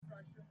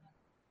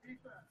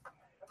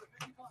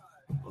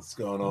What's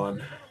going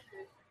on?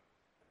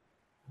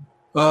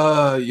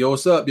 Yo,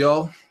 what's up,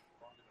 y'all?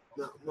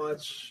 Not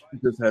much.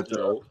 Just had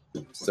to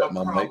set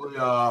my mic.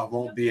 Probably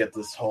won't be at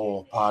this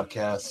whole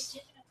podcast.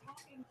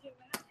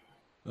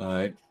 All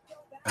right.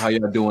 How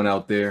y'all doing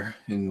out there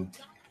in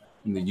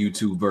the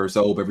YouTube verse?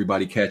 I hope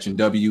everybody catching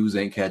W's,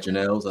 ain't catching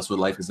L's. That's what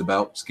life is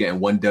about. Just getting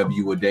one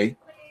W a day.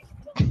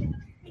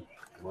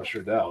 Unless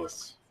you're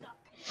Dallas.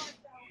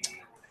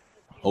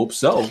 Hope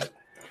so.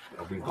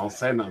 Don't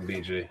say nothing,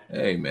 BG.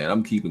 Hey, man,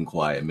 I'm keeping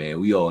quiet, man.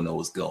 We all know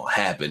what's going to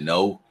happen,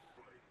 no?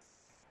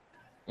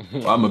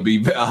 I'm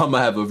gonna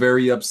have a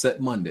very upset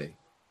Monday.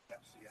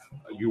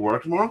 You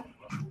work tomorrow?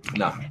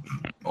 Nah,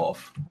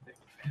 off.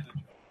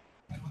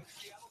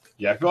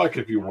 Yeah, I feel like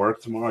if you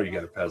work tomorrow, you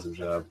get a peasant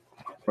job.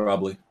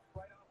 Probably.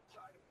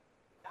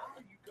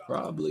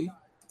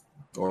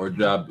 Or a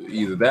job,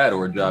 either that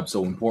or a job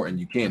so important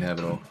you can't have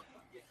it off.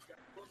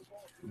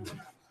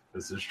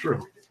 This is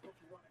true.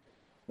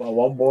 Well,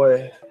 one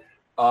boy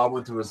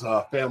went to his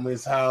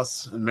family's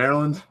house in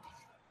Maryland.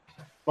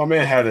 My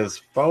man had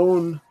his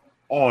phone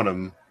on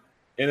him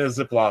in a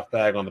Ziploc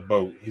bag on the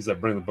boat. He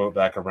said, bring the boat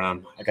back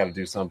around. I got to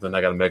do something.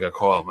 I got to make a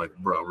call. I'm like,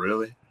 bro,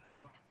 really?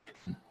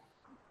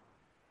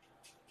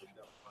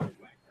 Did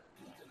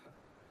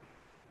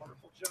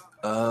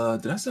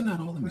I send out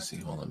all? Let me see.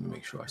 Hold on, let me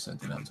make sure I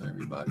sent it out to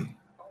everybody.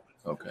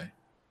 Okay.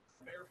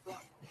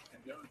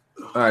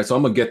 All right, so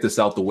I'm gonna get this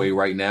out the way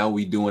right now.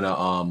 We doing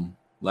a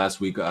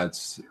last week I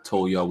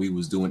told y'all we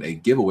was doing a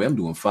giveaway. I'm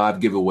doing 5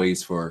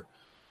 giveaways for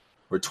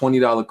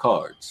 $20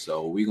 cards.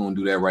 So we're gonna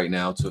do that right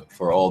now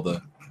for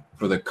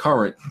the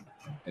current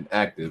and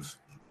active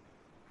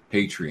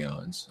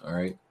Patreons. All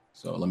right.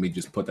 So let me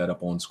just put that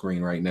up on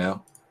screen right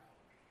now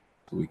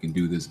so we can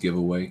do this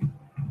giveaway.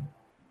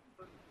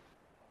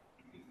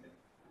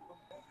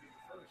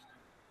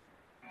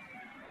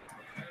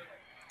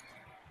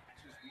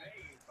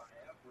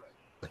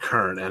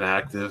 Current and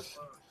active.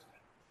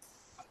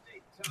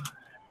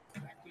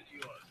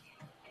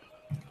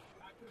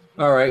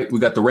 All right, we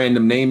got the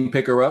random name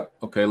picker up.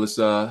 Okay, let's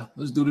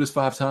do this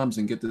 5 times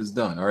and get this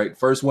done. All right,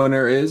 first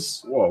winner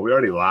is. Whoa, we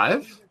already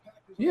live?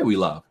 Yeah, we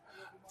live.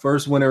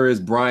 First winner is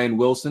Brian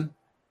Wilson.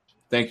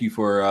 Thank you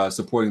for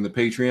supporting the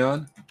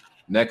Patreon.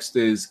 Next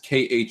is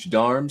KH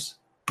Darms.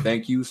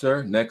 Thank you,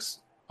 sir.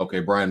 Next, okay,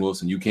 Brian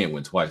Wilson, you can't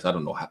win twice. I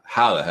don't know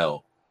how the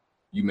hell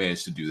you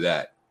managed to do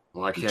that.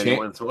 Why can't you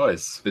win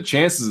twice? The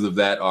chances of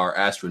that are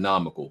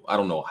astronomical. I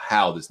don't know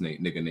how this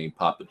nigga name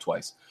popped up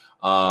twice.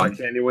 Why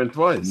can't you win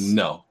twice?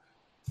 No.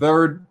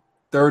 Third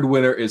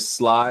winner is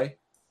Sly.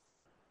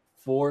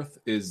 Fourth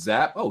is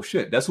Zap. Oh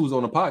shit, that's who's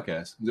on the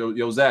podcast.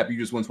 Yo, Zap, you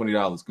just won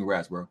 $20.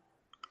 Congrats, bro.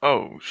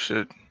 Oh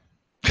shit.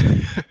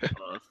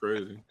 That's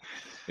crazy.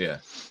 Yeah,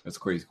 that's a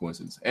crazy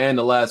coincidence. And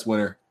the last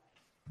winner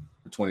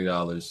for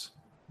 $20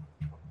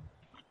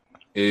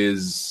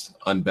 is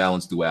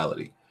Unbalanced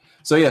Duality.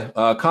 So yeah,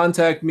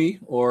 contact me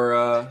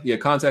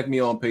contact me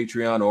on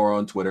Patreon or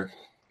on Twitter,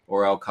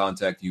 or I'll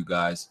contact you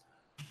guys,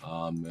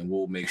 and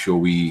we'll make sure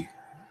we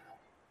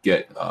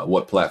get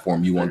what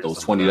platform you want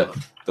those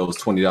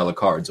 $20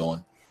 cards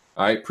on.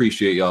 All right,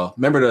 appreciate y'all.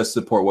 Remember to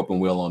support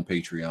Weapon Wheel on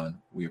Patreon.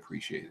 We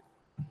appreciate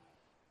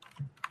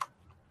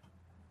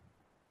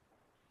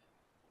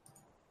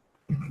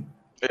it.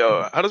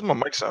 Yo, how does my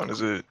mic sound?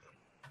 Is it?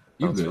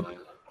 You good?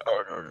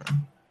 Oh, okay.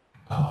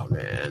 Oh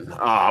man,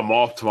 I'm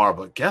off tomorrow.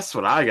 But guess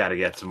what? I got to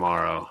get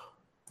tomorrow.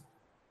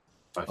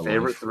 My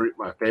favorite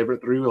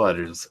three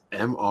letters: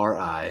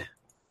 MRI.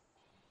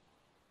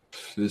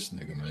 This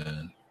nigga,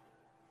 man.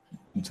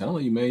 I'm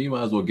telling you, man. You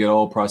might as well get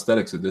all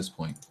prosthetics at this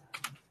point.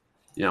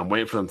 Yeah, I'm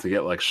waiting for them to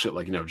get like shit,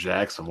 like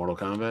Jax from Mortal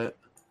Kombat.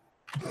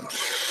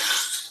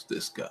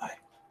 This guy.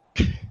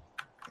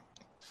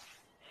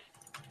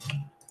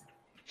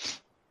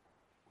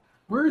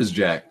 Where is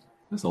Jack?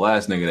 That's the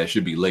last nigga that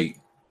should be late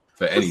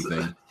for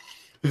anything.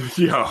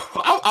 Yo,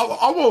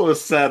 I'm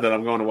almost sad that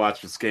I'm going to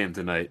watch this game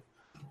tonight.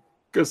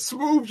 Because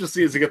Smooth just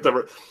needs to get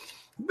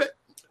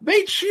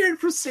They cheered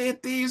for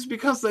St. Thieves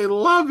because they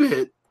love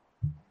it.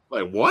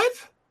 Like, what?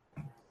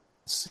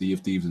 Sea of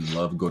Thieves and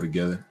love go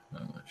together.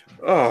 I'm not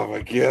sure. Oh,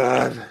 my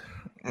God.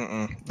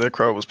 That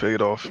crowd was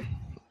paid off.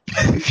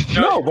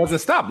 No, it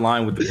wasn't. Stop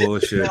lying with the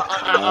bullshit.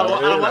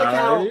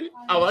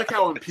 I like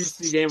how when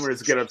PC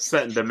gamers get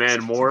upset and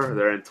demand more,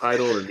 they're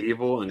entitled and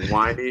evil and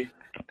whiny.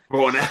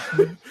 But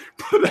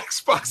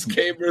Xbox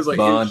gamers like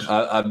Bond,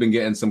 I've been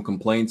getting some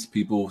complaints.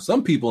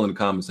 Some people in the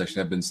comment section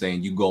have been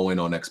saying you go in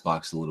on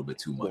Xbox a little bit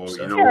too much. Well,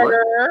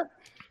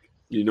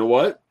 you know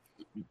what?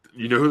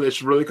 You know who they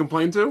should really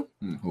complain to?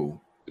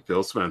 Who?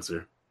 Phil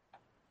Spencer.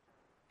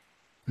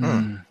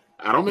 I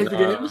don't make the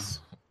games.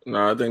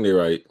 No, I think they're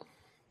right.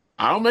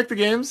 I don't make the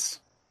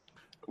games.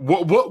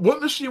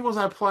 What machine was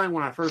I playing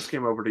when I first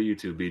came over to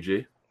YouTube,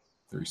 BG?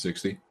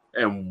 360.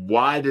 And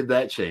why did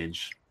that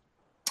change?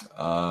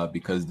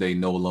 Because they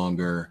no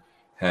longer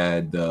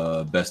had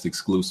the best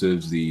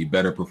exclusives, the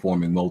better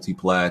performing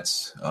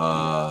multiplats,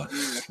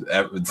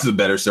 the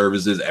better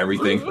services,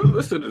 everything.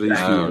 Listen to these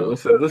people.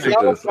 Listen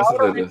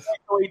to this.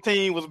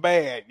 18 was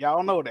bad.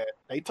 Y'all know that.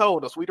 They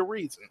told us we the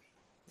reason.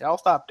 Y'all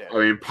stop that. I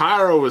mean,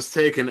 Pyro was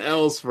taking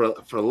L's for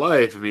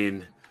life. I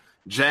mean,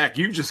 Jack,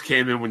 you just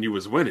came in when you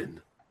was winning.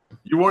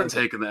 You weren't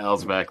taking the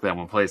L's back then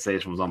when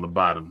PlayStation was on the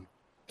bottom.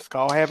 It's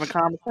called having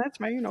common sense,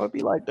 man. You know, it'd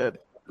be like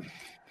that.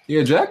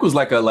 Yeah, Jack was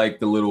like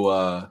the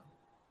little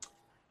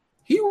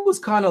he was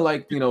kind of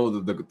like, you know,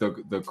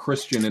 the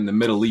Christian in the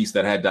Middle East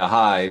that had to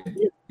hide,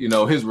 you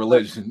know, his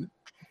religion.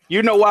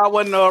 You know why I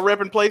wasn't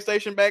repping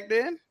PlayStation back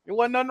then? It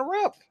wasn't nothing to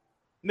rep.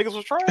 Niggas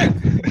was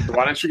trying. So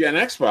why didn't you get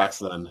an Xbox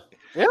then?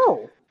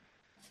 Ew.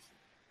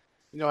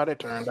 You know how that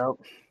turned out.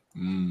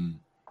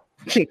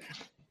 I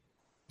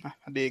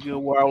did good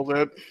where I was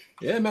at.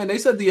 Yeah, man. They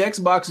said the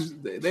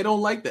Xbox, they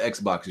don't like the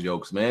Xbox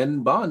jokes,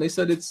 man. Bond, they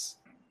said it's.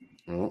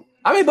 I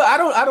mean, but I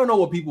don't know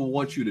what people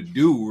want you to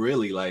do,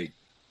 really. Like,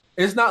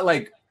 it's not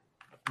like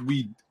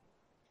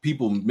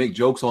people make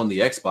jokes on the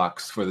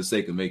Xbox for the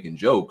sake of making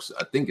jokes.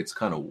 I think it's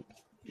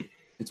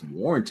it's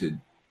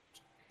warranted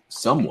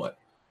somewhat.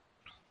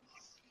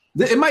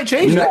 It might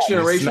change next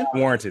generation. It's not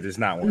warranted. It's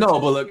not warranted. No,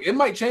 but look, it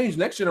might change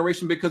next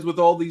generation because with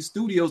all these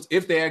studios,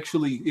 if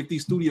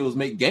these studios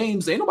make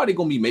games, ain't nobody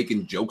gonna be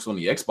making jokes on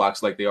the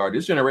Xbox like they are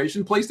this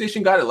generation.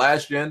 PlayStation got it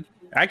last gen.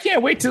 I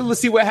can't wait to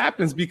see what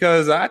happens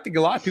because I think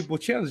a lot of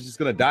people's channels is just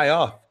gonna die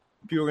off.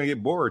 People are gonna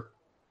get bored.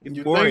 It's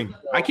boring.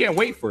 I can't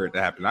wait for it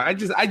to happen. I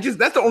just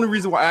that's the only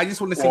reason why I just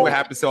want to see what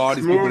happens to all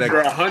these people.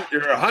 You're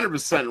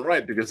 100%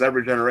 right because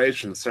every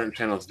generation, certain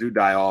channels do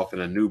die off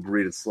and a new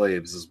breed of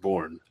slaves is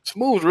born.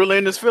 Smooth's really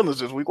in his feelings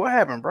this week. What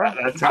happened, bro? I'm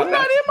not in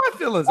my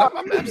feelings.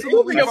 I'm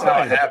absolutely That's how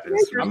it fine.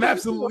 happens. I'm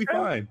absolutely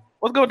fine.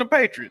 Let's go with the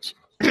Patriots.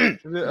 Yeah.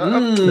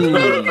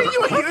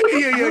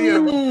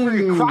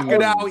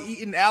 Crocodile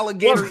eating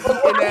alligator eating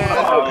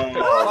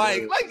ass.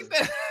 Like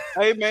that.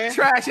 Hey man,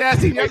 Trash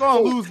ass team. You're gonna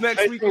lose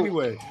next week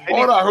anyway.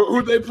 Hold on,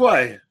 who'd they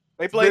play?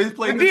 They played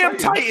played The damn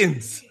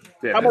Titans.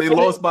 Yeah, They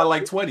lost by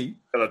like 20.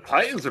 the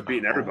Titans are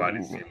beating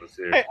everybody's team this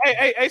year.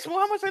 Hey, Smooth,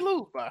 how much they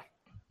lose by?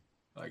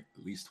 Like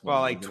at least 20.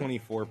 Well, like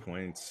 24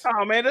 points.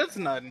 Oh man, that's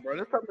nothing, bro.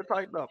 That's something to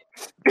tighten up.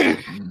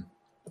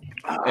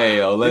 Hey,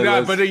 yo,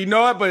 But you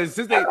know what? But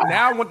since they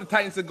now want the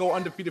Titans to go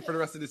undefeated for the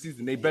rest of the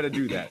season, they better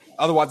do that.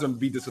 Otherwise, I'm gonna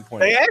be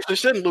disappointed. They actually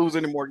shouldn't lose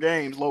any more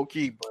games, low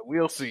key, but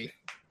we'll see.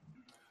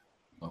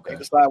 Okay. They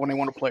decide when they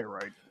want to play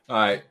right. All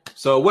right.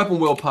 So Weapon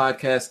Wheel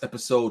Podcast,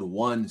 episode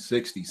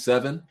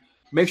 167.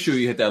 Make sure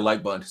you hit that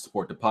like button to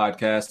support the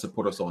podcast.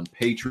 Support us on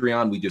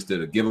Patreon. We just did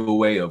a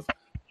giveaway of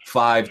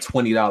 5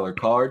 $20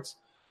 cards.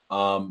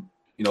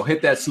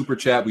 Hit that super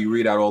chat. We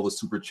read out all the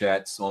super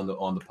chats on the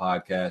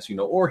podcast,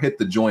 or hit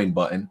the join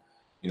button,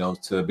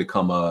 to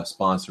become a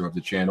sponsor of the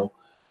channel.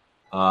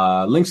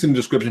 Links in the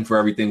description for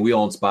everything. We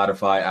on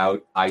Spotify,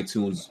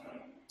 iTunes,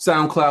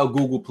 SoundCloud,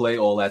 Google Play,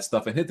 all that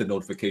stuff, and hit the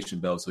notification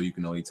bell so you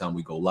can know anytime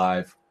we go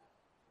live.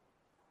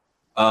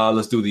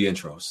 Let's do the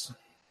intros.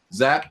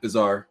 Zach is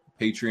our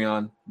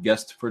Patreon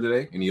guest for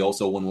today, and he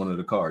also won one of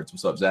the cards.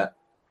 What's up, Zach?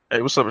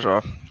 Hey, what's up,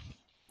 y'all?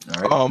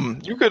 All right.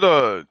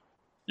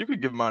 You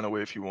could give mine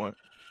away if you want.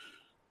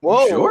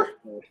 Whoa. You sure?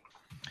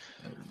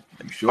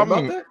 You sure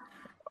about that?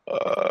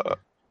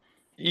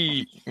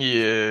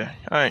 Yeah.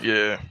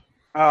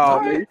 Oh,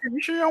 man,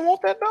 you sure you don't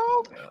want that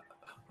dog?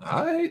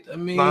 All right. I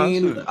mean,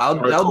 Nah, I'll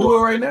do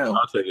it right now.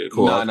 I'll take it.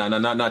 Cool. No,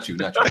 not you.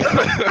 Not you.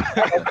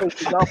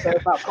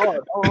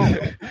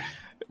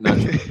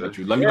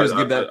 Let me just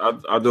give that.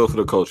 I'll do it for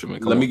the culture,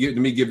 man. Let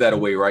me give that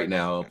away right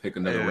now. I'll pick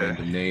another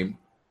random name.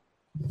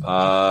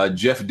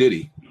 Jeff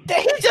Diddy.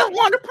 He just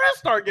won the press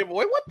start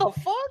giveaway. What the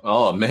fuck?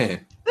 Oh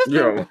man.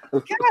 God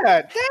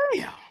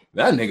damn.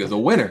 That nigga's a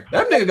winner.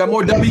 That nigga got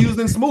more W's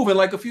than Smooth in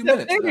like a few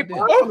minutes.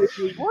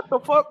 What the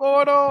fuck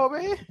going on,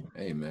 man?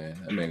 Hey man,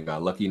 that man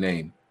got a lucky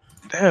name.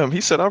 Damn,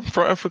 he said I'm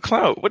fronting for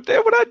clout. What the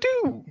hell would I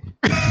do?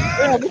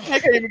 Damn, this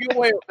nigga can't even get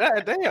away with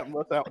that. Damn.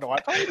 What's that? No, I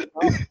told you.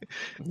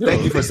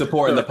 Thank you for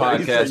supporting the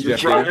podcast,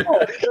 Jeff Diddy.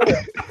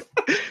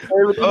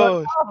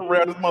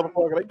 Around this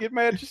motherfucker, they get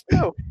mad at you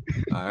still.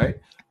 All right.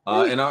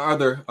 And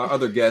our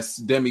other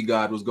guest,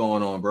 Demigod, what's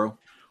going on, bro?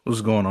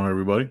 What's going on,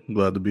 everybody?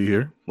 Glad to be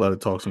here. Glad to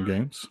talk some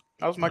games.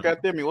 That was my guy,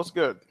 Demi. What's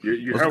good?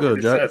 You What's heard good, what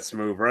he Jack? said,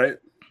 Smooth, right?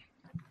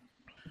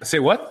 Say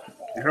what?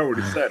 You heard what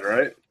he said,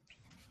 right?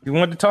 You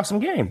wanted to talk some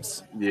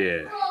games?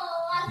 Yeah.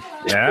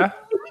 Yeah.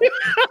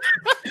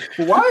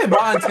 Why did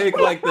Bond take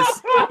like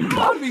this?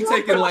 Bond be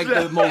taking like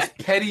the most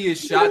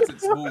pettiest shots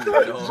at Smooth,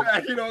 yo?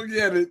 Jack, you don't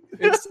get it.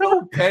 It's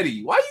so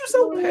petty. Why are you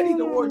so petty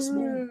towards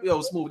Smooth?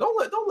 Yo, Smooth,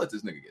 don't let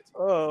this nigga get to you.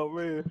 Oh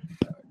man.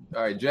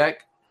 All right,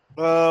 Jack.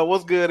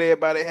 What's good,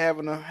 everybody?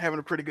 Having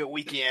a pretty good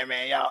weekend,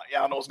 man.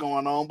 Y'all know what's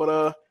going on,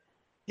 but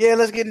yeah,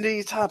 let's get into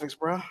these topics,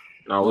 bro.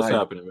 No, what's Right.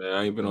 happening, man?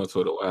 I ain't been on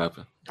Twitter. What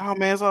happened? Oh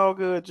man, it's all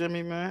good,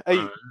 Jimmy, man. Hey,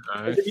 All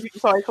right. you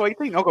saw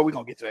 18? Okay, we're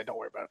gonna get to that. Don't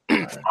worry about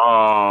it.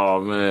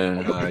 Oh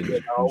man. All right,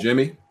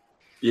 Jimmy.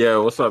 Yeah,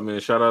 what's up, man?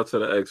 Shout out to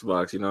the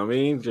Xbox. You know what I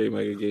mean? J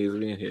Mega Games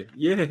being here.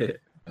 Yeah.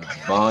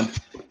 Bond.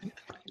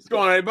 What's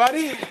going on,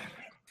 everybody?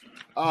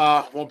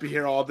 Won't be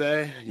here all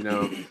day.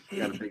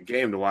 Got a big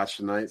game to watch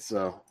tonight,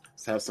 so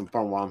let's have some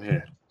fun while I'm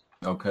here.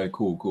 Okay,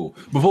 cool.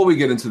 Before we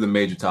get into the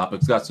major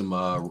topics, got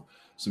some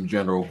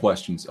general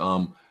questions.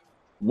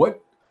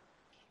 What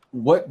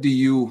what do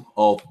you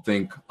all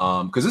think?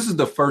 Because this is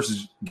the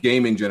first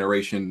gaming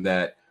generation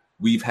that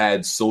we've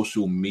had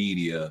social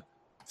media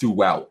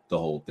throughout the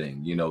whole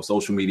thing. You know,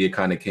 social media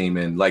kind of came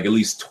in, like at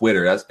least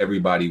Twitter. That's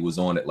everybody was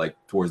on it like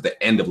towards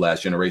the end of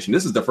last generation.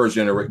 This is the first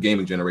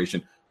gaming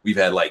generation we've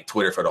had like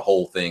Twitter for the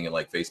whole thing and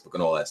like Facebook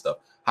and all that stuff.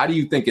 How do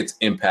you think it's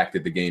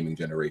impacted the gaming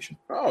generation?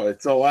 Oh,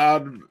 it's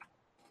allowed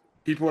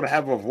people to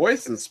have a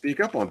voice and speak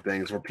up on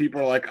things where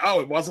people are like, oh,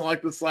 it wasn't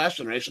like this last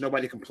generation.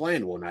 Nobody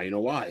complained. Well, now you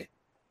know why.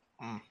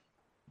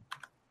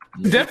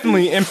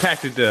 Definitely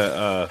impacted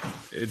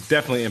it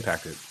definitely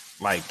impacted.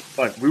 Like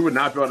we would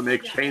not be able to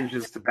make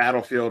changes to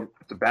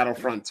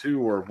Battlefront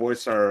 2 or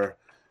voice our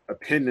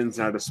opinions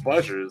and our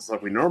displeasures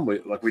like we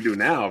do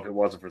now if it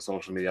wasn't for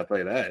social media. I'll tell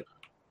you that.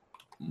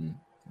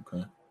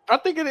 Okay. I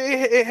think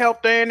it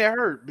helped and it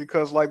hurt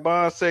because, like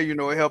Bond said,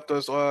 it helped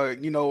us,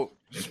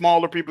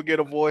 smaller people get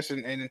a voice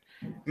and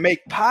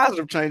make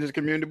positive changes in the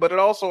community, but it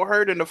also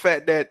hurt in the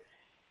fact that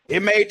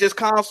it made this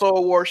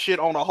console war shit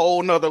on a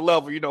whole nother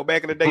level.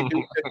 Back in the day,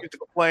 dudes used to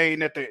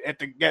complain at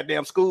the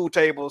goddamn school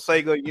table,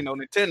 Sega,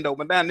 Nintendo,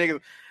 but now niggas,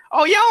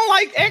 oh, y'all don't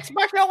like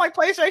Xbox, y'all like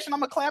PlayStation,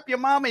 I'm gonna clap your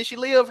mama and she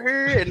live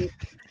here, and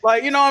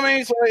like, you know what I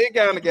mean? So it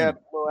kind of got a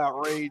little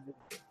outrageous.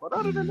 But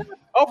other than that,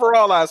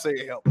 overall, I say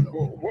it helped.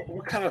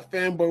 What kind of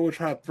fanboy would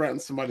try to threaten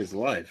somebody's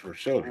life or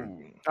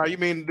children? Oh, you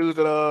mean the dudes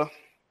that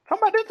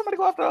didn't somebody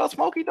go after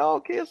Smokey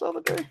Dog kids the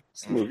other day?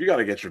 Smooth, you got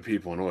to get your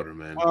people in order,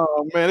 man.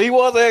 Oh man, he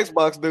was an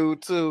Xbox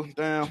dude too.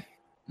 Damn.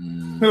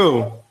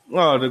 Who?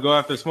 Oh, to go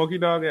after Smokey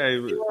Dog? Yeah,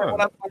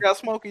 I got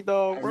Smokey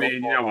Dog. Bro. I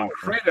mean, when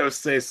Kratos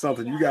says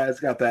something, you guys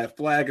got that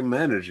flag of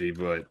energy,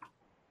 but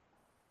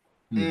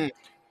I mean,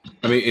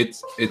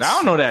 it's. I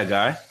don't know that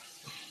guy.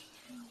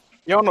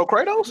 You don't know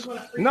Kratos?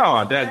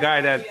 No, that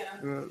guy that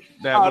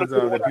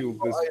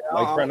people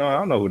like. No, I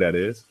don't know who that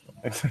is.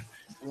 I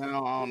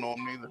don't know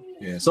him neither.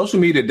 Yeah, social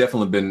media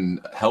definitely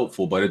been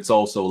helpful, but it's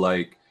also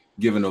like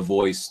giving a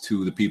voice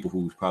to the people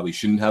who probably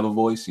shouldn't have a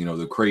voice. The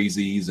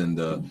crazies and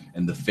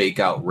the fake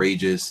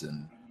outrageous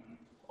and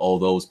all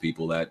those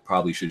people that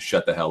probably should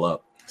shut the hell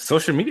up.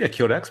 Social media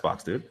killed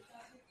Xbox, dude.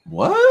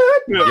 What?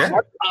 Yeah.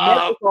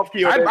 I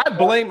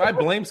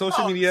blame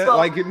social media.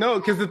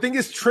 Because the thing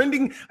is,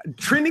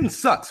 trending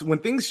sucks. When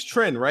things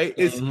trend, right?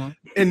 It's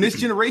in this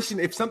generation.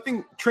 If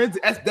something trends,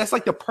 that's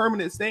like the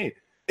permanent stain.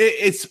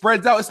 It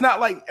spreads out. It's not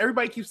like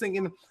everybody keeps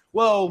thinking,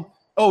 well,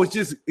 it's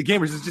just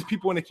gamers. It's just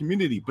people in the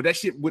community. But that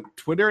shit with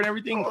Twitter and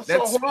everything,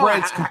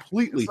 spreads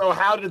completely. So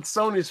how did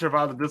Sony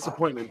survive the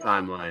disappointment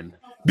timeline?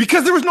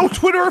 Because there was no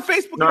Twitter or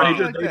Facebook.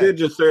 No, they did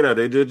just say that.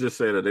 They did just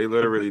say that. They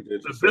literally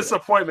did. The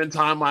disappointment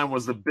timeline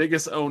was the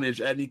biggest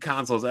ownage any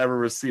console's ever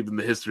received in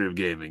the history of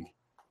gaming.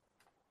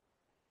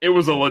 It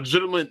was a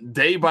legitimate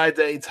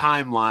day-by-day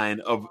timeline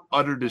of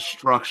utter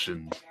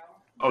destruction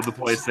of the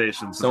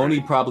PlayStation 3.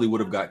 Sony probably would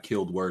have got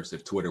killed worse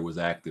if Twitter was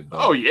active. Though.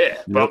 Oh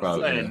yeah, but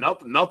I'm saying,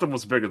 nothing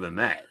was bigger than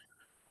that.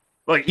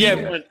 Like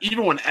even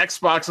when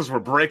Xboxes were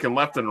breaking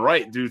left and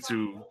right due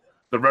to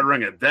the Red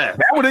Ring of Death,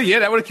 that would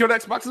have killed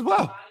Xbox as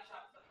well.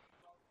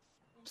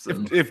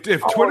 If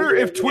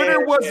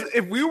Twitter was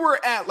if we were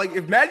at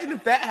imagine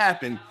if that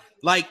happened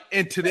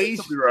in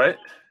today's right.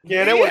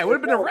 Yeah, it would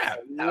have been a wrap.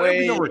 There would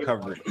be no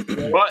recovery. But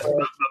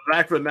the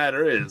fact of the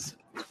matter is,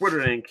 Twitter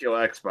didn't kill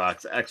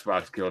Xbox.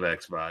 Xbox killed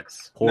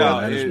Xbox.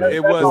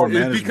 It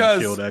was because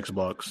killed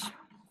Xbox.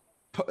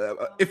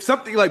 If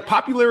something like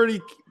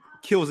popularity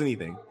kills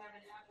anything,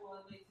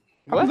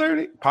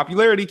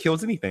 popularity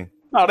kills anything.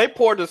 No, they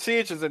poor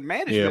decisions and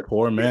management. Yeah,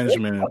 poor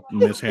management and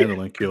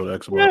mishandling killed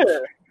Xbox.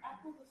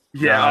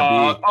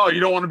 Yeah. You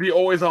don't want to be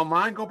always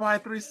online? Go buy a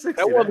 360.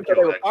 That wasn't because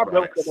they were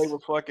popular, because they were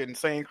fucking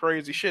saying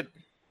crazy shit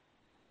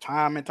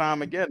time and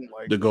time again.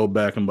 To go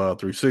back about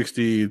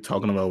 360,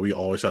 talking about we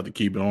always have to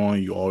keep it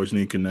on. You always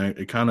need to connect.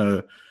 It kind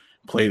of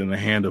played in the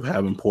hand of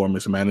having poor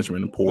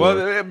mismanagement and poor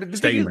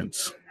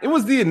statements. It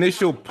was the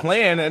initial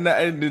plan,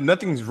 and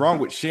nothing's wrong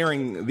with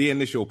sharing the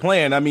initial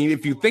plan. I mean,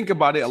 if you think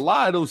about it, a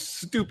lot of those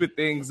stupid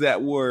things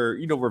that were,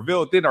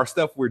 revealed in our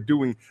stuff we're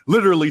doing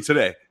literally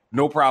today.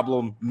 No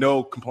problem,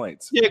 no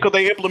complaints. Yeah, because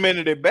they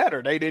implemented it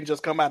better. They didn't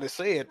just come out and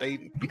say it.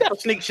 You got to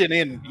sneak shit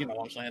in, you know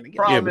what I'm saying?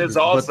 Problem is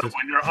also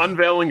when you're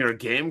unveiling your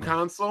game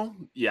console,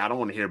 I don't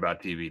want to hear about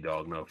TV,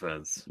 dog. No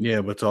offense. Yeah,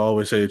 but to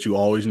always say that you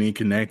always need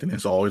Connect and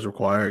it's always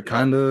required,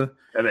 kind of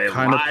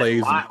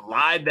plays.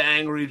 Lied to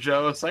Angry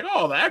Joe. It's like, the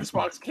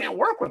Xbox can't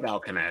work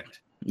without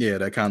Connect. Yeah,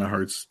 that kind of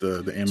hurts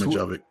the image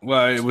of it.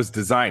 Well, it was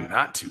designed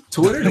not to.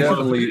 Twitter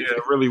definitely,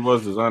 it really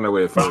was designed that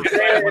way at first.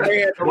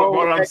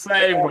 What I'm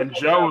saying, when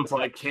Joe was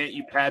like, "Can't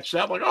you patch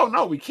that?" Like, "Oh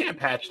no, we can't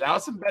patch it out.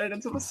 It's embedded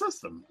into the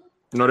system."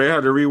 No, they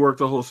had to rework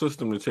the whole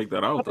system to take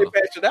that out. They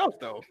patched it out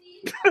though.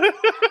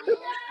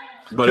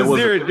 But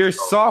they're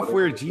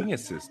software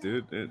geniuses,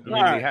 dude. I mean,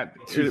 they had.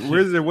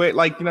 Where's their way? You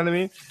know what I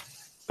mean?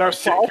 They're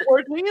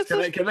software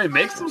geniuses. Can they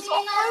make some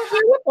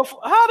software?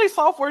 How are they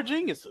software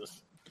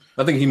geniuses?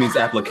 I think he means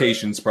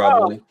applications,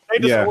 probably.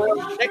 Thank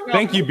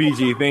you,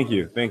 BG. Thank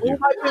you.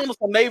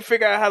 They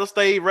figure out how to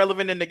stay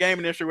relevant in the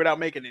gaming industry without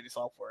making any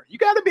software. You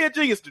got to be a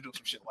genius to do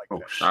some shit like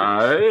that.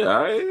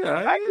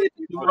 I get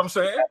you know what I'm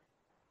saying.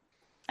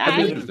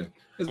 That's interesting.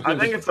 I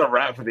think it's a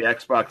wrap for the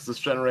Xbox this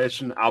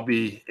generation. I'll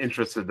be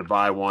interested to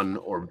buy one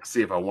or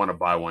see if I want to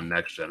buy one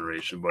next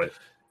generation. But if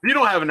you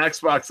don't have an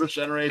Xbox this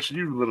generation,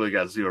 you literally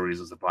got zero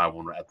reasons to buy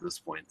one at this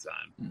point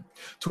in time.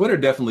 Twitter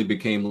definitely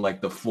became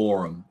like the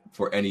forum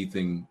for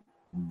anything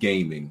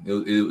gaming.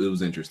 It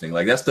was interesting.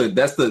 Like that's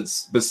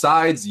the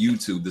besides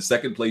YouTube, the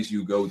second place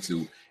you go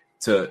to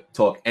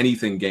talk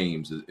anything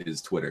games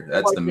is Twitter.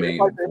 That's the main.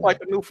 It's like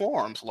the new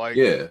forums. Like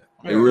it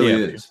really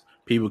is.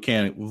 People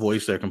can't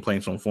voice their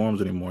complaints on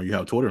forums anymore. You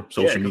have Twitter,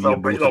 social media they'll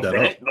boosted that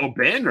up. They'll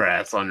ban your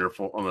ass on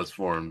those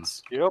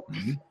forums. Yep.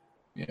 Mm-hmm.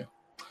 Yeah.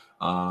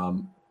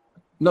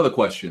 Another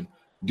question: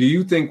 do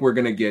you think we're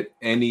gonna get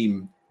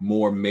any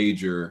more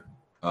major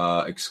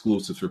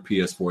exclusives for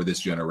PS4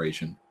 this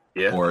generation?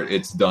 Yeah. Or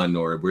it's done,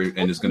 we're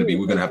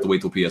gonna have to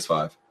wait till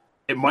PS5.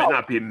 It might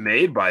not be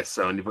made by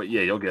Sony, but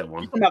yeah, you'll get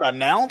one. It's not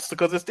announced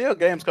because there's still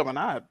games coming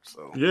out.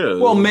 So Yeah.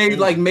 Well, made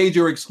like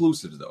major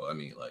exclusives though. I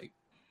mean, like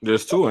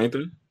there's two, ain't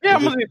there? yeah,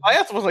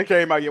 Last of Us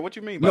came out yet. What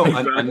you mean? no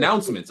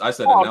announcements. I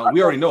said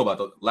we already know about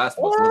the Last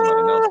of Us. What about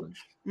announcements?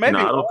 Maybe. No,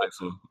 I don't think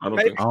so. I don't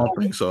think so. I don't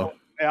think so.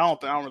 Yeah, I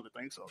don't really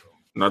think so.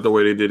 Not the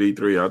way they did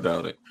E3. I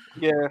doubt it.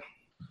 Yeah.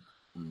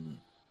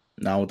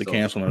 Not with the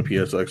canceling of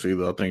PSX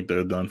either. I think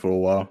they're done for a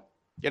while.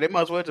 Yeah, they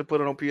might as well just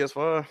put it on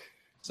PS5.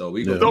 So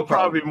we There'll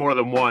probably be more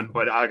than one,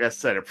 but like I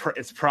said,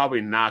 it's probably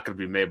not going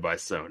to be made by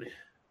Sony.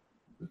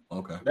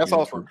 Okay. That's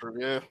also true.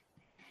 Yeah.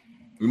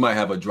 We might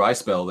have a dry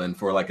spell then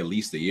for like at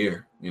least a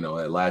year.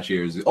 Last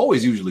year is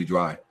always usually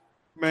dry.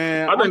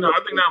 Man, I think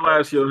that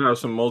last year will have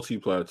some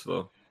multi-plats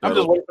though. I'm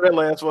just waiting for that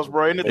Last of Us,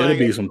 bro. It'll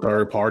be some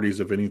third parties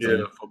if anything.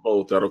 Yeah, for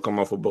both. That'll come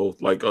out for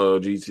both, like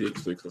GTA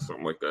 6 or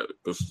something like that.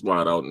 It'll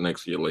slide out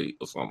next year late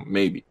or something,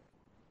 maybe.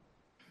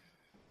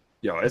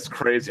 Yo, it's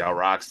crazy how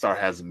Rockstar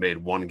hasn't made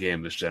one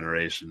game this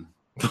generation.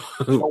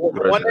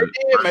 One they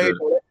did, made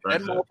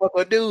that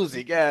motherfucker a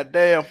doozy. God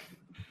damn.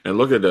 And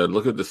look at that.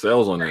 Look at the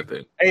sales on that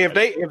thing. Hey,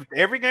 if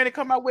every game they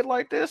come out with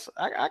like this,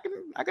 I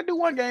can do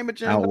one game at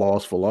Gen.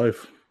 Outlaws for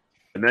life.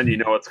 And then you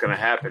know what's going to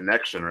happen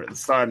next generation.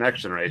 Start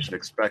next generation.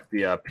 Expect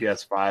the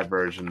PS5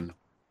 version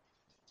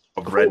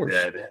of Red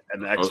Dead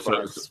and the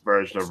Xbox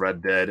version of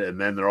Red Dead, and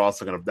then they're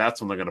also going to.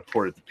 That's when they're going to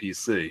port it to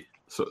PC.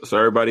 So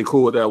everybody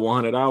cool with that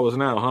 $100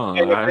 now, huh?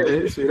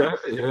 See that?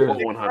 Yeah.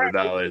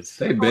 $100.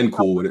 They've been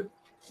cool with it.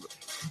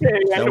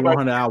 That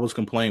 100 hours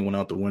complaint went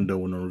out the window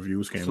when the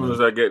reviews came out. As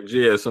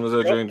soon as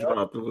that game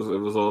dropped, it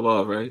was all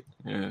off, right?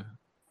 Yeah.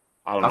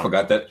 I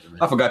forgot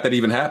that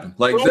even happened.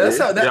 Like that's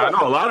how that. Yeah, I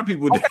know a lot of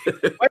people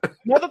did.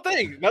 Another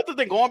thing.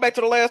 Going back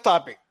to the last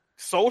topic,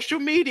 social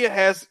media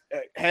has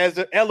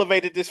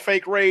elevated this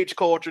fake rage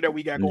culture that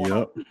we got going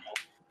on.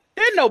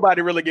 Didn't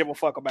nobody really give a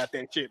fuck about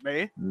that shit,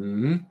 man.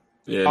 Mm-hmm.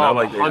 Yeah, not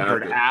like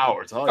 100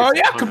 hours. Oh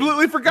yeah,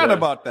 completely forgot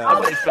about that.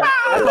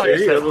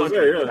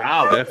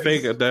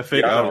 That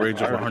fake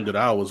outrage of 100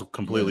 hours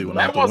completely went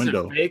out the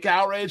window. Fake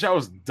outrage. That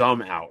was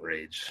dumb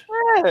outrage.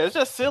 Yeah, it's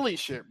just silly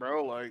shit,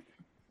 bro. Like,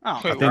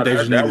 I think they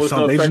just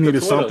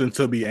needed something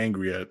to be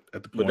angry at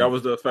the point. But that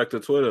was the effect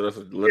of Twitter. That's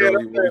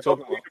literally what we're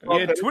talking about.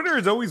 Yeah, Twitter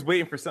is always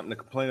waiting for something to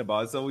complain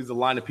about. It's always a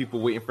line of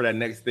people waiting for that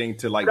next thing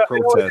to like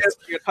protest.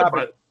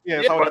 But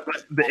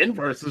the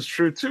inverse is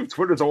true too.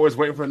 Twitter's always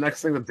waiting for the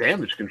next thing to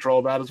damage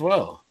control that as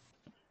well.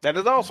 That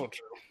is also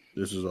true.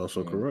 This is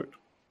also correct.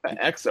 The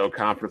EXO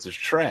conference is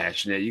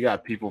trash. Yeah, you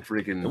got people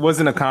freaking. It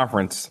wasn't a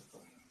conference.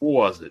 What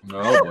was it?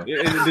 Oh,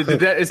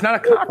 it's not a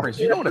conference.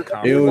 You know what a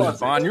conference was,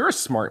 Vaughn. You're a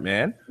smart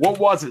man. What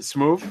was it,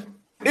 Smooth?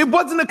 It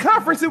wasn't a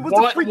conference. It was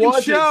a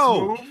freaking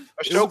show.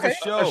 A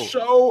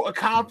show, a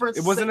conference.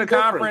 It wasn't a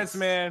conference,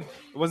 man.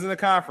 It wasn't a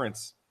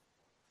conference.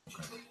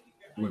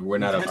 We're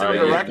not up to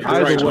that.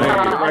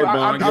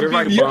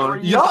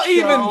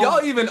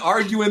 Y'all even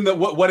arguing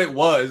what it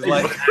was.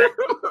 Like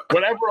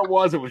whatever it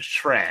was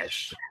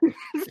trash.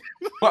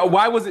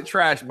 Why was it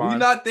trash, Vaughn? You're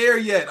not there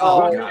yet.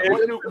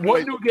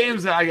 What new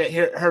games did I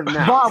get heard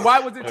now? Vaughn, why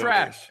was it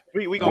trash?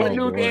 What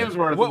new games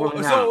were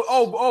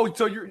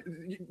so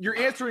you're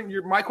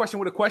answering my question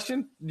with a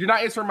question? You're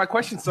not answering my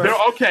question, sir.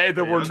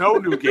 There were no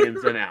new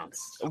games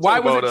announced. Why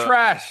was it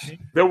trash?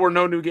 There were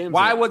no new games.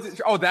 Why was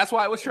it? Oh, that's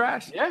why it was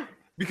trash? Yeah.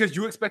 Because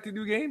you expected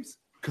new games?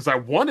 Because I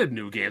wanted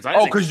new games.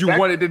 Because you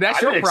wanted it. That's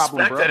your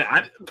problem, bro.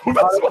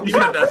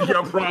 That's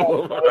your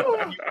problem.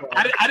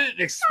 I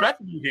didn't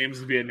expect new games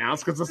to be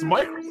announced because it's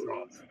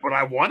Microsoft. But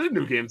I wanted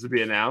new games to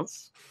be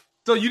announced.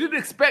 So you didn't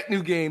expect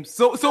new games.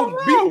 So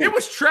it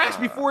was trash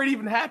before it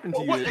even happened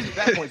to you at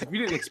that point. If you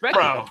didn't expect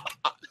it.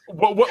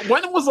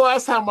 When was the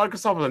last time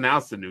Microsoft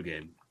announced a new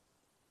game?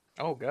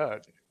 Oh,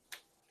 God.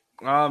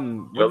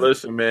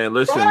 Listen, man.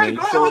 You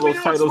saw those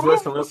titles.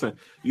 Listen.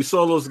 You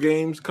saw those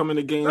games coming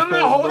to Game Pass.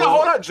 No, hold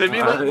on,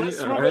 Jimmy. Let's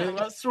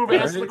answer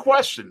the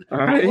question.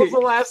 When was the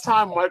last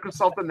time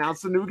Microsoft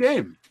announced a new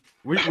game?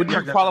 What do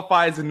you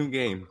qualify as a new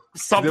game?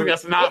 Something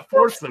that's not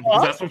Forza,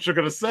 because that's what you're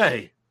gonna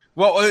say.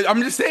 Well,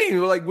 I'm just saying,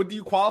 like, what do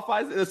you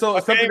qualify as? So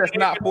something that's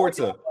not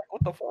Forza.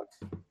 What the fuck?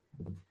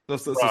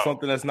 So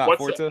something that's not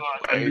Forza.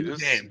 A new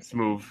game,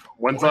 Smooth.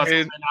 When's last time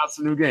they announced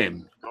a new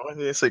game? Oh,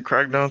 they say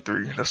Crackdown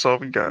 3. That's all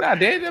we got. Nah,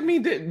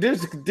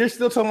 they're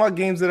still talking about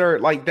games that are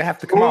like they have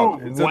to come out.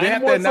 So they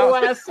have to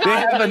announce. They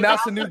have to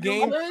announce a new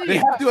game. They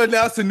have to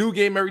announce a new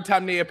game every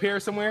time they appear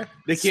somewhere.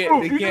 They can't.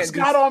 Smooth, They you can't just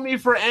got on me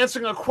for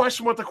answering a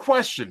question with a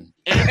question.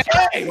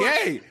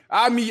 Hey!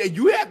 I mean,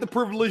 you have the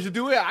privilege to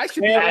do it. I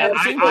should be able to have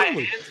the same I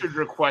privilege. answered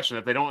your question.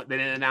 If they didn't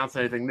announce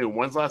anything new.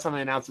 When's the last time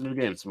they announced a new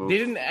game, Smooth? They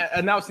didn't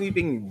announce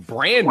anything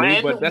brand new,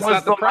 When but that's was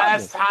not the problem.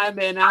 last time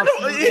they announced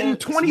In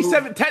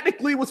 2007,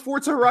 technically, it was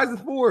Forza Horizon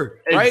 4,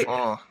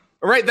 right?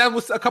 Right, that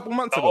was a couple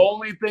months the ago.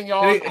 only thing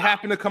y'all It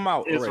happened to come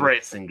out is already.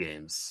 racing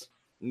games.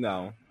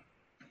 No,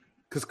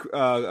 because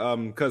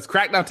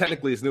Crackdown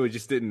technically is new. It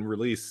just didn't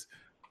release.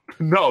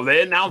 No,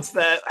 they announced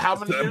that how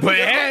many years But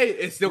ago? hey,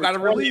 it still got a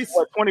release.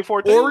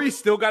 2014? Ori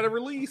still got a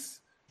release.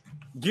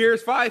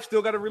 Gears 5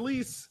 still got a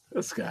release.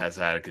 This guy's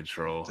out of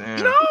control.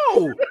 Damn.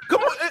 No,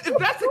 come on. If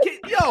that's the case,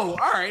 yo, all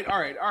right.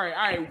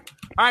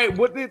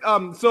 What did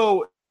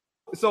so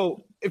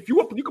if you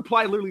could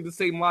apply literally the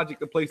same logic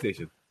to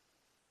PlayStation,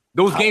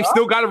 those games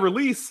still got a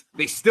release.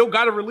 They still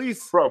got a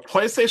release. Bro,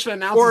 PlayStation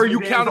announced Or you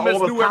count them as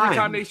new every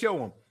time they show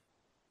them.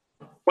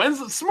 When's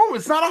Smooth?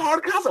 It's not a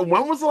hard concept.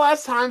 When was the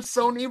last time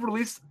Sony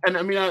released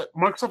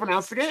Microsoft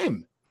announced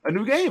a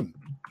new game?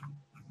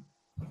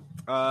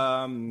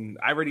 I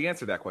already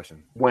answered that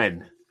question.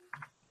 When?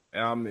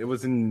 It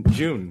was in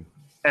June.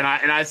 And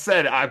I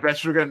said, I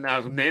bet you're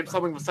gonna name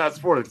something besides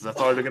Forza because that's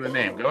all they're gonna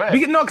name. Go ahead.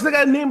 Because I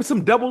gotta name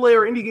some double A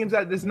or indie games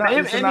that is not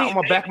Name not on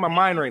my back of my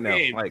mind right now.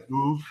 game. Like,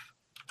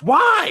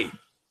 why?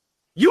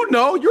 You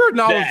know, you're a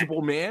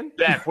knowledgeable man.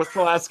 Dak, what's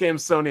the last game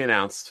Sony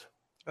announced?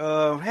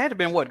 Had to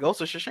been what?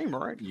 Ghost of Tsushima,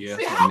 right? Yeah,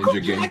 See, how come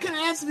Ninja I game. can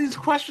answer these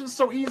questions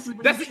so easily?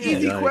 but That's you an can't?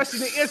 easy question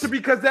to answer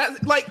because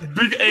that's like.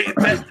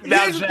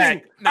 Now, Here's the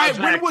thing. Jack,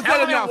 When was tell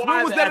that him announced?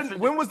 why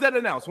When was that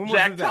announced? When was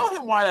Jack, it tell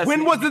announced? him why that's When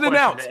an was easy it question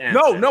announced? to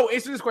answer. No,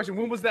 answer this question.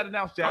 When was that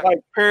announced, Jack? Like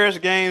Paris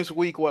Games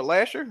Week, what,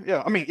 last year?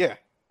 Yeah.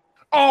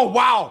 Oh,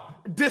 wow.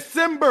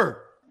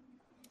 December.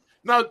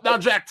 Now,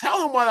 Jack,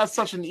 tell him why that's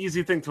such an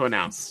easy thing to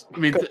announce. I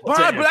mean, But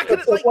I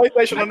could So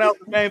PlayStation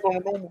announced the games on a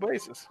normal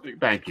basis.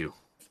 thank you.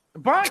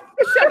 But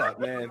shut up,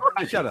 man.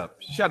 Shut up.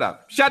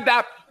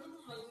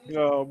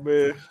 Oh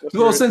man. That's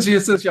Well, great.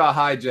 since y'all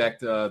hijacked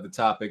the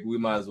topic, we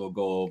might as well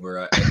go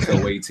over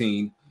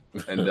XO18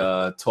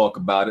 and talk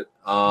about it.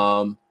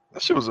 That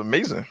shit was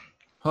amazing.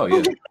 Oh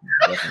yeah,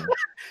 definitely.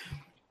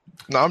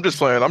 No, I'm just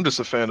playing. I'm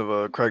just a fan of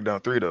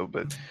Crackdown 3 though,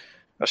 but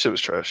that shit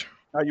was trash.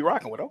 How you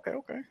rocking with?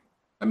 Okay.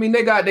 I mean,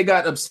 they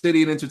got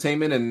Obsidian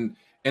Entertainment and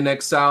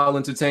NXile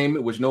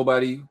Entertainment, which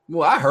nobody.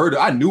 Well,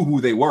 I knew who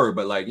they were,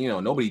 but like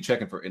nobody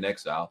checking for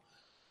NXile.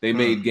 They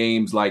made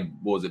games like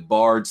what was it,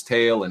 Bard's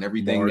Tale and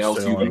everything Bard's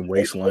else. Tale and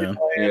Wasteland.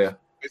 Yeah,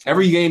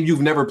 every game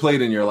you've never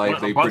played in your life,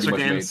 A they bunch pretty of much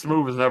games made.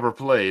 Smooth has never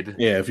played.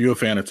 Yeah, if you're a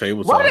fan of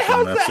tabletop, Why the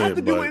hell then does that's that have to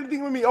it. do But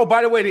anything with me? Oh,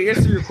 by the way, to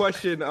answer your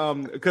question,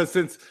 because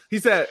since he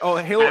said, Halo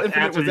Infinite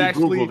After was you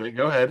actually Googled it,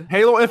 go ahead.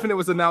 Halo Infinite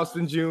was announced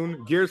in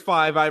June. Gears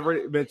 5, I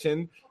already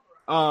mentioned.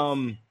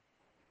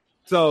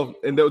 So,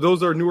 and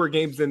those are newer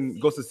games than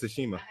Ghost of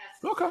Tsushima.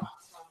 Okay.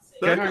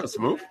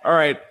 Smooth. All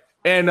right.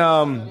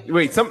 And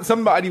wait,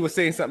 somebody was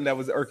saying something that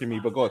was irking me,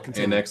 but go ahead,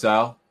 continue.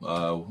 NXile,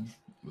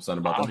 what's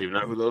something I about don't them? even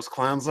know who those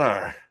clowns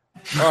are.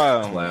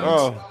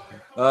 Clowns.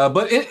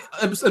 But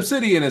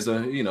Obsidian is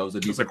a It's a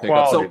decent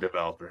pickup. quality So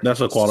developer.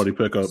 that's a quality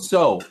pickup.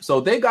 So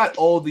they got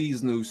all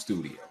these new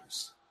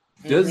studios.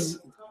 Does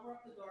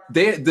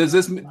this?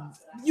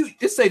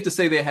 It's safe to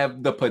say they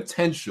have the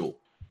potential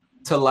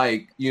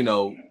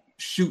to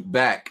shoot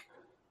back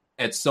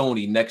at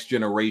Sony next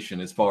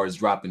generation as far as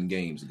dropping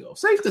games go.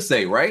 Safe to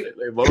say, right?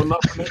 They loading up.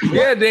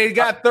 Yeah, they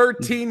got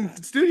 13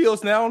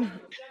 studios now.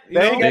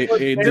 Difference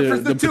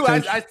The the two.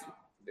 potential-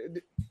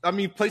 I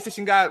mean,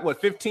 PlayStation got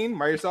what 15.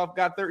 Microsoft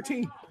got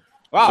 13.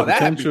 Wow, the that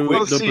happened potential, quick.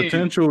 Let's the see.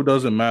 potential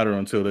doesn't matter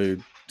until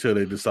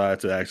they decide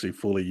to actually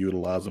fully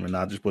utilize them and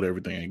not just put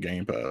everything in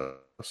Game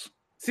Pass.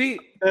 See,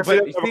 That's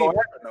but never gonna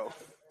happen, though.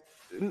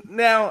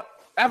 now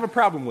I have a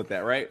problem with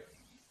that, right?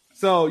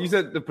 So you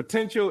said the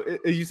potential.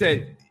 You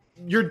said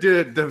you're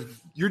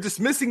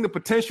dismissing the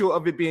potential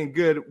of it being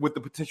good with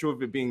the potential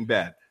of it being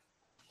bad.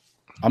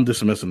 I'm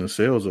dismissing the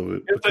sales of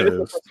it It's a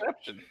because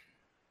perception.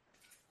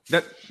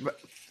 That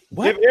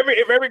what?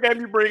 If every game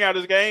you bring out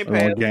is Game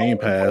Pass, on Game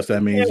Pass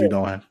that means you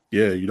don't have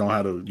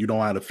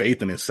the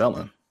faith in it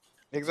selling.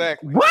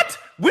 exactly. What?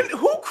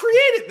 Who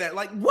created that?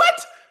 Like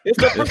what? It's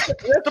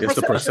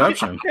the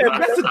perception. Yeah,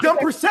 That's a dumb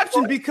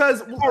perception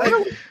because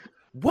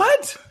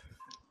what?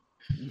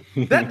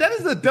 That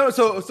is a dumb.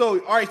 So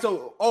all right.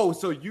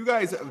 So you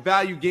guys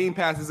value Game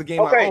Pass as a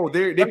game. Okay. Like,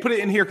 they put it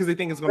in here because they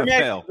think it's going to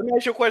fail. Let me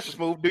ask you a question,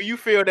 Smooth. Do you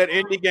feel that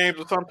indie games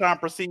are sometimes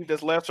perceived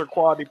as lesser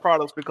quality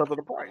products because of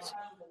the price?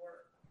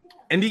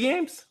 Indie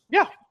games?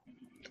 Yeah.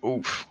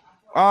 Oof.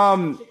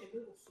 Yeah,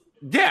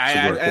 That's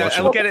a great I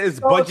question. look at it as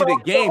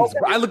budgeted games. okay.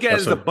 I look at it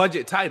as That's a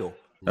budget title.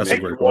 That's a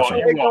great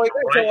question.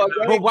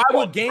 But why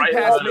would Game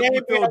Pass make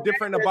you feel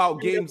different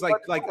about games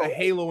like a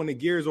Halo and a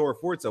Gears or a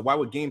Forza? Why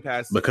would Game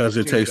Pass? Because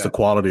it takes the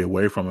quality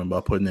away from it by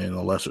putting it in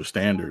a lesser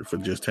standard for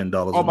just $10.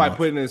 Oh, by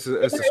putting it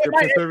in a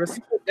subscription service.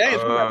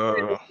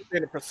 That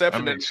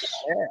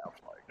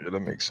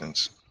makes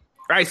sense.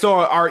 All right, so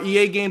are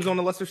EA games on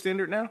the lesser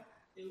standard now?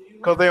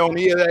 Because they on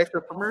EA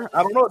Access Premier.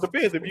 I don't know. It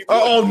depends. If you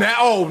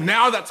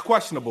now that's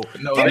questionable.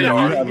 No, they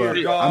are.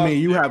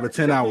 You have a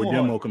 10-hour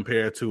demo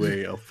compared to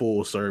a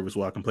full service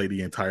where I can play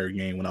the entire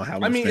game without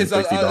having to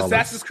spend $60.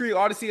 Assassin's Creed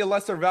Odyssey a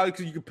lesser value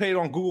because you can pay it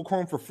on Google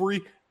Chrome for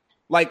free?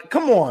 Like,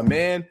 come on,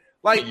 man.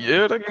 Like,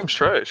 yeah, that game's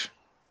trash.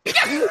 Boy,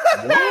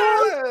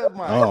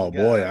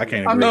 I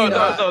can't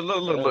agree.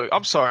 Look.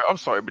 I'm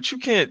sorry, but you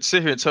can't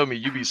sit here and tell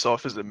me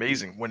Ubisoft is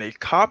amazing when they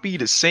copy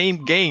the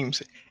same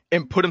games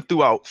and put them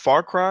throughout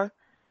Far Cry.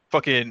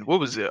 Fucking, what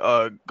was it?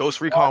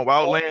 Ghost Recon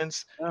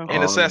Wildlands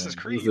and Assassin's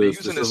Creed.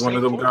 This is one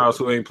of them guys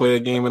who ain't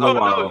played a game in a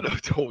while.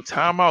 No,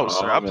 time out,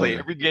 sir. I play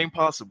every game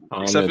possible,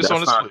 except it's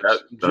on the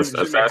Switch.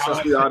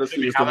 Assassin's Creed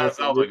Odyssey is the most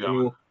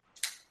original.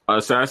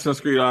 Assassin's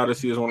Creed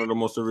Odyssey is one of the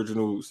most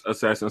original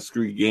Assassin's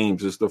Creed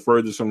games. It's the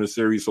furthest from the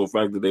series, so the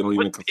fact that they don't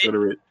even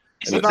consider it.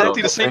 It's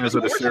exactly the same fans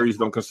of the series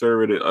don't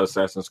consider it an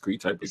Assassin's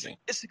Creed type of game.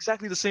 It's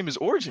exactly the same as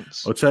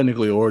Origins. Well,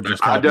 technically, Origins.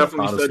 I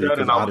definitely said that,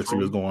 because Odyssey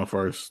was going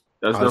first.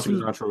 That's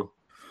definitely not true.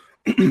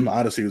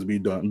 Odyssey was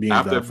being done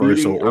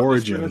first. So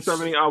Origins.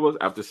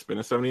 After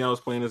spending 70 hours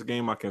playing this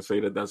game, I can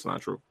say that that's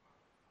not true.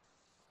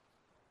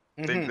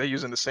 They're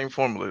using the same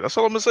formula. That's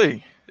all I'm gonna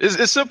say.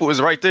 It's simple. It's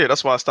right there.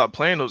 That's why I stopped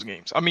playing those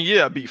games. I mean,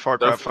 yeah, I beat Far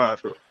Cry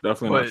 5.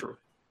 Definitely not true.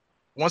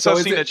 Once I've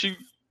seen that you,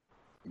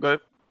 go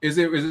ahead. Is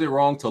it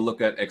wrong to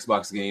look at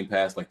Xbox Game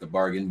Pass like the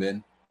bargain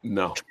bin?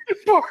 No.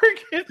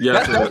 Bargain.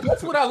 Yeah,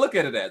 that's what I look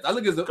at it as. I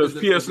look at because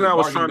PS Now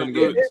was trying to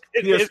do.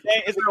 PS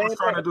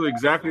trying to do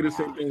exactly the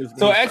same thing as.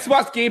 So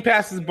Xbox Game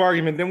Pass is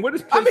bargain bin. Then what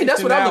is? I mean,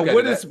 that's what I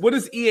look at. What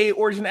is EA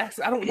Origin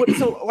Access? I don't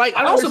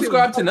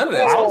subscribe to none of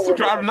that. I don't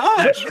subscribe to none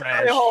of that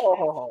trash.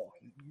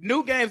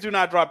 New games do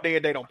not drop day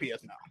and date on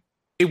PS Now.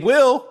 It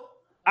will.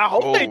 I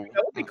hope they do.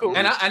 That would be cool.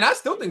 And I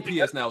still think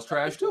PS Now is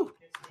trash too.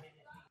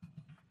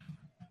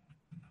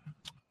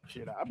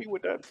 Shit, I'll be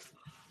with that.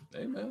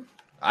 Hey man,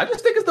 I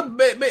just think it's the.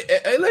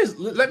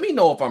 Let me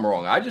know if I'm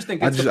wrong. I just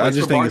think it's I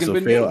just think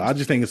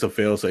it's a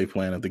fail-safe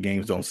plan if the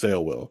games don't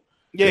sell well.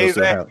 Yeah,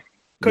 exactly.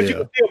 Because you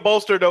can still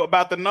bolster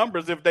about the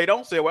numbers if they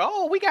don't sell well.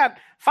 Oh, we got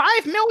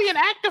 5 million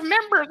active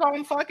members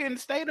on fucking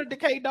State of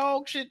Decay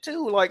dog shit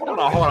too. Like, hold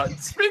on.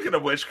 Speaking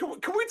of which,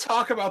 can we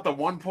talk about the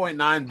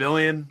 1.9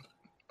 billion?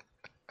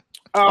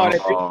 Yeah.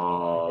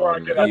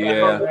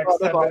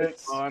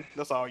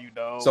 That's all you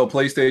know. So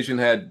PlayStation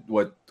had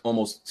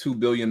almost 2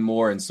 billion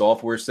more in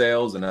software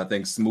sales, and I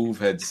think Smooth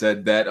had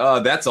said that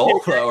that's all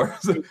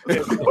flowers.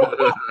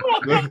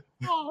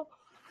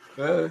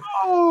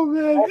 Oh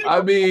man!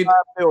 I mean,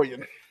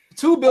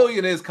 2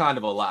 billion is kind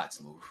of a lot,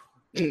 Smooth.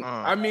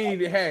 I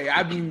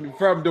mean,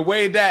 from the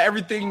way that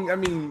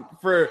everything,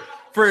 for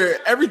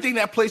everything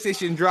that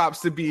PlayStation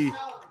drops to be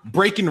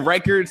breaking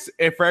records,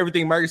 and for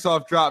everything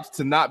Microsoft drops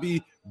to not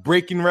be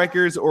breaking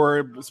records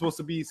or supposed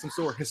to be some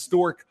sort of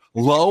historic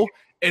low,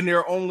 and there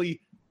are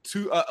only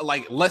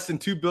less than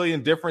 2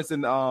 billion difference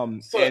in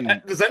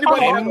does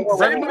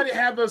anybody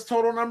have those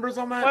total numbers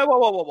on that?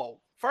 Whoa.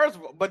 First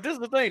of all, but this is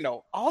the thing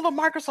though. All the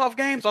Microsoft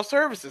games are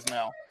services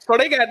now. So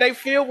they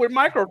filled with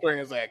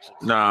microtransactions.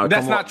 Nah,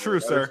 that's not true,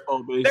 sir.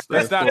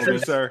 That's not true,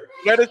 sir.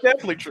 That is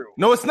definitely true.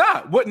 No, it's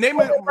not. What name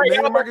a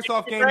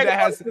Microsoft game that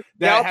has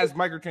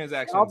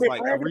microtransactions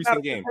like a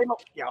recent game?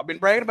 Y'all been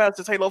bragging about it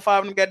since Halo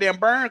 5 and them goddamn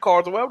burn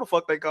cards or whatever the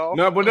fuck they call.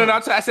 No, but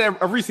I said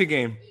a recent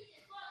game.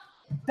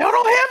 They don't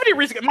have any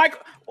recent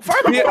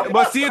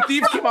but Sea of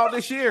Thieves came out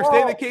this year.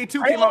 State of Decay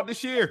 2 came out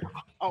this year.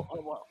 Oh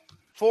wow.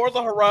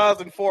 Forza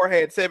Horizon 4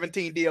 had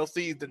 17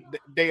 DLCs the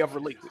day of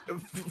release.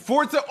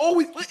 Forza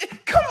always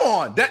come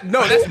on. That's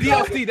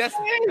DLC. That's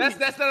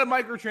not a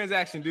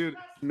microtransaction, dude.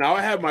 No,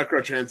 I have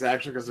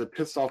microtransaction because it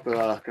pissed off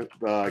the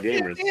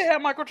gamers. Yeah,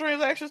 have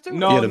microtransactions too.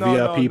 The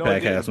VIP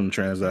pack has some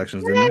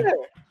transactions in there.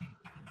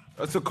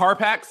 So car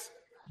packs?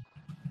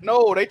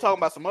 No, they talking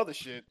about some other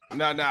shit.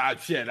 No,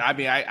 shit. I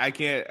mean, I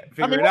can't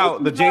figure it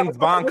out. The James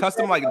Bond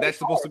custom, that's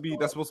supposed to be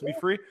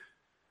free.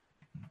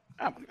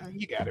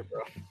 You got it,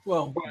 bro.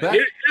 Well,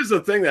 here's the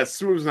thing that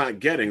Smooth's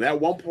not getting. That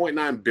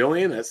 1.9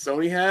 billion that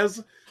Sony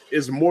has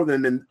is more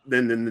than the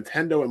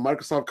Nintendo and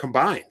Microsoft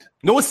combined.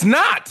 No, it's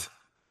not.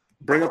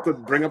 Bring up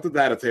the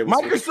data table.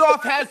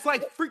 Microsoft has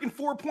like freaking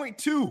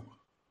 4.2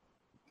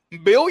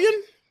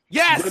 billion.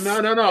 Yes.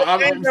 No.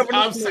 I'm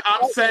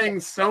saying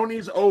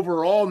Sony's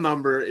overall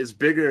number is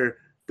bigger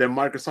than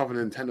Microsoft and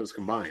Nintendo's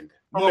combined.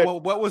 Well,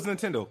 what was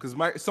Nintendo? Because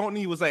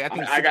Sony was like, I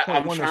think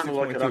I'm trying to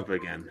look it up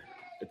again.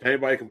 If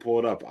anybody can pull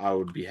it up, I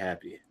would be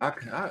happy. I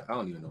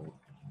don't even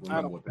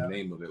remember what the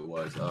name of it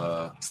was.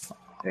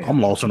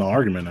 I'm lost in the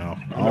argument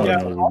now. I don't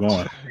know where we're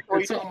going.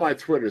 It's on my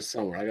Twitter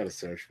somewhere. I gotta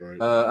search for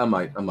it. I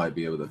might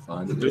be able to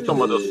find it. Just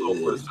talking about the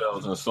software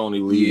sales and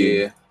Sony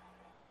leading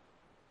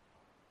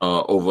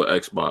over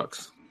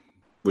Xbox.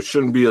 Which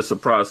shouldn't be a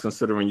surprise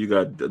considering you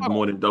got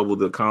more than double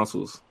the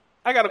consoles.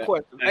 I got a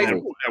question.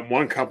 And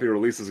one company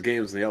releases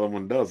games and the other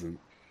one doesn't.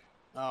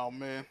 Oh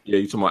man. Yeah,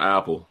 you talking about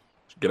Apple?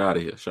 Get out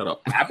of here! Shut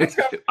up.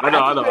 I know.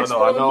 I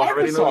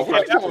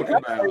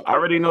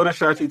already know the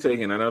shot you're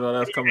taking. I know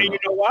that's coming. And you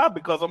know why?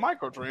 Because of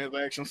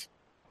microtransactions,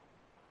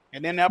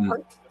 and then that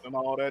purchase and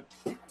all that.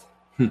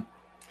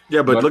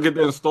 Yeah, but look at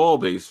the install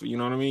base. You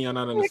know what I mean? You're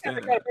not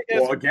understanding.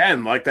 Well,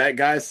 again, like that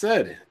guy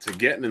said, to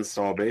get an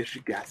install base,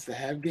 you got to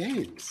have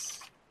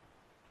games.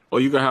 Or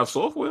you can have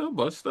software,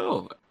 but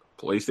still,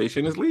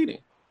 PlayStation is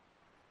leading.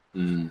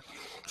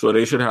 So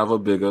they should have a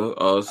bigger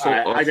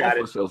I got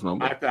it. Sales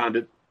number. I found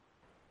it.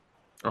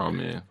 Oh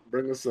man,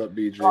 bring us up,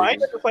 BJ. I ain't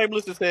got the same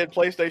list that said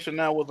PlayStation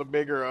Now was a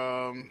bigger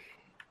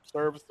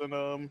service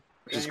than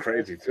Which is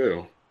crazy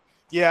too.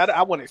 Yeah,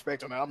 I wasn't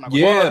expecting that. I'm not.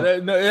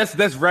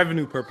 That's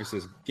revenue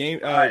purposes.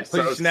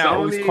 PlayStation Now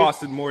always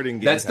costed more than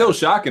Game That's still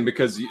shocking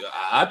because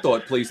I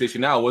thought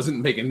PlayStation Now wasn't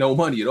making no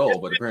money at all,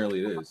 but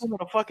apparently it is. That's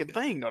a fucking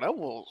thing, though. That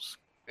was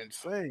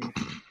insane.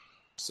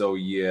 So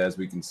as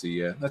we can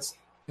see, that's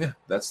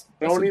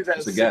Sony's at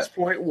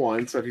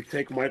 6.1. So if you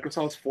take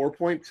Microsoft's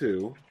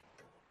 4.2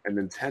 and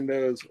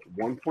Nintendo's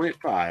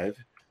 1.5,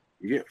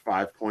 you get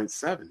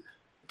 5.7.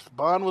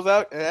 Bond was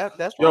out.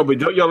 That's let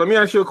me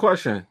ask you a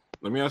question.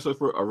 Let me ask you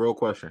a real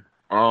question.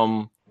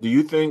 Do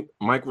you think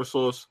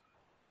Microsoft's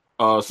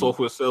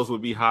software sales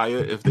would be higher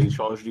if they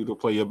charged you to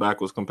play your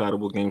backwards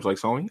compatible games like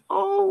Sony?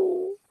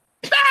 Oh,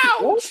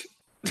 ouch!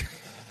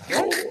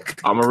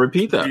 I'm gonna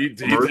repeat that. Do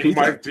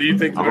you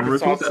think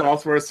Microsoft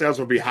software sales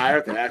would be higher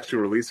if they actually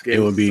release games?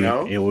 It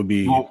would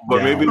be.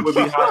 But maybe it would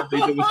be higher if they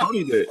did what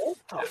Sony did.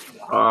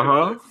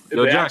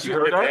 Yo, Jack, you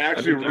heard that? If they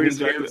actually release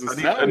games to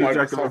sell,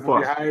 Microsoft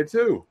would be higher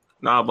too.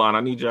 Nah, Bond, I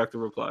need Jack to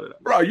reply to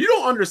that. Bro, you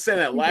don't understand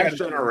that last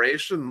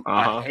generation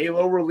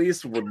Halo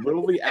release would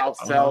literally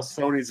outsell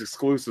Sony's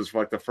exclusives for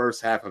like the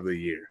first half of the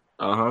year.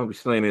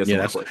 That's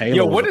Halo.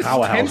 Yo, what is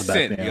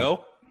Tencent,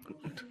 yo?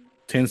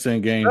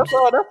 Tencent game.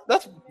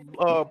 That's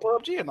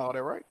PUBG and all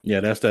that, right? Yeah,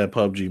 that's that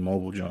PUBG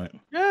mobile joint.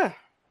 Yeah.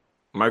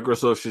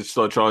 Microsoft should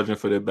start charging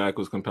for their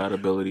backwards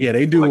compatibility. Yeah,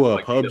 they do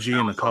PUBG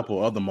and a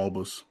couple other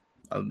mobiles.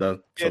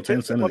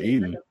 Tencent is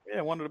eating. Yeah,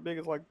 one of the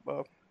biggest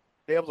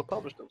devs or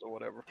publishers or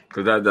whatever.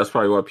 Because that's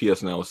probably why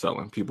PS Now is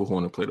selling. People who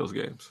want to play those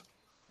games.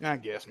 I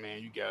guess,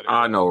 man, you got it.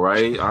 I know,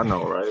 right? I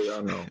know.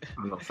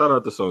 Shout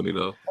out to Sony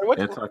though.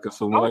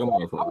 Anti-consumer like a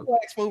motherfucker.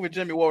 Smooth and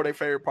Jimmy, what were their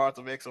favorite parts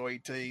of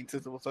XO18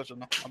 since it was such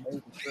an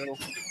amazing show?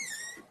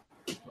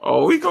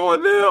 Oh, we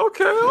going there?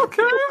 Okay.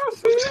 I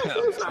see.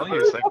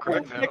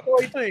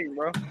 XO18,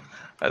 bro.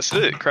 That's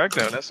it.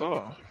 Crackdown. That's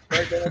all.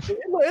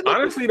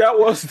 Honestly, that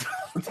was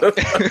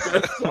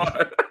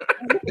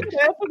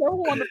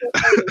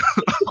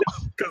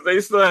because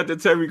they still had the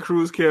Terry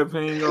Crews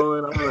campaign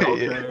going. I'm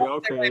like,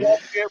 okay.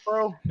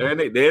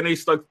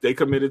 They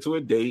committed to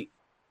a date,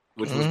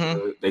 which was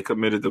good. They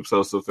committed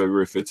themselves to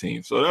February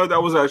 15th. So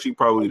that was actually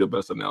probably the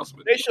best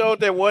announcement. They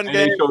showed that one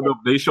game.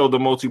 They showed the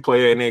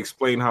multiplayer and they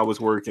explained how it's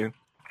working.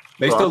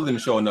 They still didn't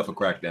show enough of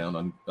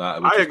Crackdown.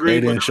 I agree.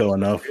 They didn't show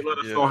enough. They let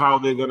us know how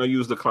they're gonna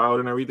use the cloud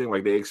and everything.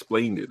 Like they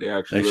explained it.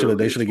 They should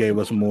have gave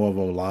us more of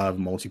a live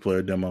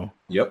multiplayer demo.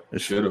 Yep,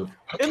 it should have.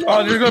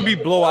 There's gonna be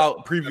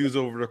blowout previews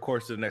over the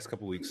course of the next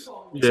couple weeks.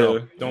 Yeah,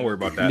 so don't worry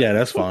about that. Yeah,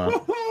 that's fine.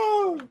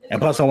 And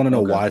plus, I want to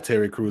know why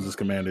Terry Crews is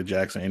Commander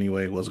Jackson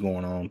anyway. What's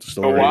going on? The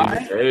story.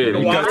 Why?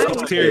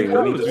 Terry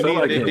Crews.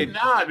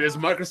 Does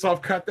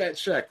Microsoft cut that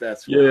check?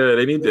 That's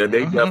they need that.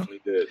 They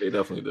definitely did. They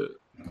definitely did.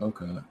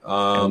 Okay.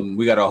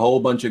 We got a whole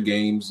bunch of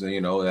games,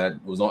 that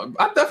was on.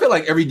 I feel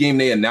like every game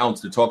they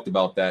announced or talked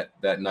about that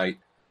night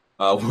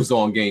was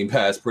on Game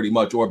Pass pretty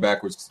much, or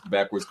backwards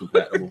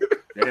compatible.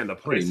 And the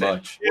pretty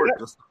much.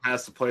 Just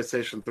past the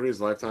PlayStation 3's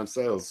lifetime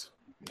sales.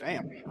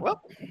 Damn.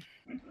 Well.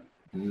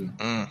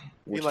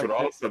 Which would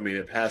also mean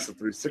it passed the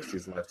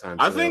 360's lifetime.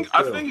 I think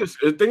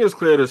it's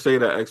clear to say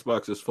that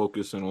Xbox is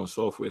focusing on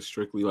software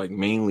strictly, like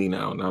mainly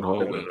now, not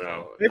hardware.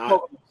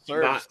 No.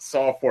 Not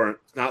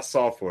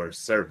software,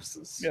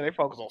 services. Yeah, they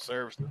focus on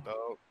services,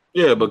 dog.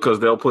 Yeah, because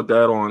they'll put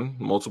that on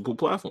multiple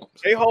platforms.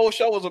 Their whole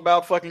show was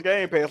about fucking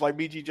Game Pass, like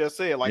BG just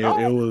said. Like,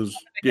 it was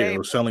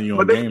selling you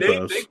on Game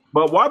Pass.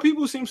 But why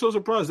people seem so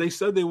surprised? They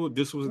said they would.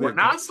 This was. We're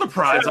not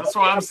surprised. That's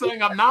why I'm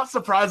saying I'm not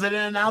surprised they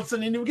didn't announce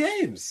any new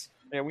games.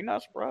 Yeah, we're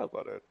not surprised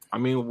by that. I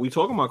mean, we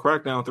talking about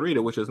Crackdown 3,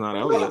 which is not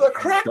out yet. The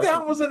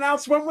Crackdown was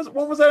announced. When was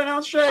that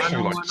announced, Jack?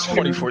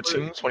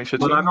 2014, 2015.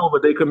 But I know,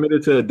 but they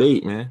committed to a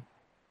date, man.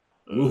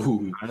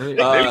 Ooh.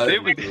 They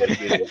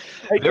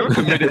were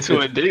committed to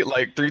a date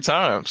like 3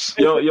 times.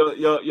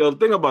 Yo,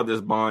 think about this,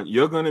 Bond.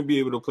 You're gonna be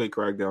able to play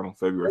Crackdown on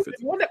February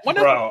 15th.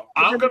 Bro,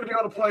 I'm gonna be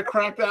able to play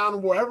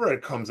Crackdown wherever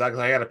it comes out because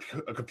I got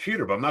a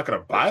computer, but I'm not gonna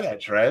buy that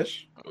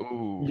trash.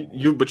 Ooh.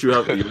 You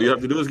have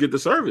to do is get the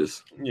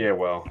service. Yeah,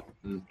 well.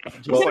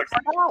 Just like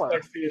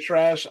the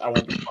trash, I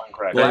won't be playing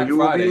Crackdown. And you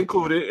will be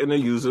included in the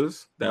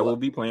users that will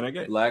be playing that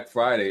game. Black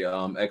Friday,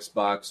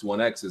 Xbox One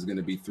X is going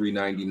to be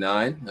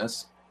 $399.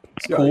 That's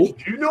cool.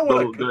 You know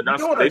what?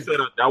 They said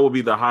that will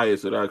be the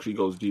highest. It actually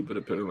goes deeper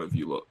depending on if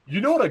you look.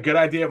 You know what a good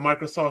idea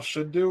Microsoft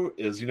should do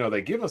is,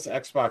 they give us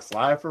Xbox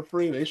Live for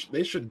free.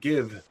 They should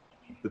give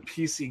the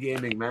PC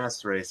Gaming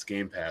Master Race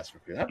Game Pass for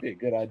free. That'd be a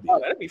good idea. Oh,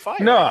 that'd be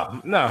fine.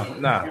 Nah,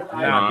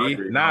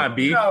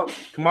 B.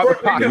 Come on,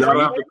 Because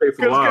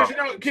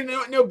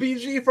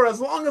BG, for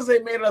as long as they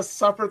made us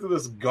suffer through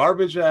this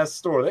garbage ass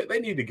store, they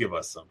need to give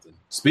us something.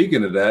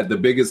 Speaking of that, the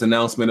biggest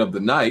announcement of the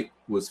night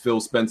was Phil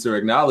Spencer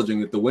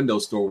acknowledging that the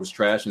Windows Store was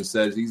trash and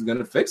says he's going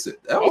to fix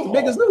it. That was the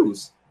biggest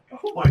news.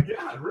 Oh my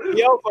God!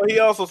 Really? He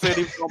also said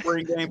he was gonna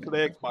bring games to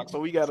the Xbox, so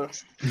we gotta.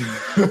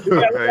 That's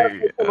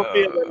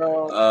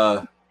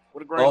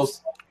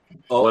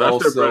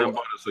their bread and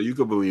butter, so you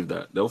could believe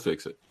that they'll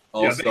fix it.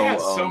 Also, they had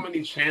so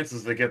many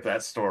chances to get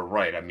that store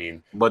right. I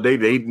mean, but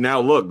they now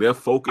look, they're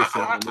focused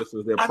on this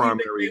as their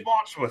primary. They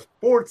launched with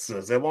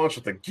Forzas, they launched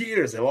with the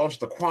Gears, they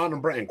launched with the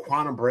Quantum Break, and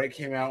Quantum Break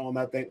came out on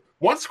that thing.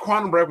 Once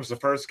Quantum Break was the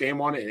first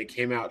game on it, and it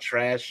came out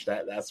trash.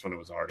 That's when it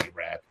was already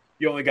wrapped.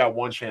 You only got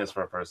one chance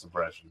for a first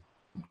impression.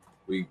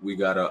 We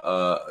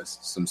got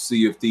some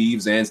Sea of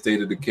Thieves and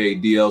State of Decay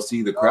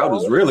DLC. The crowd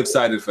was real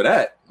excited for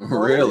that.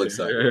 Real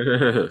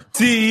excited.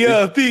 Sea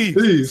of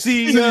Thieves.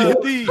 Pay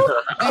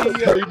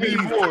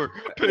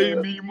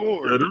me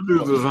more. Yeah, them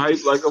dudes was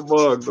hyped like a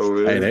bug, though.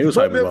 Man. Hey, they was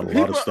hyped about a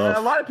lot of stuff.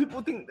 A lot of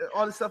people think that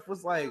all this stuff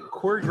was like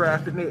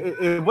choreographed, and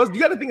it was. You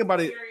got to think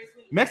about it.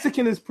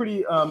 Mexican is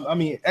pretty.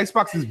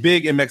 Xbox is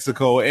big in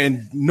Mexico,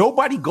 and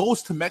nobody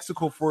goes to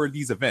Mexico for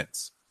these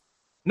events.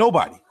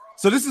 Nobody.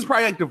 So this is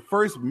probably like the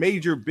first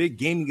major big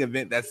gaming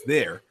event that's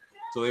there.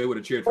 So they would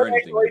have cheered for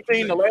anything.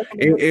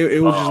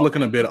 It was just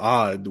looking a bit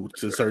odd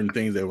to certain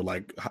things they were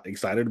like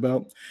excited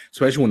about,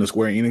 especially when the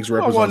Square Enix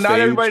reps on stage.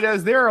 Not everybody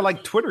that's there are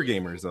like Twitter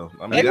gamers, though.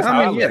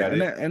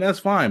 And that's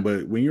fine.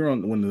 But when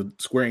the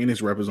Square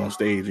Enix rep is on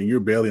stage and you're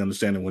barely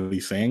understanding what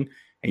he's saying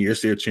and you're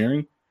still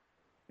cheering,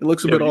 it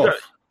looks a bit off.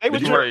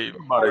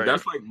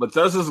 That's like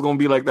Bethesda's going to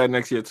be like that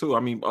next year too. I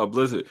mean,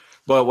 Blizzard.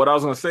 But what I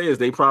was going to say is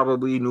they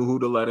probably knew who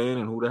to let in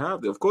and who to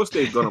have there. Of course,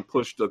 they're going to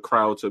push the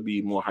crowd to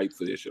be more hyped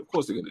for this shit. Of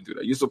course, they're going to do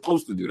that. You're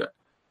supposed to do that.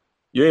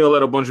 You ain't gonna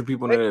let a bunch of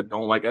people in there that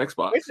don't like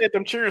Xbox. They said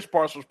them cheering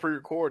parts was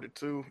pre-recorded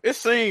too. It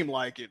seemed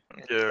like it.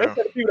 Yeah. They said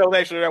the people that was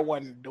actually that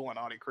wasn't doing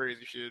all that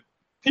crazy shit.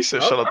 He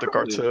said, "Shut up, the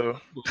cartel."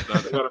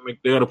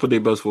 They gotta put their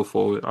best foot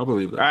forward. I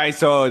believe that. All right,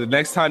 so the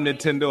next time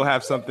Nintendo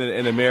have something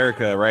in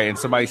America, right, and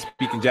somebody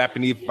speaking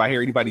Japanese, if I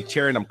hear anybody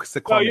cheering, I'm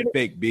calling it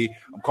fake, B.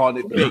 I'm calling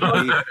it fake,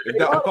 B.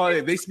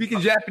 If they speaking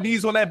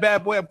Japanese on that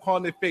bad boy, I'm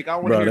calling it fake. I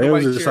don't want to hear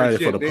nobody cheering. They was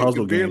excited for the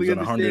puzzle games in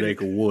 100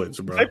 Acre Woods,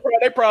 bro.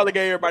 They probably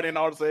gave everybody an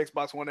order to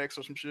Xbox One X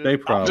or some shit. They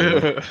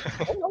probably.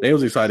 They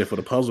was excited for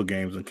the puzzle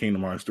games in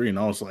Kingdom Hearts 3, and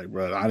I was like,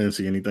 bro, I didn't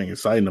see anything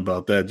exciting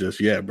about that just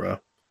yet, bro.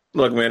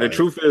 Look, man, the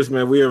truth is,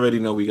 man, we already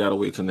know we gotta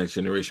wait till next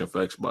generation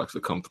for Xbox to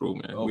come through,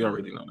 man. We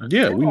already know that.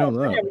 Yeah, we know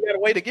that. Yeah, we gotta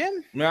wait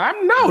again.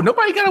 Man,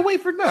 nobody gotta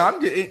wait for that. I'm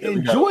just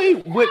enjoy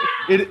what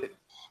it.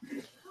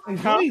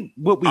 Enjoy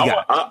what we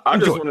got. I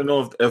just want to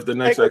know if the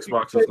next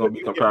Xbox is going to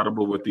be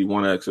compatible with the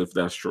One X. If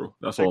that's true,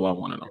 that's all I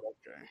want to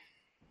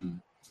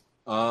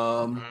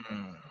know.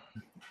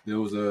 There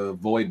was a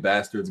Void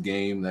Bastards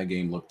game. That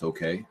game looked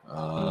okay.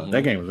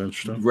 That game was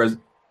interesting.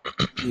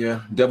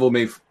 Devil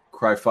May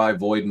Cry 5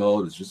 Void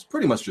mode is just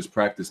pretty much just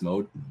practice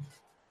mode.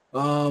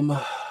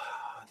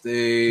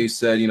 They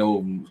said,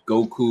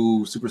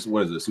 Goku, Super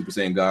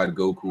Saiyan God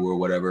Goku or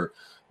whatever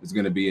is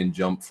going to be in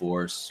Jump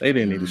Force. They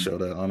didn't need to show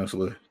that,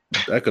 honestly.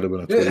 That could have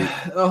been a tweet.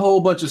 A whole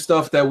bunch of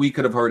stuff that we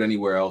could have heard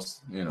anywhere else.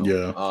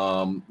 Yeah.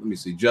 Let me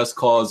see. Just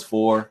Cause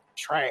 4.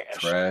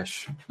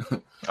 Trash.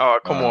 Oh,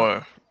 come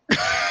on.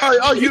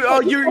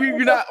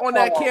 You're not on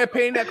that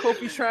campaign that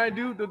Kofi's trying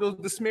to do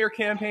the smear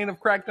campaign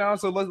of Crackdown.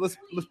 So let's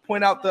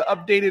point out the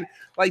updated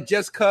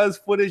Just Cause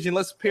footage and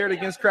let's pair it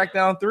against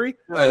Crackdown 3.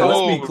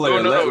 Let's be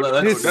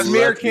clear. His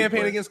smear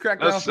campaign against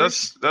Crackdown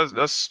 3.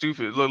 That's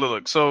stupid.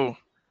 Look. So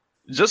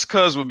Just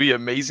Cause would be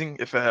amazing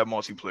if it had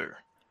multiplayer,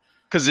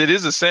 because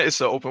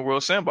it's an open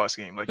world sandbox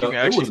game. Like you can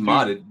actually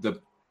modded.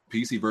 The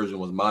PC version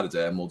was modded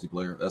to add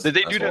multiplayer. Did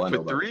they do that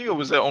for 3 or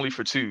was that only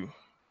for 2?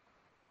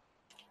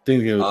 I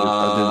think it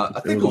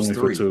was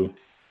 3. 2.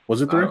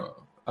 Was it 3?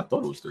 I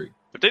thought it was 3.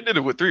 But they did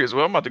it with 3 as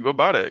well. I'm about to go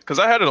buy that because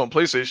I had it on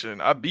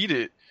PlayStation. I beat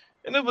it,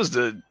 and it was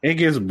It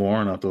gets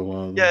boring after a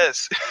while.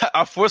 Yes,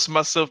 I forced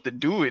myself to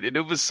do it, and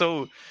it was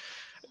so.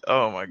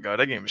 Oh my god,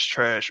 that game is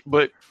trash.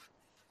 But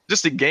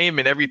just the game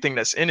and everything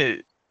that's in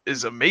it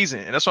is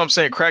amazing, and that's what I'm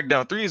saying.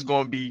 Crackdown 3 is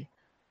going to be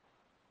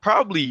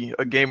probably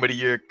a game of the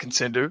year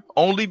contender,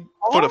 only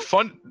for the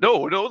fun.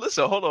 No,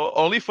 listen, hold on.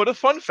 Only for the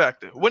fun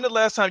factor. When the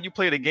last time you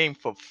played a game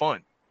for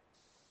fun?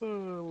 Oh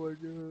my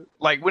god!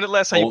 Like when the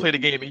last time you played a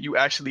game and you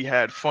actually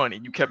had fun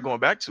and you kept going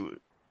back to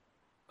it?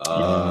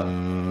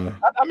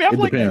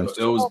 It depends.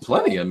 There was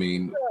plenty. I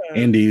mean,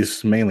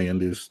 indies, mainly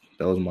indies.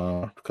 That was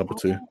my cup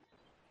of tea.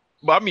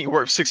 But I mean,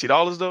 worth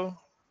 $60 though.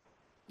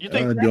 You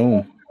think?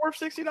 Doom. worth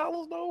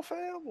 $60 though,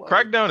 fam? Like,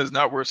 Crackdown is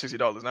not worth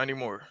 $60, not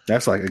anymore.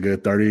 That's like a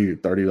good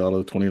 $30,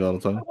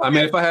 $20 title. I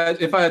mean, if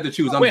I had to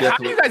choose, I'm Wait, how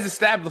do definitely. you guys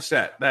establish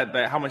that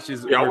how much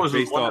is Yeah, I worth was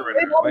just based off? wondering.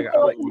 Like,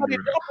 somebody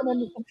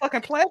jumping into some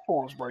fucking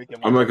platforms breaking.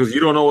 I'm like, because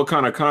you don't know what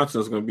kind of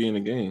content is going to be in the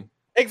game.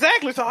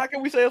 Exactly. So how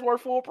can we say it's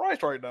worth full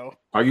price right now?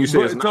 How you say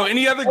it's so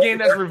any other game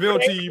that's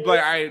revealed to you, you'd be like,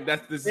 all right,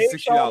 this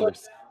is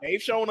 $60.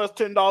 They've shown us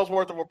 $10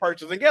 worth of a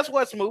purchase, and guess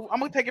what, Smooth?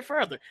 I'm gonna take it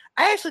further.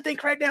 I actually think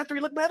Crackdown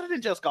 3 looked better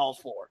than Just Cause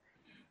 4.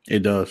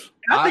 It does.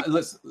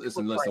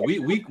 Listen.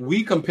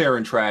 We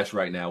comparing trash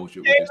right now, which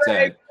is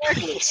sad.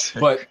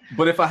 But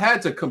if I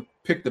had to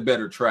pick the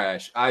better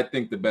trash, I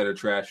think the better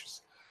trash.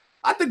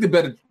 I think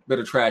the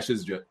better trash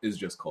is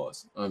Just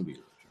Cause.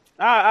 Unbeatable.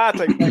 I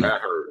take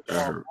that hurt.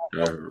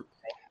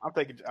 I'm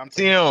taking.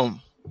 Damn.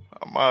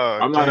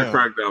 I'm not a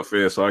Crackdown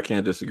fan, so I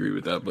can't disagree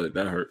with that. But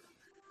that hurt.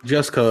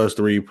 Just Cause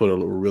 3 put a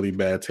really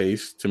bad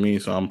taste to me,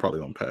 so I'm probably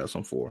gonna pass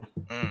on 4.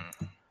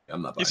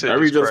 I'm not.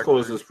 Every Just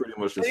Cause is pretty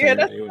much the same. Yeah,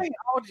 that's the thing.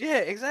 Yeah,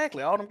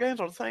 exactly. All them games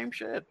are the same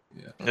shit.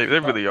 Yeah, they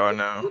really are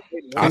now.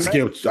 I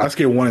skipped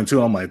 1 and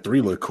 2. I'm like 3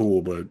 look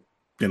cool, but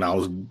then I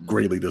was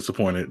greatly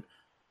disappointed.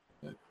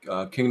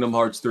 Kingdom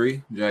Hearts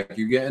 3, Jack,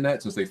 you getting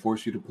that since they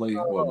forced you to play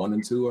 1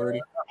 and 2 already?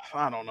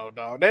 I don't know,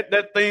 dog.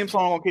 That theme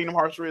song on Kingdom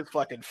Hearts 3 is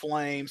fucking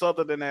flames.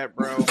 Other than that,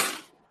 bro,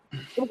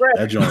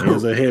 that joint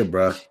is a hit,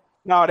 bro.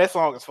 No, that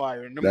song is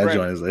fire. That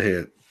joint is a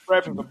hit.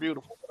 Graphics are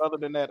beautiful. But other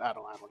than that, I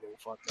don't give a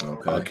fuck.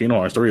 Okay. Kingdom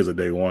Hearts 3 is a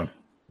day one.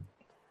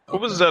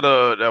 What was that?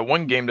 That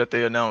one game that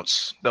they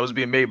announced that was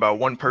being made by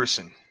one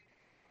person.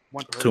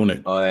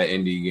 Tunic. Oh, that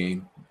indie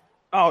game.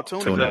 Oh,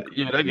 Tunic.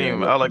 That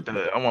game. I like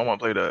that. I want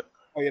to play that.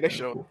 Oh yeah, they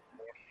showed.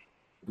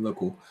 Look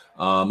cool.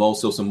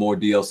 Also, some more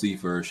DLC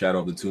for Shadow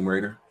of the Tomb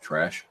Raider.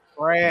 Trash.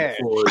 Trash.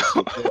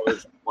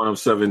 One of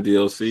 7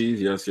 DLCs.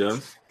 Yes.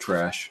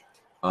 Trash.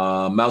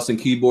 Mouse and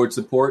keyboard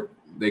support.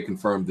 They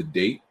confirmed the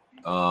date.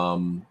 I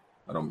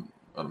don't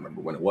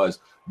remember when it was,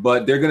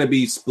 but they're going to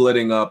be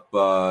splitting up.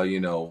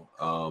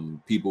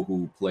 People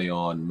who play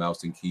on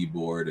mouse and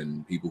keyboard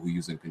and people who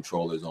using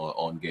controllers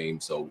on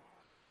games. So,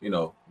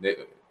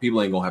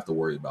 people ain't gonna have to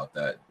worry about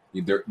that.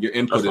 Your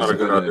input is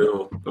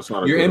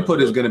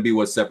going to be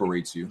what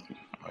separates you.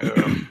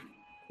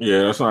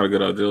 Yeah, that's not a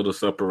good idea to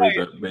separate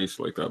that base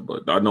like that.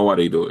 But I know why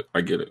they do it.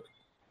 I get it.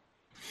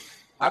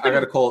 I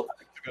got to call.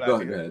 Go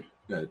ahead.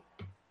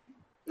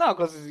 No,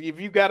 because if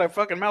you got a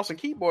fucking mouse and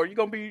keyboard, you're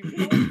gonna be.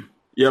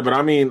 Yeah, but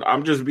I mean,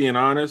 I'm just being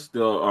honest.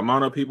 The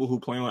amount of people who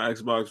play on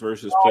Xbox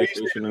versus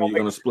PlayStation, and you're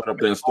gonna split up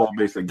the install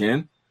base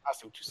again. I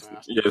see what you're saying.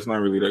 Yeah, it's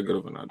not really that good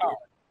of an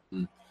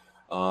idea.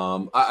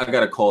 I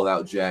gotta call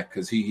out Jack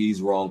because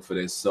he's wrong for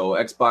this. So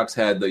Xbox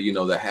had the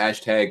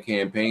hashtag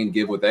campaign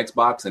Give with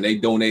Xbox, and they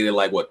donated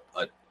like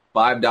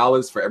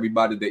 $5 for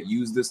everybody that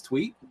used this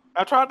tweet.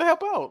 I tried to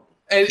help out,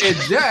 and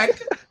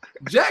Jack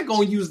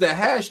gonna use that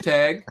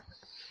hashtag,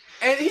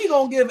 and he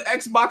gonna give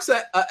Xbox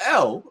a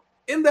L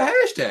in the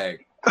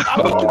hashtag.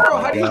 How do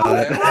you do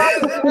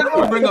that? I'm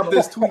gonna bring up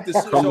this tweet to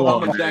show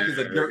how much Jack is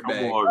a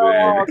dirtbag.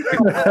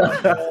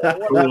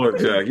 Come on,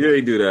 Jack. You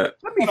ain't do that.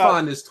 Let me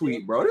find this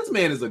tweet, bro. This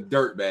man is a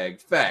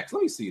dirtbag. Facts.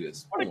 Let me see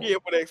this. What again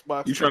with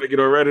Xbox? You trying to get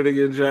on Reddit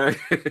again, Jack?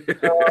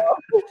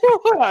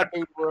 I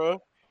do,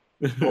 bro.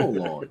 Hold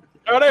on.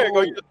 Oh, there you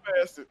go. You just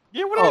passed it.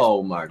 Yeah,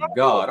 oh my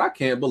God! I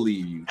can't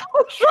believe you.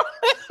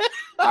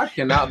 I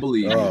cannot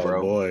believe you,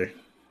 bro. Boy.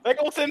 They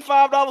gonna send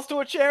 $5 to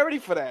a charity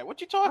for that.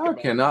 What you talking about?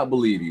 I cannot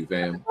believe you,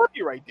 fam.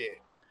 You right there.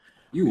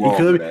 You wrong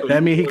for that.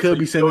 That mean he could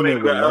be sending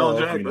it with L,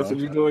 Jack. That's what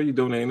you doing. You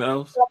donating to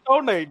L's? I'm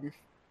donating.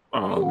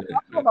 Oh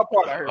man.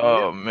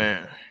 Oh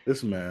man.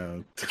 This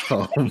man.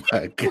 Oh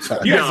my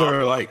God. You guys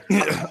are like,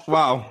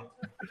 wow.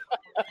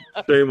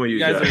 Shame on you, You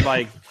guys Jack. are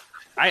like,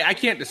 I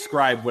can't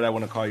describe what I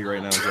want to call you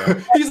right now, Jack.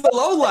 He's a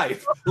low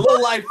life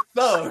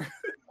thug.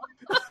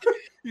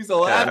 He's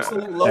an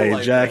absolute low life.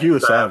 Hey, Jack, you a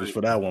savage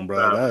for that one,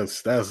 bro.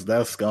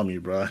 That's scummy,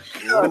 bro.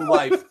 Low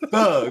life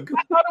thug.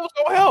 I thought it was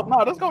gonna help.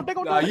 No, they gonna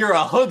donate. You're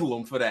a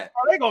hoodlum for that.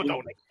 They gonna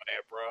donate for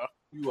that, bro.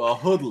 You a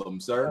hoodlum,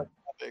 sir.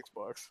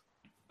 Xbox.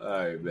 All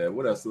right, man.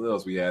 What else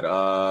we had?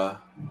 Hold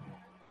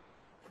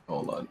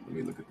on. Let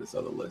me look at this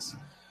other list.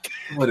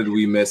 What did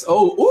we miss?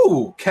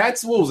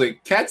 Cats. What was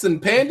it? Cats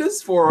and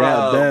Pandas for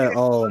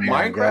oh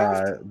my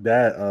Minecraft?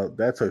 God.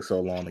 That took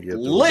so long to get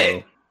through,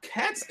 lit. bro.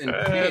 Cats and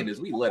Pandas.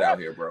 We lit out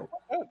here, bro.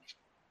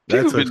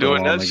 People been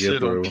doing that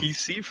shit on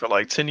PC for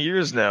like 10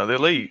 years now. They're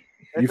late.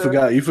 You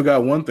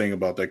forgot one thing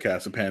about that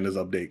Cats and Pandas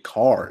update.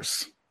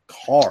 Cars.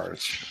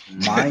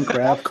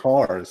 Minecraft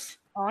cars.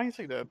 Oh, I didn't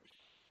see that.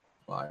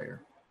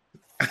 Fire.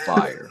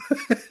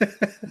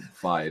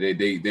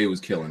 They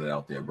was killing it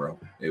out there, bro.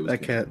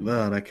 That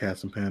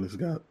Cats and Pandas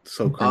got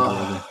so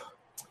crazy.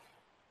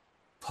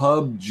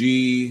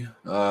 PUBG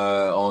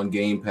on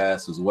Game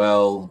Pass as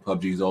well.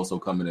 PUBG is also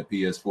coming to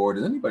PS4.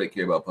 Does anybody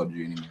care about PUBG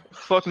anymore?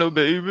 Fuck no,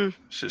 baby.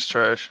 Shit's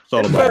trash.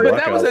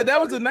 That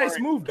was a nice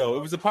move, though.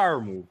 It was a power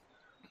move.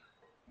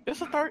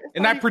 It's a third.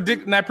 And I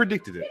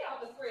predicted it.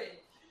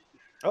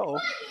 Oh,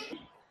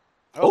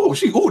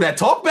 that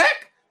talk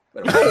back.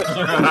 fuck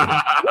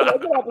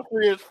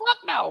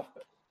no.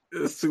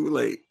 It's too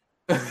late.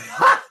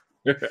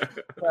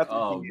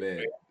 Oh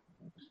man.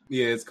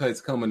 Yeah,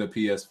 it's coming to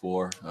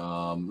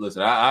PS4.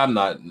 Listen,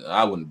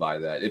 I wouldn't buy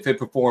that. If it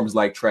performs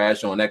like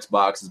trash on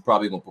Xbox, it's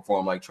probably gonna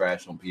perform like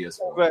trash on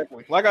PS4.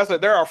 Exactly. Like I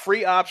said, there are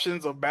free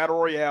options of Battle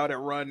Royale that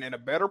run in a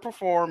better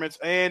performance,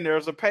 and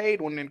there's a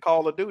paid one in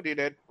Call of Duty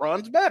that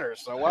runs better.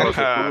 So why would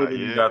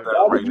you got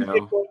that right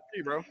now,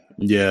 bro?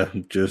 Yeah,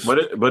 just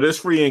but it's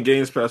free in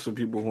Games Pass for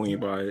people who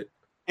ain't buy it.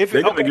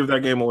 They're gonna give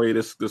that game away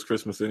this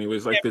Christmas anyway.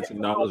 It's like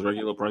 $15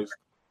 regular price.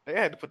 They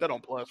had to put that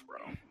on Plus, bro.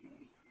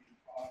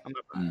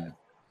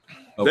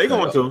 They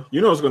going to.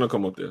 You know it's going to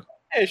come up there.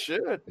 It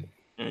should.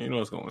 Yeah, you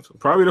know it's going to.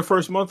 Probably the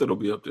first month it'll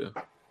be up there.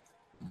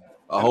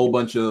 A whole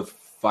bunch of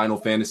Final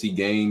Fantasy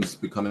games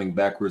becoming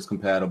backwards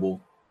compatible.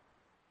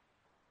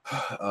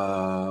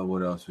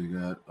 What else we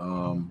got?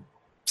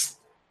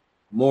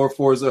 More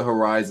Forza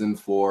Horizon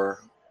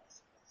 4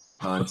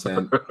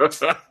 content.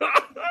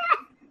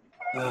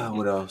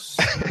 What else?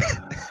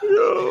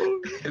 Yo,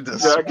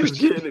 Jack is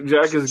getting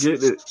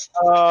it.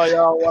 Oh,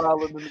 y'all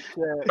wild in the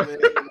chat, man.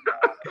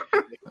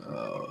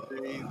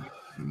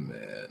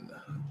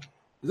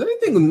 Is there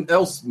anything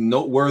else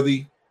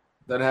noteworthy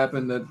that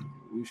happened that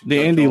we should? The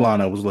indie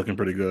lineup was looking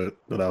pretty good,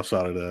 but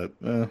outside of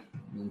that,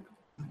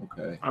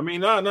 okay. I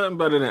mean, nothing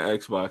better than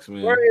Xbox,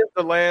 man. Where is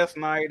the last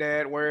night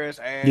at? Where is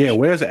Ash? Yeah,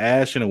 where's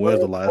Ash and where's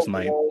the last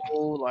night?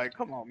 Like,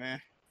 come on, man.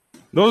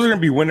 Those are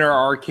gonna be Winter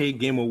Arcade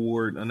Game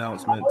Award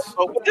announcements.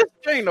 Oh, but this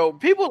thing though,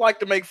 people like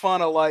to make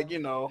fun of like,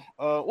 well,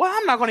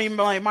 I'm not gonna even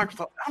blame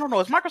Microsoft. I don't know.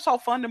 Is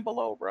Microsoft funding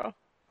below, bro?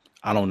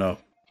 I don't know.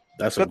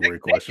 That's a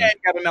great question.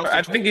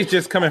 I think it's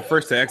just coming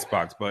first to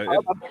Xbox, but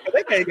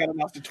they can't get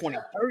announced in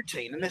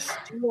 2013, and it's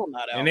still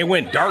not out. And they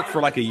went dark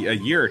for like a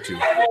year or two.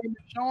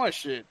 Showing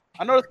shit.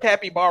 I know it's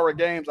Capybara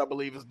Games, I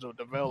believe, is the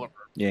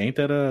developer. Yeah, ain't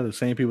that the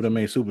same people that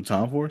made Super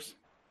Time Force?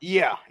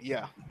 Yeah,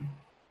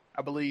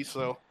 I believe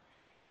so.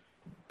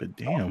 But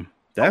damn,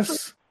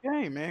 that's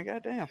game, man.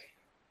 Goddamn,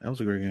 that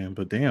was a great game.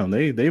 But damn,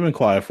 they've been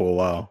quiet for a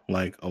while,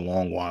 like a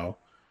long while.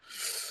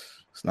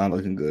 It's not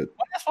looking good.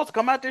 Well, that's supposed to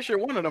come out this year.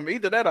 One of them,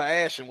 either that or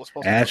Ashen was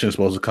supposed. Ashen's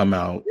supposed to come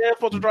out. Yeah, it's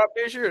supposed to drop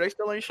this year. They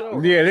still ain't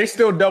showing. Yeah, they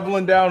still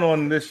doubling down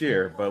on this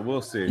year, but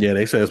we'll see. Yeah,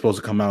 they said it's supposed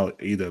to come out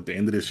either at the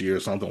end of this year or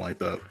something like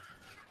that.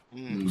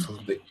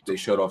 They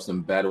showed off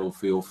some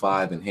Battlefield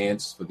 5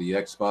 Enhanced for the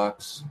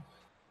Xbox.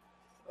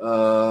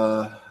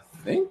 I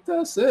think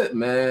that's it,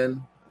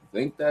 man. I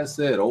think that's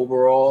it.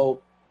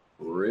 Overall,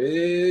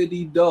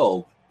 pretty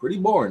dull, pretty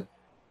boring,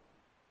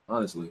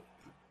 honestly.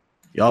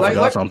 Y'all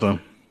forgot something.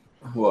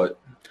 What?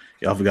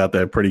 Y'all forgot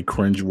that pretty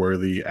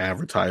cringe-worthy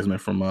advertisement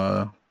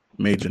from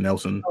Major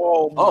Nelson.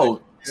 Oh,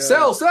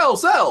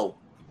 sell.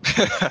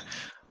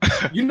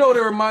 You know what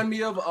it remind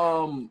me of?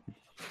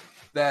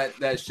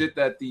 That shit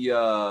that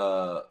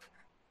the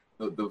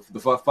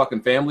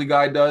fucking Family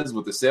Guy does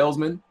with the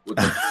salesman with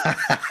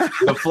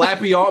the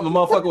flappy arm, the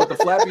motherfucker with the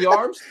flappy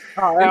arms.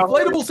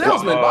 Inflatable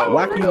salesman.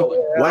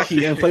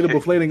 Wacky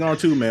inflatable flating on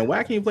too, man.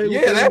 Wacky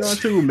inflatable flating on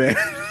too, man.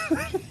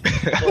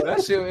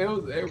 That shit, it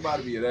was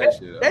everybody be that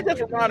shit. That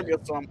just reminded me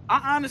of something.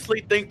 I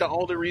honestly think the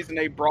only reason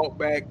they brought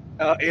back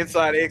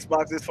Inside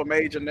Xbox is for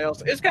Major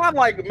Nelson. It's kind of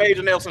like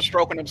Major Nelson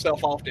stroking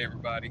himself off to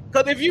everybody.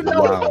 Because if you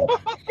know,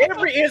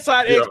 every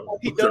Inside Xbox,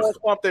 he does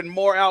something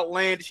more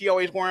outlandish. He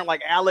always wearing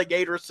like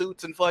alligator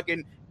suits and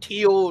fucking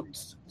teal.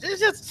 It's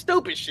just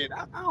stupid shit.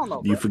 I don't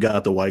know. Bro. You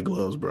forgot the white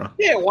gloves, bro.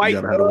 Yeah, white. You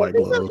gotta have the white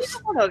gloves.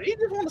 He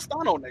just want to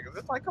stun on niggas.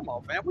 It's like, come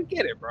on, fam. We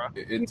get it, bro.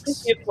 We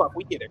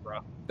get it, bro.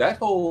 I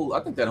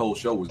think that whole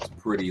show was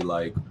pretty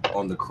like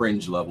on the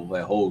cringe level.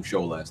 That whole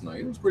show last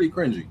night, it was pretty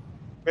cringy.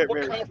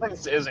 What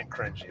conference isn't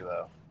cringy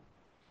though?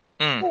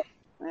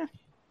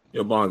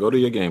 Yo, Bond, go to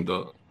your game,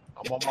 dog.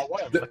 I'm on my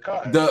way. I'm in the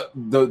car.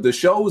 The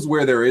shows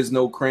where there is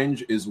no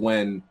cringe is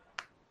when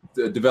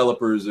the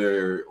developers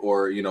or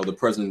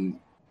the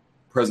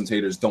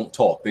presentators don't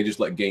talk. They just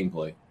let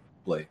gameplay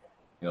play.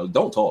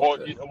 Don't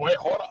talk. Wait,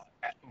 hold on.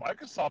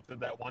 Microsoft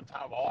did that one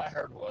time. All I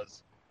heard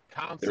was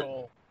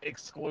console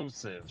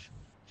exclusive.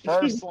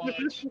 First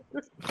launch,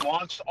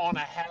 launched on a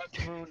half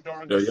moon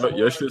during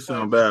your shit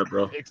sound bad,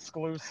 bro.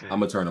 Exclusive. I'm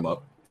gonna turn him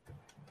up.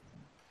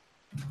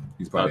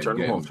 He's probably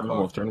turn him off.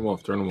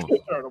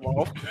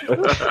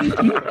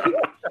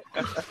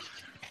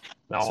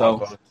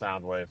 No,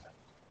 Soundwave.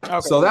 Okay.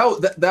 So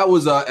that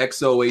was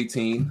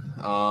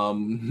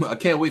XO18. I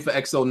can't wait for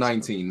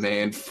XO19,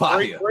 man.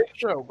 Fire. Great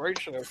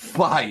show.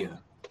 Fire.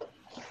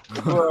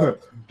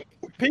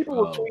 People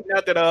were tweeting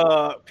out that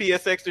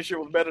PSX this year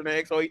was better than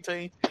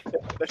XO18.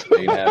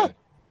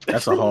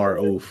 That's a hard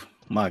oof.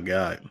 My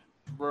God.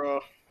 Bro.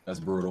 That's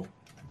brutal.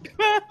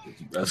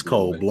 That's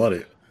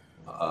cold-blooded.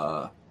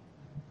 I'm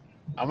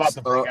about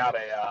to bring out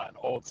an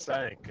old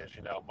saying because,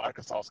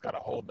 Microsoft's got to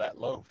hold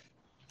that loaf.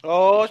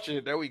 Oh,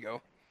 shit. There we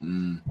go.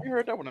 I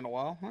heard that one in a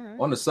while. All right.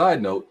 On a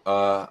side note,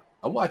 I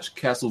watched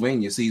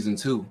Castlevania Season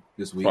 2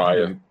 this week.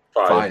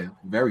 Fire.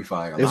 Very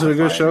fire. Is it a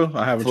good show?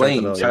 I haven't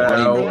checked it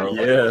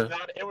out.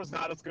 It was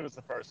not as good as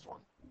the first one.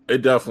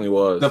 It definitely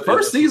was. The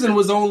first season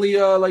was only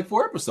like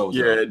 4 episodes.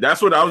 Yeah,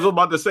 that's what I was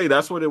about to say.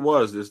 That's what it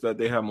was. Is that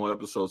they have more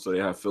episodes, so they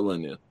have fill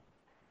in there.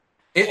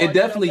 It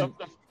definitely.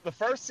 The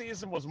first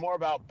season was more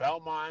about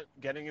Belmont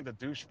getting into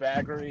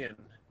douchebaggery and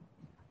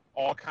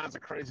all kinds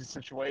of crazy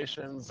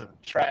situations and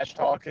trash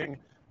talking.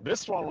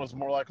 This one was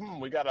more like,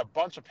 we got a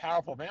bunch of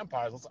powerful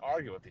vampires. Let's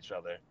argue with each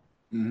other.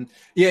 Mm-hmm.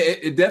 Yeah,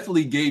 it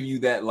definitely gave you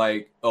that,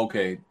 like,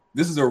 okay,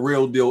 this is a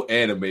real deal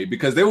anime,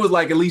 because there was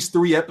like at least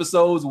 3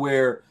 episodes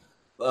where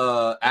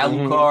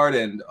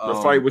Alucard and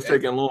the fight was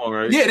taking long,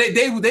 right? Yeah,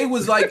 they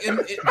was like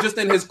just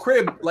in his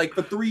crib like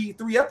for three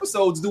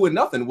episodes doing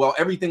nothing while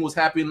everything was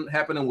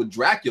happening with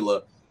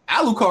Dracula.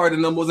 Alucard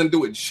and them wasn't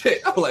doing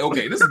shit. I was like,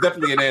 okay, this is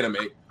definitely an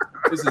anime.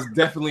 This is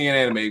definitely an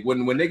anime.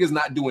 When niggas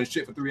not doing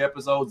shit for 3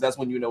 episodes, that's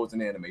when you know it's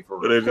an anime for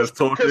real. They just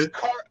talking.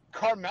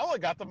 Carmella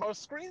got the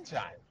most screen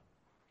time.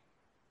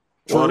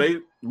 Well,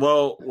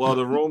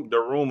 the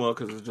rumor,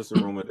 because it's just a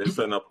rumor, they're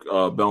setting up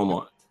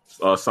Belmont,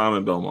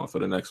 Simon Belmont for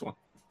the next one.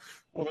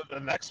 Well, the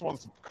next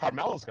one's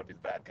Carmella's gonna be the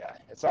bad guy.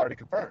 It's already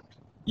confirmed.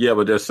 Yeah,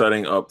 but they're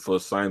setting up for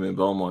Simon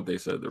Belmont. They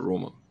said the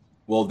rumor.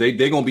 Well, they're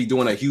gonna be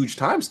doing a huge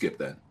time skip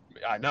then.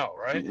 I know,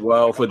 right?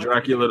 Well, for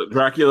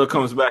Dracula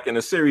comes back in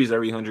the series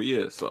every 100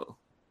 years, so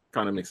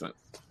kind of makes sense.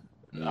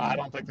 I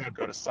don't think they'll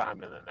go to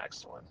Simon in the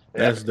next one.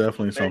 That's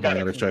definitely something I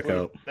gotta check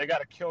out. They got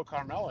to kill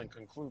Carmella and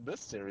conclude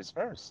this series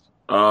first.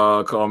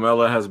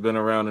 Carmella has been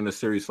around in the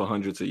series for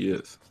hundreds of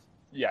years.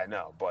 Yeah, I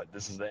know, but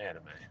this is the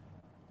anime.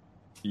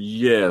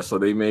 Yeah, so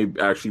they may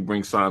actually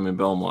bring Simon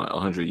Belmont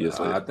 100 years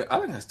later. I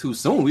think that's too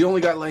soon. We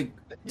only got like...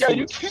 Yeah,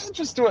 you can't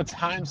just do a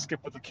time skip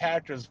with the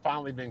characters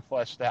finally being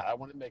fleshed out. That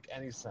wouldn't make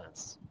any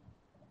sense.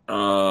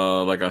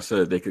 Like I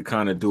said, they could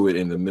kind of do it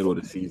in the middle of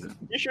the season.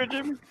 You sure,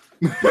 Jimmy?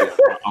 Yeah,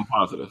 I'm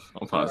positive.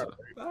 All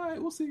right,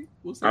 we'll see.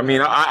 I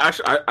mean,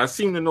 I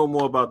seem to know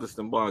more about this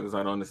than Bond because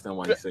I don't understand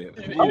why he's saying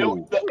it.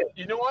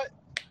 You know what?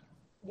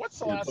 What's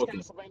the last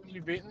Castlevania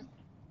you've beaten?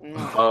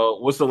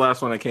 What's the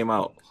last one that came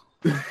out?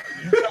 You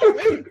tell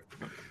me.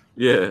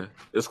 Yeah,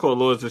 it's called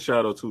Lords of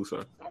Shadow 2,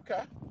 sir. Okay.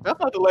 That's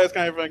not the last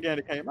game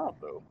that came out,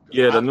 though.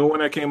 Yeah, the new one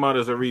that came out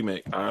is a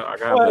remake. I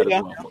got that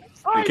as well.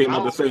 It came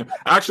out the same.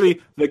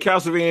 Actually, the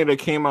Castlevania that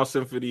came out,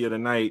 Symphony of the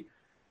Night,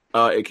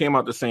 it came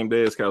out the same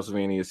day as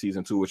Castlevania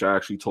Season 2, which I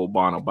actually told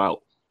Bon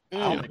about.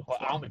 I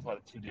only play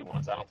the 2D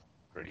ones. I don't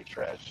pretty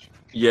trash.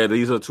 Yeah,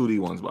 these are 2D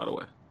ones, by the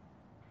way.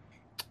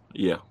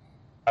 Yeah.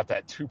 Got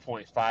that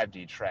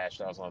 2.5D trash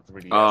that was on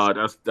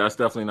 3DS. That's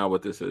definitely not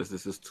what this is.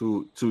 This is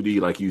 2D,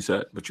 like you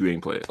said, but you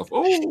ain't played.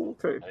 Oh,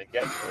 okay. I didn't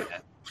get to it.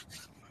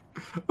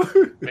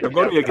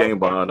 Go to your game,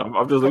 Bond.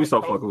 I'm just let me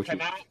stop fucking with you.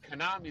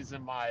 Konami's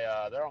in my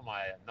they're on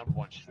my number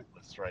 1 shoot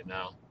list right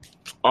now.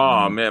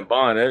 Oh man,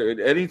 Bond.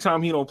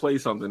 Anytime he don't play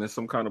something, there's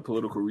some kind of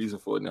political reason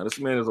for it. Now this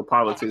man is a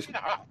politician.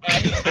 I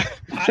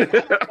don't like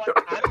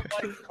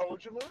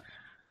Kojima.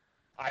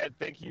 I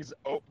think he's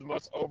the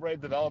most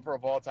overrated developer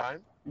of all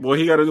time. What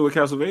he got to do with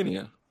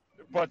Castlevania?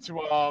 But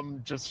to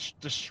just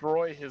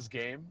destroy his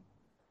game,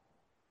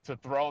 to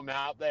throw him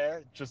out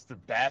there, just to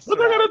bastard. What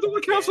they got to do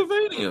with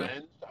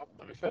Castlevania?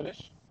 Let me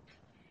finish.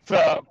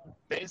 To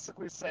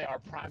basically say our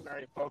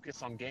primary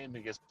focus on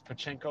gaming is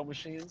pachinko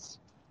machines.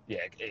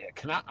 Yeah.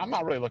 I'm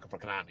not really looking for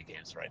Konami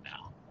games right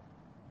now.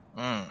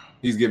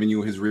 He's giving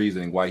you his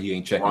reasoning why he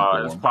ain't checking.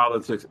 Wow, his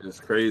politics is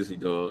crazy,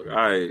 dog.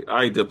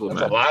 I diplomat.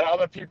 There's a lot of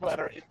other people that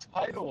are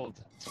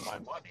entitled to my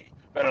money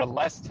that are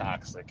less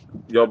toxic.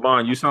 Yo,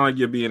 Bond, you sound like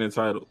you're being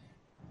entitled.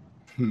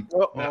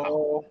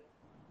 No.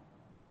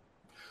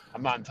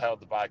 I'm not entitled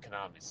to buy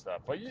Konami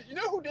stuff. But you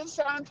know who did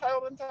sound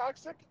entitled and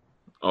toxic?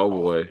 Oh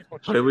boy,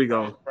 here we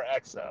go. For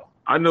EXO.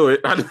 I knew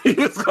it. I knew he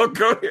was gonna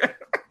go here.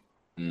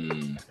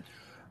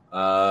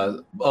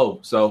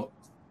 So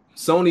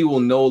Sony will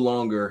no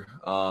longer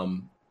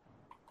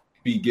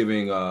be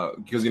giving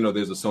because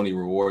there's a Sony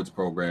rewards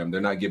program.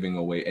 They're not giving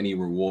away any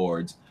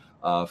rewards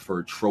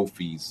for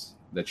trophies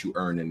that you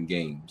earn in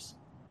games.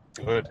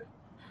 Good.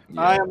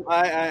 Yeah.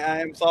 I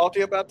am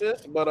salty about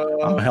this, but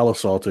I'm hella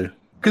salty.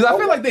 Because I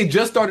feel like they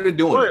just started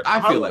doing it.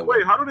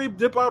 How do they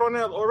dip out on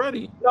that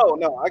already? No,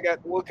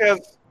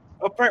 because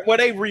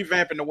they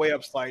revamping the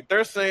website.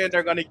 They're saying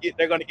they're gonna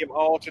give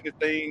alternate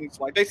things.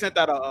 Like they sent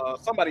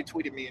out somebody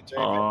tweeted me in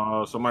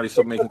January. Somebody's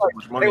still making too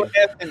much money. They were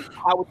asking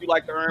how would you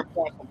like to earn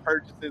points from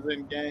purchases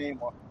in game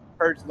or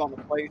purchases on the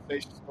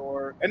PlayStation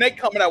Store, and they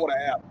coming out with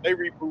an app. They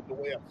reboot the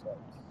website.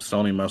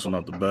 Sony messing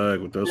up the bag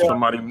with this.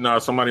 Yeah.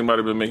 Somebody might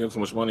have been making too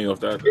much money off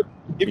that.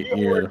 If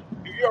you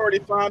already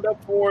signed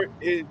up for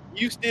it,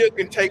 you still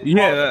can take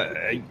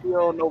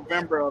until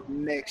November of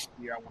next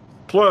year.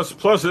 Plus,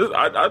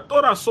 I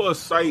thought I saw a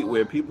site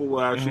where people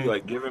were actually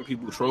like giving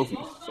people trophies.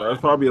 So that's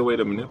probably a way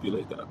to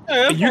manipulate that.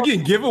 Yeah, you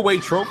can give away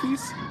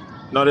trophies?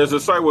 No, there's a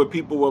site where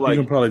people were like,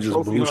 you can probably just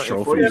boost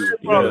trophies.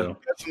 Yeah,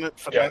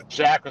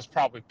 Jack was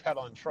probably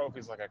peddling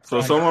trophies like a.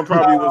 So someone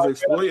probably was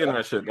exploiting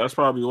that shit. That's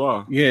probably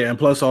why. Yeah, and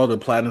plus all the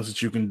platinums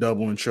that you can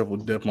double and triple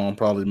dip on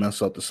probably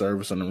mess up the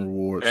service and the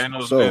rewards. And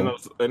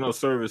those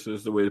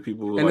services, the way that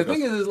people. And the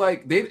thing is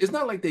like it's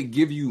not like they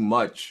give you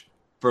much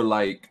for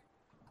like.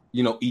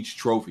 Each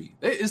trophy.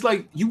 It's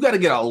like you got to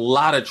get a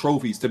lot of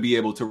trophies to be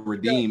able to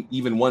redeem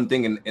even one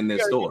thing in their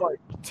store. Like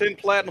 10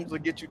 platinums will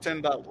get you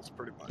 $10,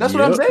 pretty much. That's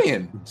what I'm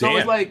saying. So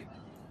it's like,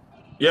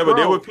 Yeah, but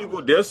there were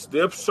people. There's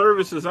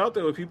services out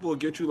there where people will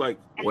get you like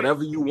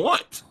whatever you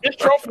want. This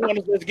trophy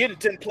hunters was getting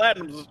 10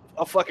 platinums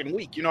a fucking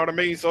week. You know what I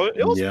mean? So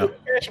it was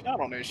cashing out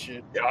on that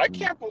shit. Yeah, I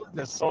can't believe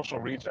there's social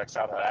rejects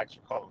out there that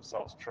actually call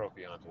themselves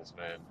trophy hunters,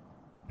 man.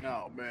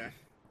 No, man.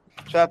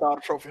 Shout out to all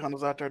the trophy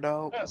hunters out there,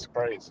 dog. That's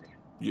crazy.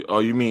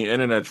 You mean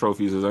internet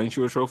trophies? Ain't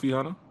you a trophy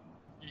hunter?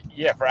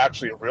 Yeah, for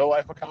actually real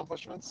life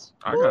accomplishments.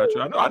 I got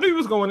you. I knew you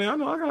was going there. I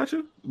know. I got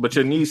you. But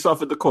your knees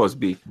suffered the cost,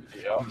 B.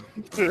 Yeah.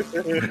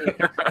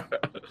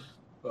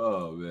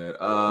 Oh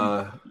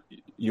man.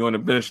 You on the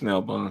bench now,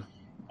 Bun?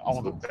 I'm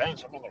on the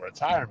bench. I'm on the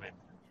retirement.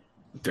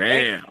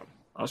 Damn.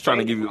 I was trying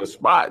to give you a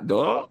spot,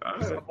 dog.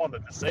 I'm on the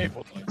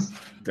disabled list.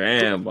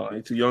 Damn, boy.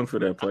 You're too young for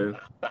that, player.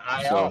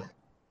 So,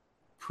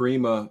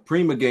 Prima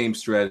game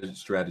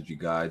strategy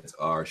guides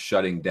are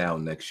shutting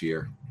down next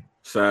year.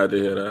 Sad to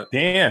hear that.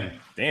 Damn.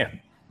 Yeah.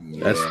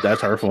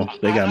 That's hurtful.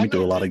 They got me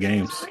through a lot of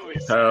games.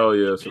 Hell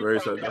yeah, it's very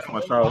sad. That's my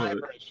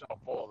childhood.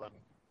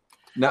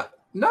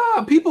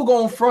 Nah, people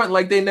go in front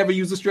like they never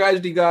use a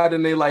strategy guide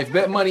in their life.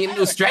 Bet money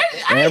into a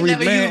strategy. I ain't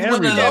never used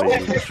one of those.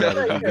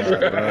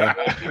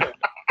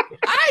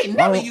 I ain't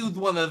never used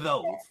one of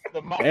those.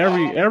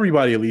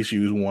 Everybody at least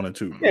use one or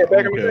two. Yeah,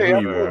 back in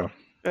the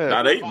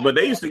day. But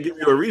they used to give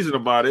you a reason to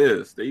buy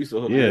this. They used to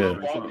hook you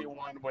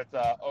one with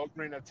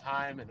Ocarina of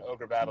Time and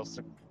Ogre Battle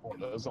 6.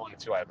 Those are the only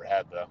two I ever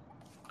had, though.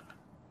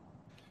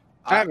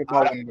 I haven't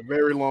bought one in a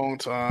very long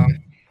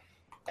time.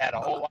 Had a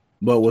whole lot.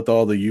 But with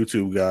all the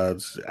YouTube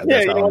guides,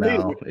 that's out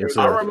now.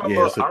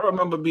 I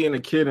remember being a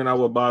kid and I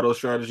would buy those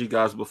strategy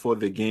guides before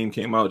the game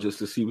came out just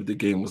to see what the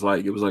game was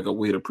like. It was like a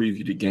way to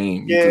preview the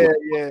game.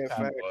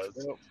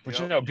 But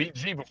you know,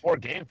 BG before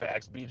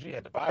GameFAQs, BG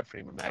had to buy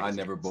Prima magazine. I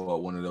never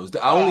bought one of those.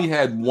 I only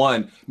had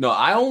one. No,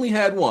 I only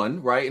had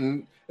one, right?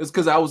 And it's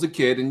because I was a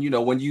kid. And, you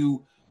know,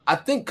 I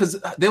think because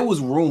there was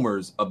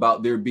rumors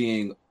about there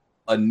being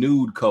a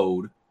nude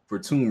code for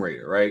Tomb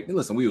Raider, right? And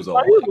listen, we was all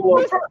I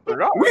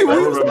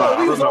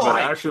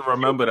actually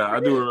remember that.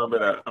 I do remember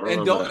that.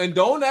 And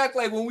don't act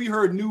like when we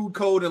heard nude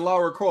code and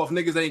Lara Croft,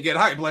 niggas ain't get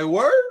hype. Like,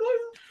 word?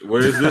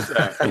 Where is this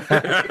at?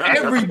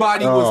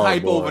 Everybody was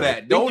hype over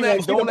that. Don't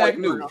act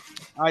new.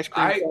 Ice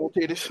cream.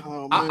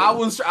 I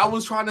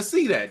was trying to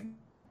see that,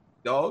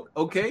 dog.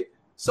 Okay.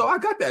 So I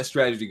got that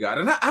strategy guide,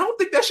 and I don't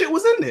think that shit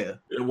was in there.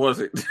 It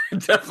wasn't.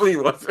 It definitely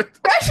wasn't.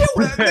 That shit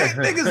was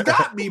niggas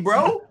got me,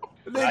 bro.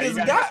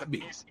 Niggas got me.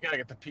 You gotta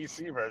get the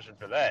PC version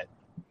for that.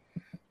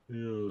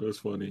 Yeah, that's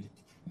funny.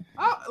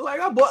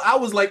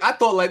 I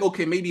thought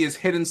okay, maybe it's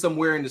hidden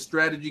somewhere in the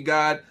strategy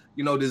guide.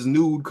 You know, this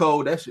nude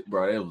code. That shit,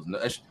 bro.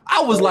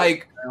 I was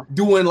like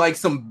doing like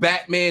some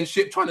Batman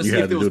shit, trying to see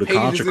if there was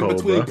pages in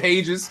between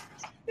pages.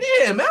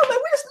 Yeah, man. I was like,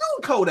 where's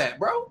nude code at,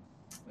 bro?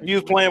 You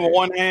was playing with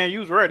one hand.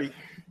 You was ready.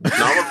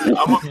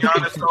 I'm gonna be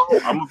honest though.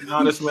 I'm gonna be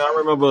honest, man. I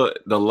remember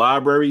the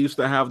library used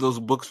to have those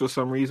books for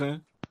some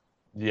reason.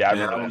 Yeah, I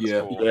remember.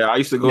 Yeah. I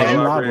used to go to the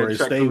library and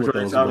check them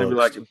drinks out and be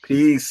like,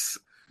 peace.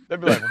 They'd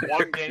be like,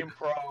 one Game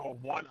Pro,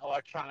 one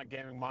Electronic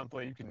Gaming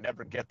Monthly. You can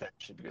never get that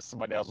shit because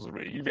somebody else was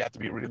reading. You'd have to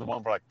be reading the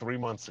one for like 3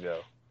 months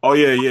ago. Oh,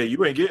 yeah.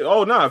 You ain't get.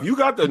 Oh, nah. If you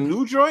got the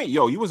new joint,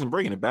 you wasn't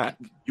bringing it back.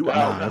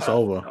 That's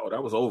over. Oh,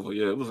 that was over.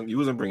 Yeah, you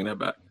wasn't bringing that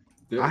back.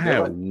 I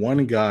had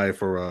one guy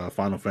for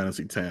Final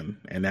Fantasy X,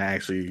 and that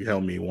actually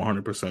helped me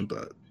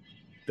 100%.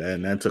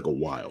 That took a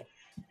while.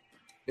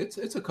 It's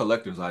a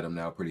collector's item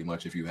now, pretty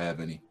much, if you have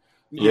any.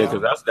 Yeah,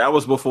 because that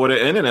was before the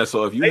internet.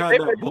 So if you had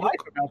that book,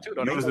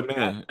 you was the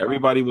man.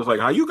 Everybody was like,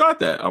 "How you got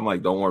that?" I'm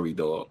like, "Don't worry,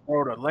 dog."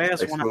 Bro, the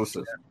last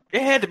exclusive.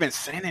 It had to been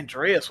San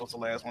Andreas was the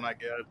last one I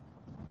got.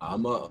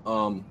 I'm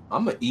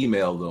a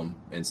email them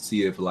and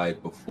see if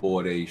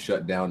before they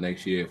shut down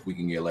next year if we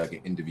can get an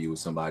interview with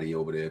somebody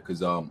over there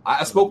because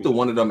I spoke to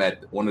one of them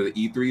at one of the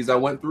E3s I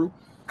went through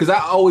because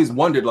I always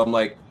wondered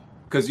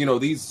because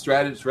these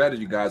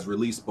strategy guys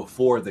release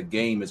before the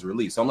game is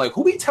released. So I'm like,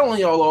 who be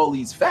telling y'all all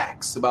these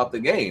facts about the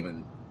game?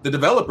 And the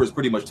developers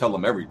pretty much tell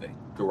them everything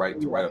to write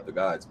up the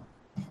guides.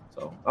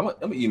 So I'm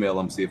gonna email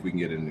them see if we can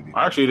get an interview.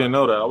 I actually didn't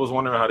know that. I was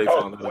wondering how they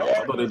found it.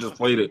 I thought they just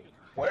played it.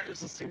 Where is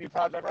the CD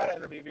Projekt Red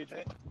interview,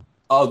 VJ?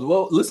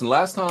 Well, listen.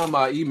 Last time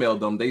I emailed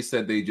them, they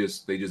said they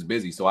just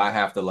busy, so I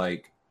have to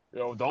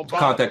don't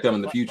contact them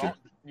in the future.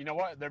 You know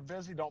what? They're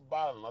busy. Don't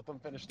bother them. Let them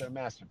finish their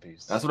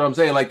masterpiece. That's what I'm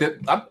saying. I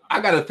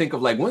got to think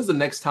of when's the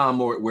next time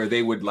where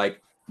they would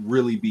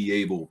really be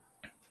able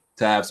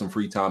to have some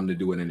free time to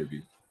do an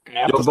interview.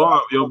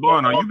 Yo,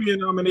 Bon, are you being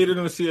nominated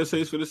in the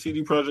CSAs for the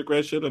CD Projekt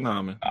Red shit or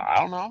not, man? I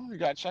don't know. You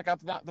got to check out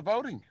the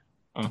voting.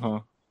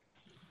 Oh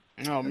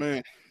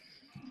man.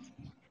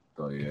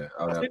 So yeah,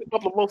 I seen a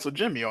couple of votes of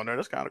Jimmy on there.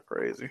 That's kind of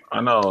crazy.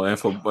 I know, and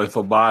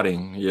for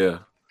botting, yeah.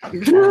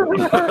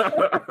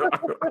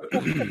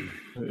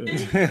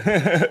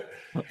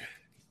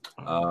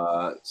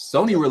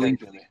 Sony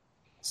released.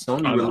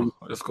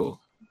 That's cool.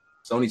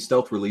 Sony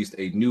Stealth released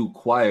a new,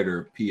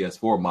 quieter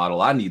PS4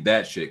 model. I need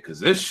that shit because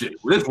this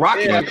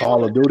rocket. Yeah,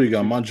 Call of Duty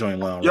got my joint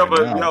loud.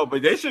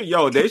 But they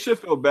should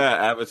feel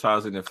bad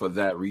advertising it for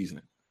that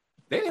reason.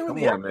 They didn't Come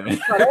really on, man.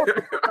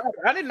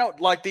 I didn't know,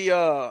 like the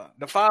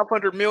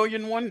 500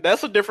 million one.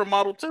 That's a different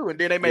model too, and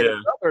then they made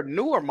another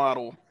newer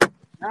model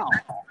now.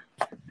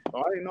 So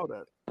I didn't know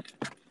that.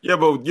 Yeah,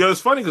 but it's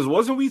funny because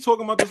wasn't we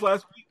talking about this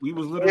last week? We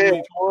was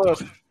literally.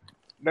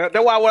 That's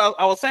why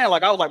I was saying,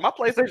 like, I was like, my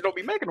PlayStation don't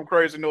be making them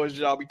crazy noises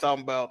y'all be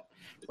talking about.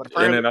 But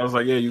And then I was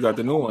like, yeah, you got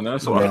the new one.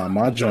 That's why. Nah,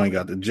 my joint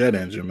got the jet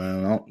engine,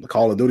 man. The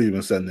Call of Duty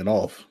even setting it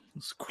off.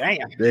 It's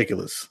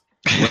ridiculous.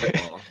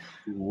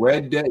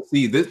 Red Dead.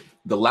 See,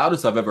 the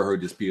loudest I've ever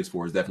heard this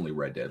PS4 is definitely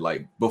Red Dead.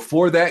 Like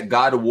before that,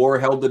 God of War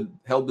held the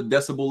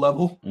decibel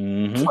level,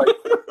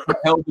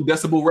 held the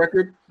decibel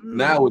record.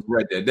 Now it's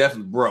Red Dead.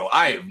 Definitely, bro.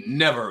 I have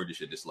never heard this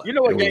shit this loud. You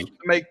know what game used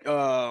to make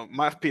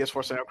my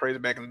PS4 sound crazy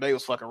back in the day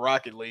was fucking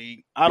Rocket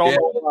League. I don't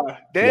know why.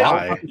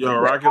 Yo,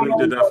 Rocket League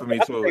did that for me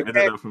too. It did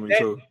that for me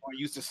too. It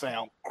used to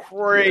sound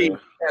crazy. It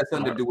had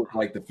something to do with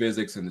like the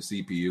physics and the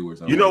CPU or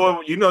something. You know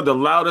what? You know the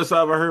loudest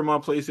I ever heard my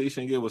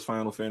PlayStation get was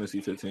Final Fantasy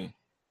 15.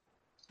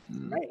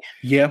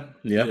 Yeah.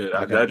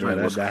 That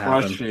joint was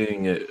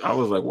crushing it. I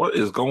was like, what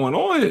is going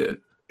on here?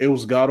 It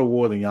was God of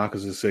War and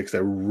Yakuza 6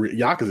 that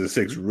Yakuza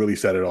 6 really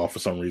set it off for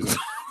some reason.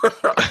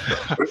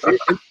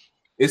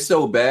 It's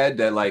so bad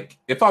that like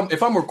if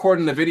I'm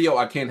recording the video,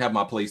 I can't have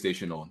my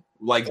PlayStation on.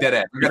 Like dead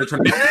ass. I gotta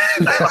turn it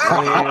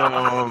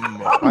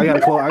I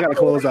gotta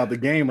close out the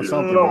game or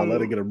something. I'll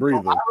let it get a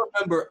breather. I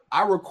remember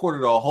I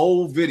recorded a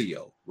whole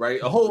video,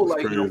 right? A whole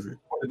the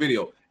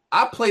video.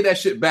 I play that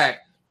shit back.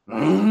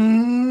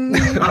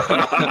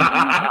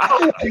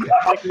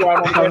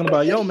 Talking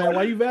about, yo, man,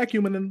 why you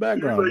vacuuming in the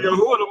background? Like, yo,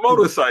 who on a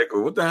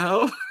motorcycle? What the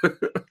hell?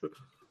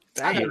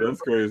 Damn,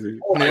 that's crazy.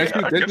 That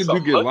shit do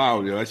get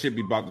loud, yo. That shit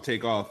be about to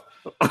take off.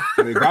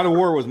 God of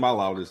War was my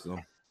loudest though.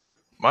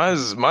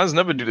 Mine's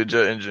never do the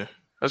jet engine.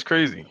 That's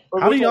crazy.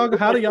 How do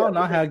y'all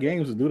not have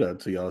games to do that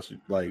to y'all?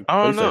 Like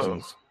I don't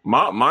know.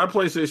 My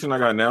PlayStation I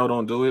got now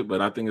don't do it,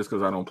 but I think it's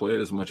because I don't play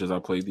it as much as I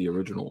played the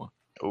original one.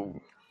 Oh.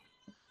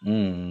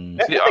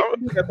 That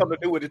got something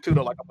to do with it too,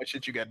 though. Like how much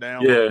shit you got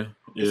down. Yeah,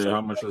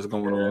 how much is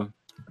going on?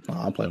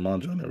 I play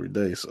Monjourn every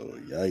day, so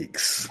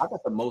yikes. I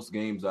got the most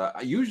games. I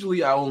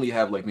only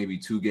have like maybe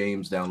 2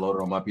 games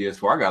downloaded on my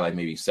PS4. I got like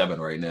maybe 7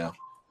 right now.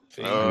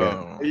 There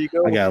you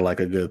go. I got like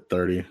a good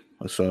 30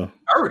 or so.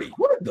 30?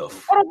 What the?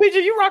 Hold on,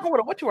 BG, you rocking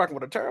with a what? You rocking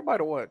with a terabyte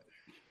or what?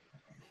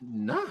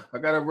 Nah, I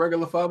got a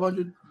regular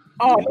 500.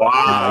 Oh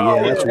wow,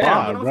 yeah, that's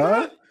wild,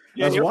 bro.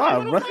 That's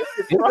wild, bro.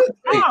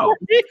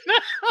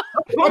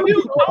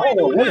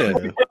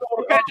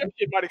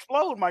 Shit might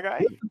explode, my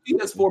guy.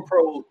 PS4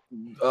 Pro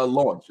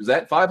launch is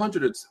that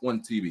 500 or 1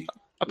 TB?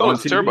 I thought it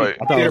was a terabyte.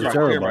 I thought it was a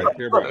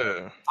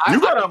terabyte.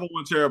 You gotta have a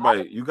 1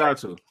 terabyte. You got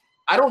to.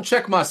 I don't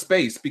check my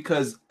space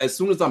because as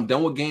soon as I'm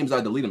done with games, I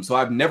delete them. So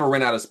I've never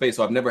ran out of space.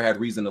 So I've never had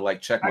reason to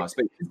like check my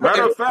space.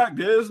 Matter of fact,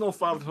 there is no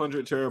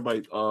 500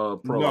 terabyte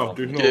Pro. No,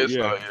 there's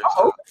no.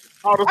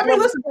 I mean,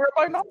 listen,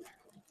 terabyte now.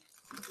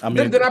 I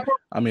mean,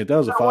 if that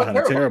was a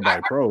 500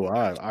 terabyte Pro,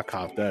 I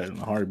copped that in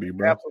a heartbeat,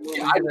 bro.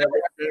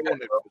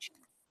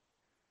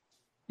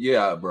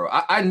 Yeah, bro.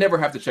 I never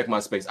have to check my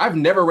space. I've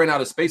never ran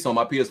out of space on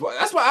my PS4.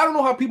 That's why I don't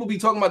know how people be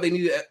talking about they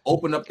need to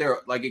open up their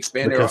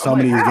expand because their. Some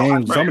of these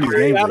games are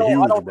huge, I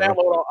don't bro.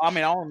 download. I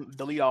don't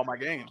delete all my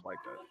games like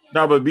that.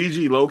 No, but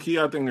BG, low key,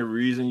 I think the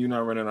reason you're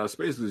not running out of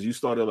space is you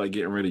started like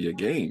getting rid of your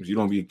games. You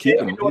don't be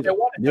keeping them.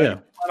 Yeah.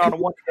 Like,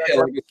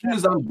 as soon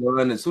as I'm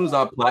done, as soon as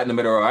I platinum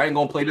it, or I ain't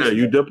gonna play this. Yeah,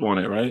 you dip on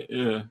it, right?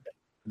 Yeah.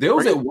 There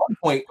was at one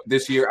point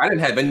this year I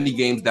didn't have any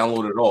games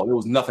downloaded at all. There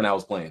was nothing I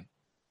was playing.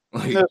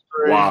 Like,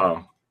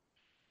 wow.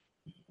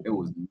 It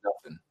was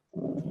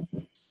nothing.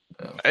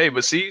 Hey,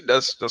 but see,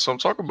 that's what I'm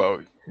talking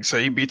about. He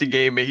said he beat the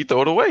game and he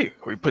throw it away,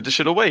 or he put the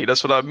shit away.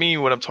 That's what I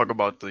mean when I'm talking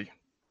about the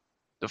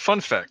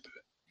fun factor.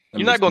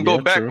 You're not gonna go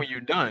back when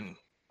you're done.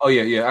 Oh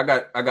yeah. I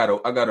got a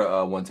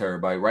 1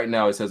 terabyte right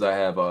now. It says I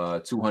have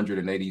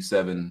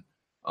 287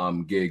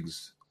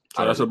 gigs.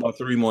 So that's about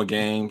 3 more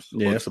games.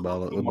 Yeah, that's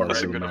about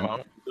that's a good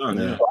amount.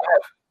 Yeah.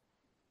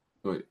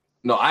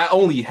 No, I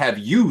only have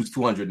used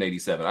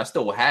 287. I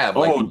still have.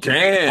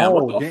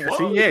 Damn!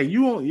 See,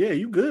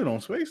 you good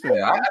on space.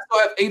 Then, I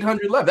still have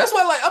 800 left. That's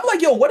why, I'm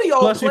like, yo, what are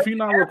y'all? Plus, if you're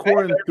not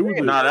recording through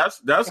this, nah,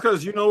 that's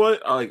because you know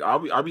what? Like,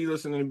 I'll be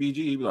listening to BG.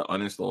 He be like,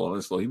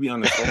 uninstall. He be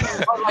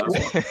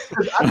uninstalling.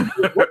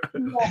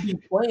 You won't be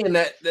playing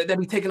that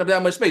be taking up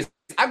that much space.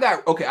 I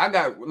got.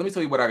 Let me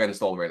tell you what I got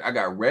installed right now. I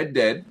got Red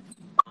Dead,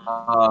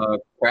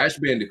 Crash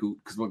Bandicoot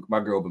because my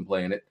girl been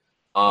playing it.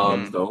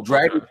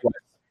 Dragon Quest.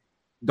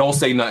 Don't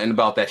say nothing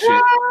about that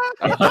shit.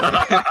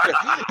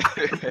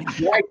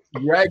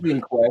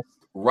 Dragon Quest,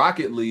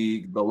 Rocket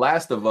League, The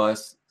Last of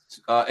Us,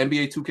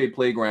 NBA 2K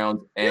Playground,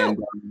 and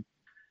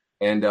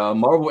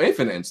Marvel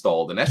Infinite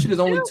installed, and that shit is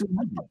only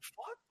 200.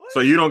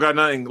 So you don't got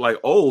nothing like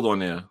old on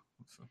there.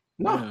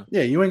 No.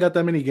 Yeah, you ain't got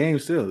that many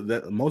games still.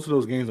 That most of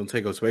those games don't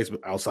take up space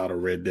outside of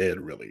Red Dead,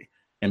 really,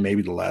 and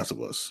maybe The Last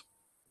of Us.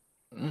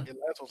 Yeah,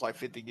 that was like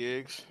 50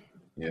 gigs.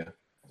 Yeah,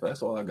 so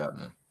that's all I got,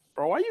 man.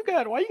 Bro, why you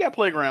got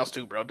Playgrounds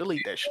too, bro?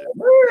 Delete that shit.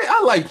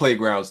 I like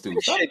Playgrounds too.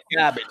 That shit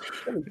garbage.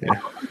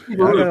 Yeah, I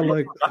gotta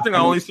like. I think I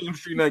only seen him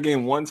stream that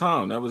game one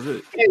time. That was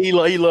it. Yeah,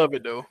 he love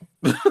it though.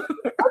 I've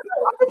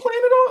been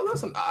playing it all.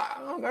 Listen,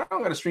 I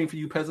don't got to stream for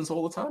you peasants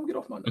all the time. Get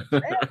off my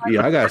nuts.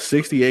 Yeah, I got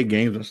 68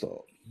 games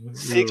installed.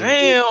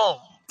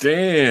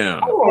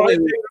 Damn. Oh,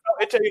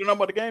 they tell you the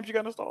number of the games you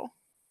got installed.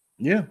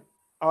 Yeah.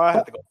 Oh, I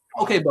have to go.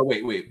 Okay, but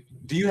wait.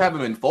 Do you have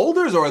them in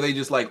folders, or are they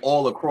just like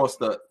all across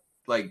the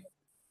like?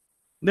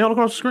 They all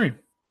across the screen.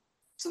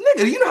 So,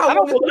 nigga, you know how I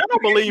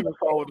don't believe in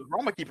folders. I'm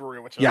gonna keep it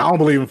real with you. Yeah, I don't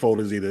believe in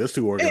folders either. It's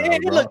too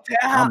organized, bro.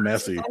 I'm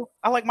messy.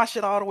 I like my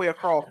shit all the way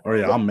across. Oh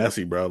yeah, I'm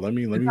messy, bro. Let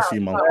me see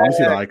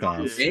the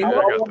icons. Yeah, I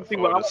got the See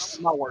what folders.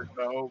 my work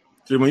though.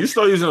 See, when you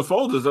start using the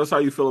folders, that's how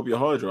you fill up your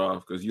hard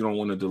drive because you don't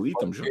want to delete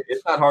them. Shit.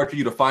 It's not hard for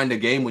you to find a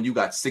game when you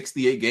got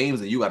 68 games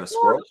and you got to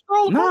scroll.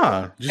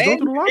 Nah, just go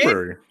to the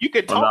library. You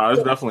can Oh, talk. no,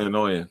 it's definitely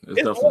annoying. It's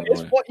definitely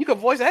annoying. You can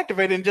voice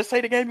activate it and just say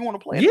the game you want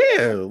to play.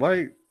 Yeah,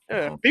 like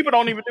People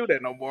don't even do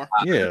that no more.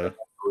 yeah.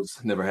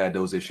 Never had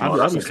those issues.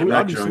 I'll be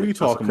Connect sweet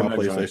talking about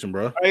PlayStation,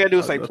 bro. All you gotta do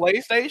is say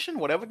PlayStation,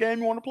 whatever game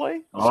you want to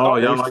play. Oh,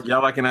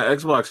 y'all liking that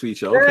Xbox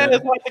feature? Yeah, Okay.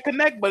 it's like the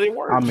Connect, but it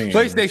works. I mean,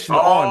 PlayStation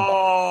on.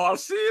 Oh, I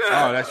see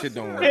that. Oh, that shit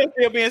don't work.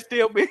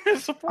 Still being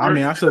supported. I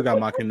mean, I still got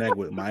my Connect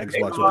with my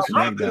Xbox with the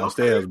Connect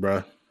downstairs,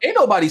 bro. Ain't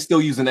nobody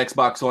still using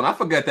Xbox on. I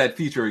forgot that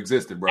feature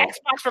existed, bro.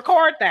 Xbox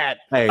record that.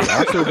 Hey,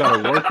 I still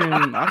got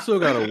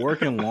a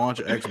working launch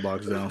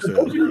Xbox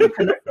downstairs.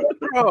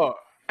 Bro.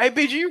 Hey,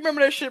 BG, you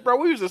remember that shit, bro?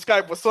 We used to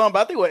Skype with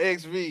somebody. I think it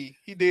was XV.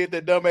 He did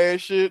that dumbass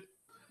shit.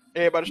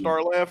 Everybody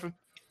started laughing.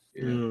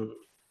 Yeah.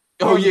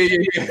 Oh, yeah. He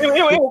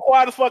was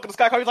quiet as fuck in the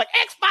Skype. He was like,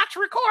 Xbox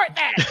record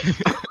that.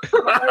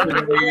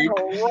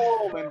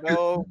 Rolling,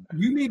 dog.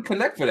 You need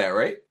Connect for that,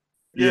 right?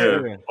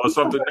 Yeah. Or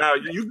something now.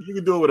 You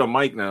can do it with a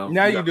mic now.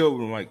 Now you do it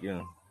with a mic,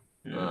 yeah.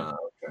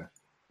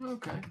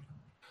 Okay.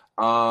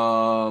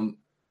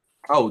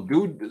 Oh,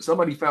 dude,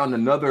 somebody found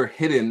another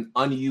hidden,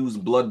 unused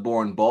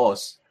Bloodborne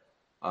boss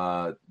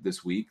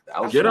this week.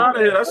 Get out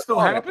of here. That's still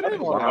happening?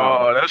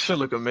 Oh, that should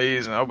look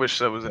amazing. I wish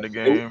that was in the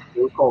game.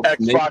 It was called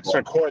Xbox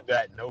record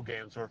that. No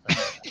games were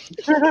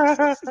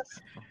found.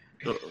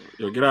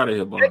 Yo, get out of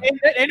here, bro.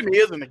 That enemy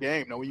is in the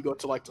game, though, when you go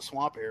to, like, the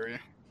swamp area.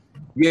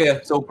 Yeah,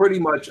 so pretty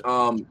much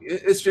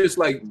it's just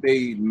like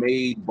they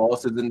made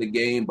bosses in the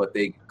game, but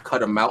they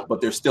cut them out,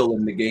 but they're still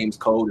in the game's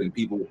code, and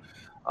people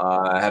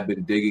have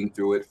been digging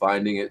through it,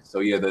 finding it. So,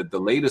 yeah, the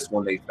latest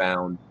one they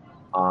found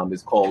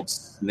is called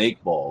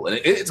Snakeball, and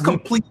it's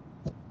complete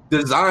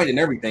design and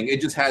everything.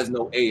 It just has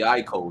no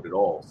AI code at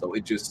all, so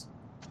it just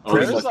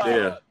pretty much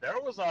there. There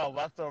was a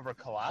leftover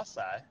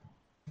Colossi.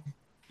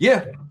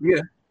 Yeah.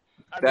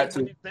 I That's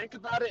mean, when you think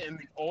about it, in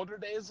the older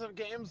days of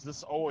games,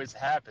 this always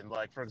happened.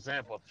 Like, for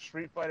example,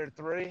 Street Fighter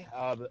 3,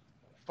 the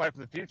Fight for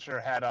the Future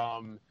had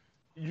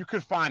you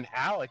could find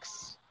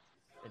Alex,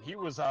 and he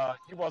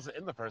wasn't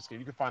in the first game.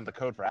 You could find the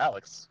code for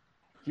Alex.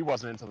 He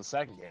wasn't into the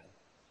second game.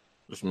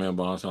 This man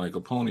Bond sound like a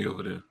pony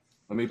over there.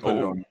 Let me put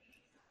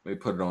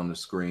it on the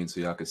screen so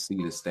y'all can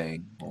see this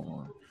thing.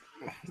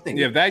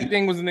 Yeah, if that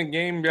thing was in the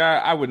game,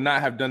 I would not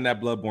have done that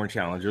Bloodborne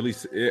challenge. Or at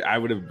least I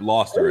would have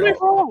lost already.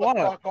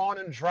 Fuck on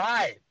and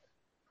drive.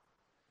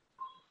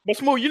 But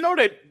Smooth,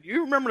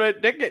 you remember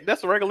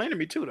that's a regular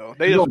enemy too, though.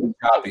 It's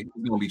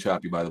gonna be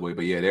choppy, by the way.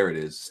 But yeah, there it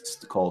is.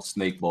 It's called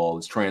Snakeball.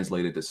 It's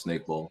translated to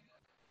Snakeball.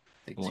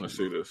 I want to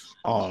see this.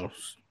 Oh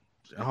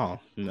no!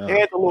 It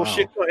had the little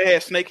shit. It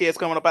had snake heads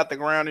coming up out the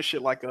ground and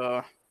shit, like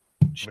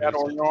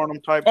Shadow and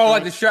Yarnum type. Oh,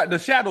 like the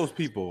Shadows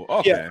people.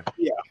 Okay.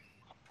 Yeah.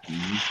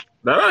 Mm-hmm.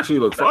 That actually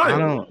looks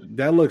fire.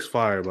 That looks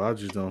fire, but I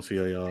just don't see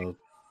how y'all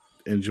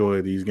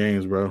enjoy these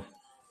games, bro.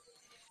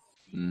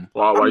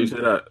 Why you say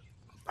that?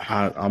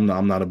 I'm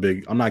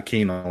not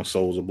keen on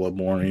Souls or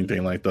Bloodborne or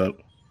anything like that.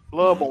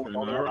 Bloodborne.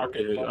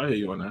 I hear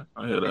you on that.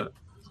 I hear that.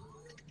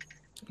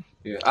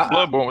 Yeah,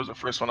 Bloodborne was the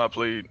first one I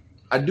played.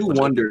 I do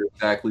wonder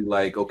exactly,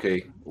 like,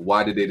 okay,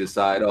 why did they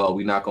decide? Oh,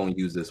 we're not going to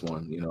use this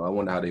one. I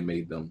wonder how they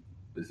made them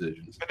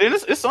decisions. And then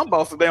it's some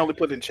bosses they only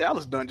put in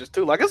challenge dungeons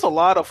too. Like, it's a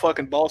lot of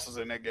fucking bosses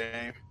in that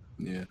game.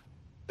 Yeah,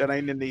 that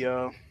ain't in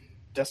the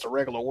just a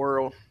regular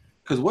world.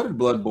 Because what did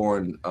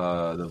Bloodborne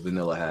the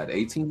vanilla had?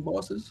 18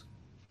 bosses,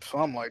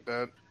 something like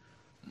that.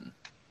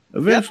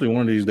 Eventually,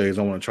 one of these days,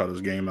 I want to try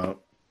this game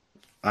out.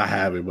 I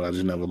have it, but I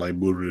just never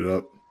booted it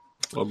up.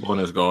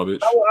 Bloodborne is garbage.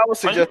 I would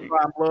suggest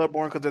trying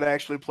Bloodborne because it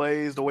actually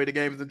plays the way the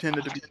game is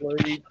intended to be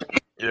played.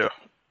 Yeah.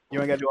 You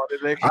ain't got to do all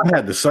this extra. I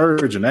had the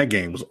Surge, and that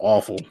game was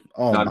awful.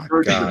 Oh, my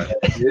God.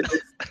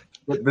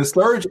 The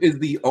Surge is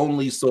the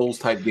only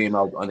Souls-type game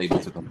I was unable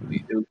to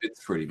complete.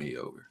 It's pretty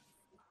mediocre.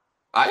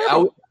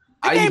 I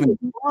even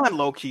fun,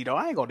 low-key, though.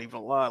 I ain't going to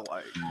even lie.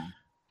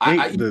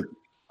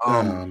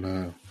 Oh,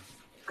 no.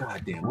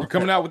 God damn. We're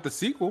coming out with the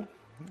sequel.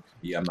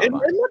 Yeah, it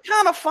looked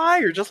kind of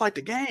fire, just like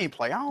the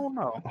gameplay. I don't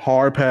know.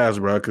 Hard pass,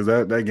 bro, because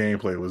that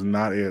gameplay was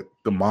not it.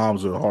 The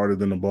mobs are harder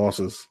than the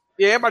bosses.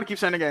 Yeah, everybody keeps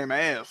saying the game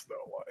ass, though.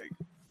 Like,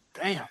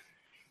 damn.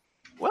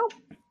 Well,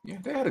 yeah,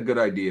 they had a good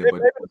idea, but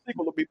maybe the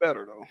sequel will be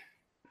better, though.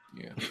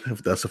 Yeah,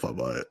 if I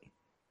buy it.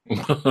 I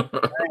ain't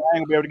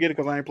gonna be able to get it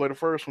because I ain't played the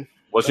first one.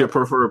 What's your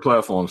preferred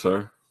platform,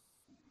 sir?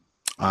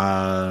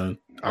 I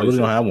really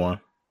don't have one.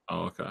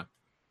 Oh, okay.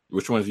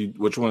 Which ones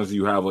do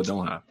you have or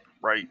don't have?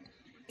 Right.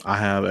 I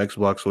have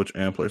Xbox, Switch,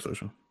 and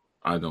PlayStation.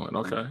 I don't.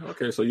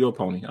 Okay. So you're a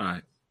pony. All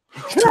right.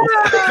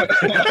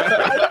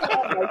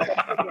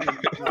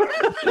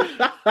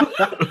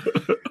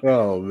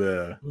 Oh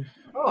man.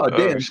 Oh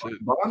damn!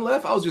 Bond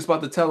left. I was just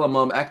about to tell him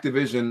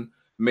Activision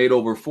made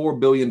over $4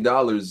 billion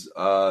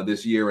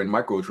this year in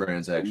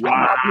microtransactions.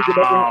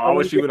 Wow! I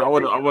wish you would. I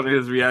wanted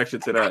his reaction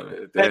to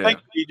that. Hey,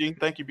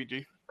 thank you,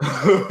 BG.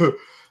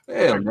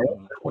 Damn, man!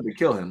 I wanted to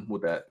kill him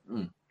with that.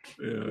 Yeah,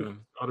 that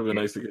would have been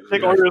nice to get.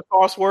 Take over his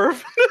car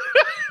swerve.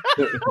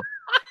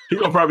 He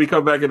gonna probably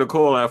come back in the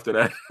call after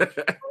that.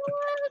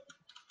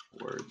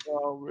 Word.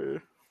 Oh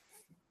man.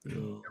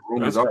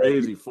 That's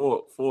crazy.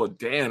 Four.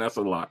 Damn, that's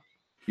a lot.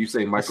 You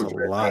say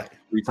microtransactions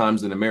 3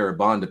 times in the mirror,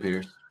 Bond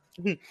appears.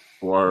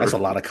 That's a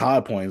lot of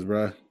COD points,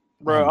 bro.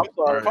 Bro, I'm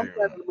sorry. If I'm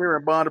standing in the mirror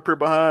and Bond appear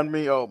behind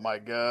me, oh my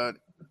god.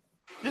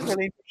 This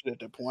ain't even at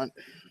that point.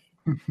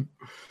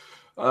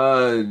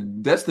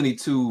 Destiny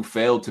 2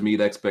 failed to meet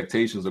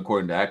expectations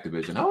according to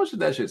Activision. How much did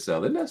that shit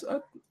sell? And that's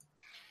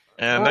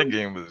and that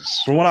game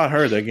was. From what I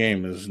heard, that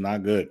game is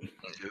not good.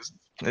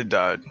 It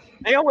died.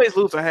 They always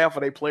lose a half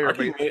of their player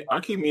base. I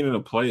keep meaning to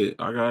play it.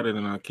 I got it,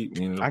 and I keep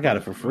meaning. I got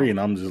it for free, and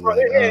I'm just Bro,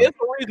 like, it's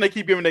the reason they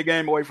keep giving their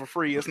game away for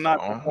free. It's not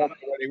performing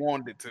the way they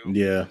wanted it to.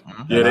 yeah.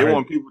 Yeah, they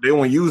want people. They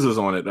want users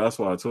on it. That's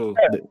why too.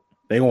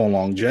 They want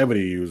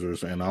longevity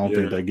users, and I don't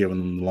think they're giving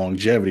them the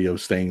longevity of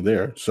staying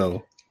there.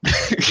 So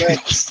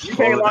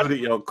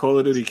Call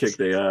of Duty kicked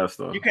their ass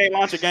though. You can't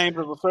launch a game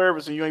as a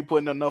service and you ain't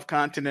putting enough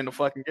content in the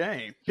fucking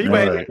game. People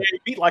ain't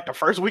beat like the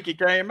first week it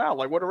came out.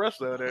 Like what the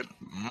rest of it?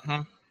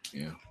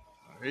 Yeah.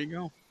 There you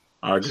go.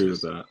 I agree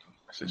with that.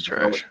 This is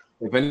trash.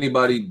 If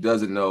anybody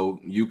doesn't know,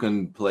 you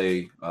can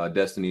play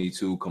Destiny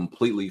 2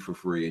 completely for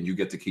free, and you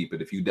get to keep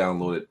it if you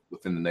download it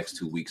within the next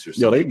 2 weeks or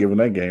so. Yo, they giving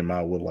that game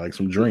out with like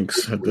some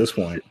drinks at this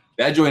point.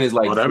 That joint is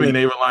like. Well, that mean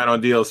they relying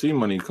on DLC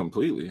money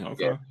completely.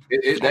 Okay.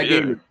 Yeah. That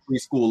game is free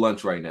school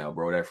lunch right now,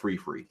 bro. That free.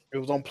 It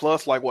was on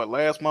Plus like what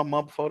last month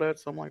before that,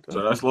 something like that.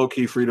 So that's low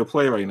key free to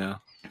play right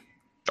now.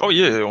 Oh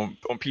yeah, on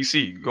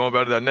PC. Going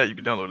back to that net, you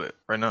can download it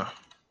right now.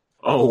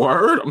 Oh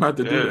word! I'm about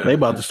to do that. They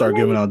about to start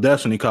giving out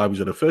Destiny copies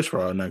of the Fish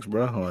Fry next,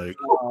 bro. Like,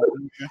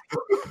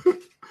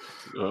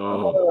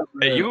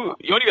 hey, you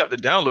don't even have to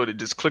download it.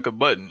 Just click a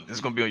button.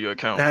 It's gonna be on your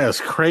account. That's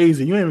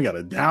crazy. You ain't even got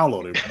to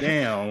download it.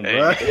 Damn,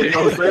 bro.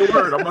 Say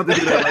word. I'm about to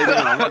do that right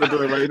now. I'm about to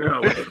do it right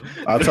now.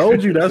 I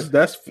told you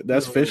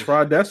that's Fish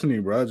Fry Destiny,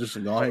 bro.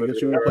 Just go ahead and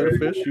get you a plate of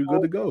fish. You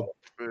good to go.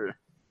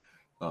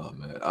 Oh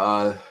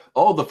man.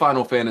 All the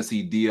Final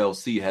Fantasy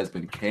DLC has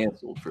been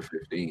canceled for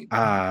 15.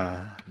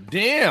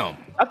 Damn.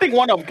 I think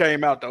one of them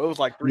came out though. It was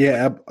like 3.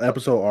 Yeah,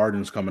 episode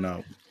Arden's coming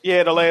out.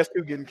 Yeah, the last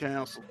 2 getting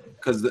canceled.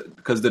 Because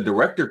the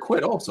director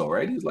quit also,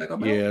 right? He's like,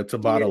 I'm out. Yeah,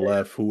 Tabata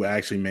left, who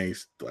actually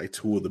makes like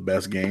 2 of the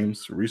best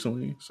games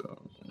recently.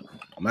 So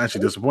I'm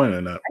actually disappointed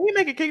in that. Are you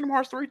making Kingdom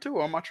Hearts 3 too,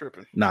 or am I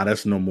tripping? Nah,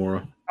 that's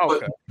Nomura. Oh,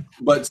 okay.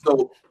 But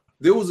so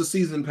there was a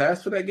season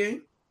pass for that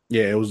game?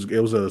 Yeah, it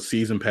was a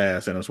season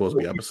pass and it's supposed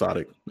to be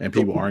episodic, and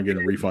people aren't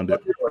getting refunded.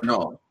 Or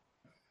no?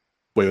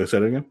 Wait, say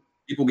that again?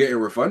 People getting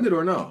refunded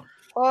or no?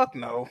 Fuck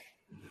no.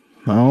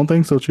 I don't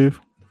think so, Chief.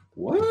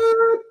 What?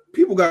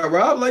 People got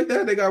robbed like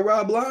that? They got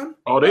robbed blind?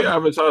 Oh, they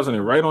advertising it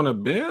right on the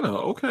banner.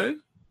 Okay.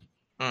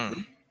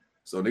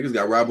 So niggas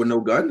got robbed with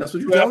no gun? That's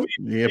what you telling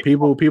me? Yeah,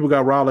 people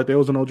got robbed like there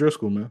was an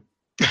O'Driscoll, man.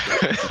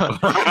 People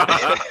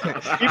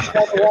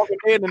got walking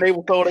in and they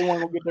were told they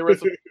weren't gonna get their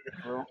rest of it,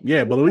 bro.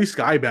 Yeah, but at least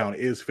Skybound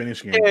is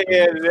finishing it.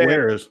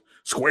 Yeah.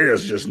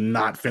 Square's just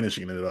not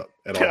finishing it up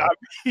at all.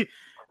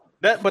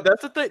 But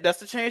that's the thing. That's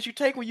the chance you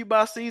take when you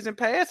buy season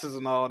passes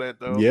and all that,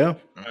 though. Yeah.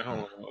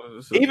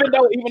 Even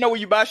though when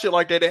you buy shit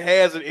like that, it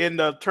has it in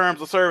the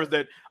terms of service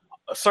that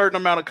a certain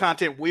amount of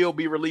content will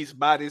be released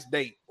by this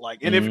date. Like,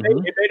 and if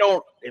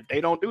they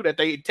don't do that,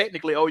 they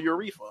technically owe you a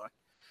refund.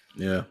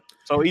 Yeah.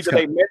 So either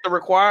they met the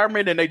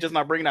requirement and they just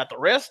not bringing out the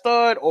rest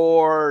of it,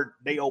 or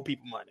they owe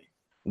people money.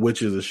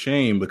 Which is a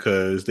shame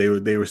because they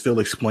were still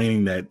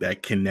explaining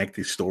that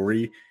connected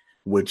story,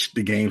 which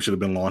the game should have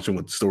been launching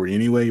with the story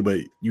anyway. But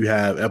you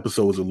have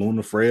episodes of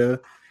Luna Freya.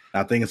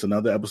 I think it's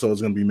another episode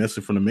that's going to be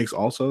missing from the mix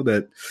also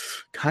that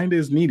kind of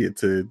is needed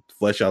to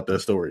flesh out that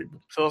story.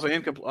 So it's an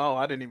incomplete. Oh,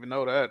 I didn't even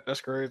know that.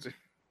 That's crazy.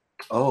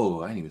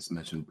 Oh, I didn't even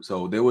mention.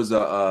 So there was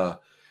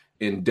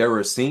in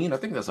Deracine, I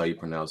think that's how you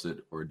pronounce it,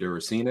 or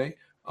Deracine.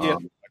 Yeah,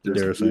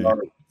 there's a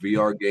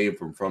VR game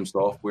from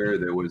Software.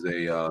 There was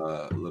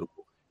a little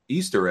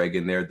Easter egg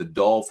in there, the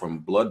doll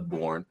from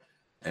Bloodborne,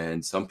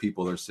 and some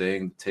people are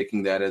saying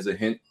taking that as a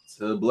hint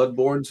to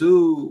Bloodborne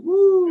 2.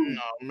 Woo!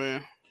 Oh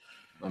man,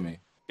 I mean,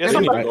 they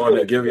need to go on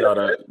and give y'all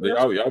that.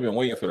 Y'all been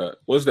waiting for that.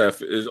 What's that?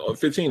 Is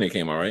 15 that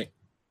came out, right?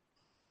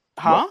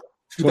 Huh?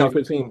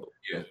 2015.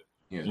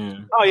 Yeah.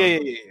 Oh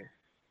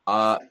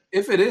yeah.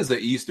 If it is an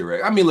Easter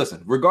egg, I mean,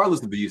 listen.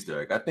 Regardless of the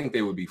Easter egg, I think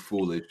they would be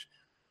foolish.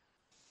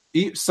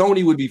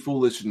 Sony would be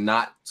foolish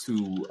not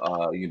to,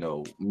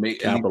 make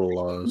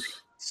capitalize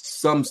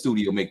some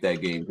studio make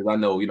that game, because I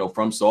know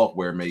From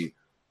Software may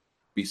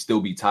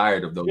still be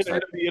tired of those.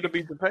 It'll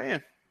be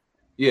Japan.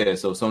 Yeah,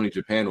 so Sony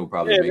Japan will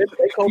probably make.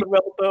 They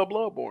co-developed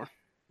Bloodborne.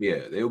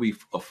 Yeah, they'll be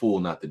a fool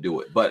not to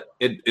do it, but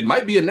it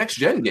might be a next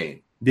gen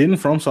game. Didn't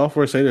From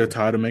Software say they're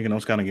tired of making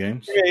those kind of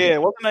games? Yeah.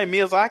 What's the name?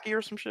 Miyazaki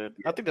or some shit?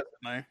 I think that's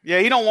the name. Yeah,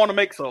 he don't want to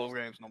make Souls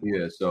games no more.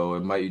 Yeah, so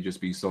it might just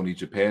be Sony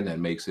Japan that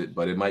makes it,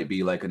 but it might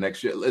be like a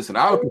next gen. Listen,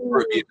 I would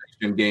prefer it be a next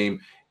gen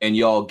game, and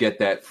y'all get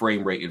that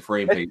frame rate and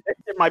frame rate.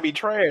 It might be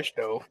trash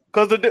though,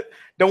 because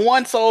the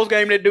one Souls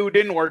game that dude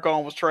didn't work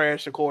on was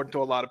trash according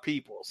to a lot of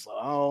people. So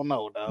I don't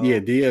know, dog. Yeah,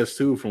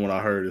 DS2 from what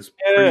I heard is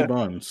pretty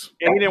buns.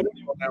 Yeah, he didn't work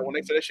on that one.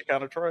 They said that shit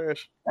kind of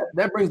trash.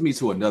 That brings me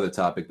to another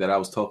topic that I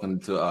was talking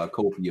to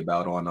Kofi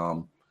about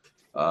on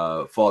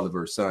Father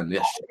vs. Son.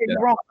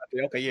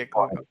 Okay, yeah,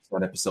 go ahead.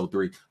 On episode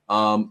 3.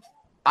 I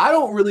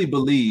don't really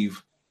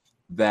believe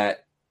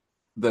that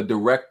the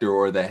director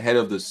or the head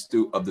of the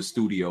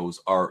studios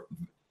are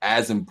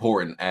as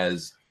important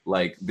as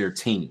like their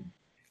team.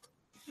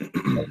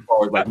 I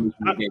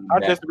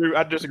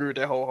disagree with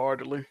that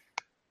wholeheartedly.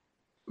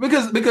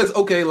 Because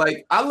okay,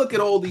 like I look at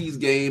all these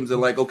games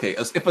and like, okay,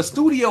 if a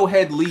studio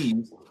head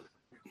leaves,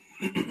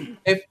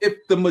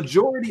 if the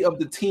majority of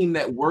the team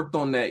that worked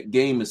on that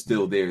game is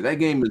still there, that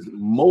game is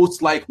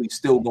most likely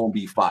still gonna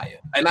be fire.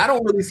 And I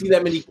don't really see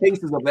that many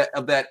cases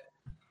of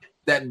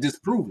that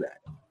disprove that.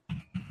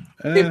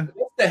 If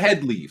the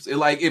head leaves, if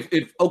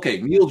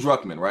Neil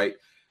Druckmann, right?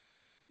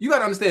 You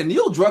gotta understand,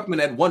 Neil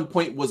Druckmann at one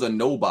point was a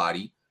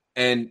nobody,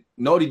 and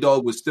Naughty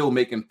Dog was still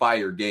making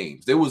fire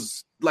games. There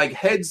was like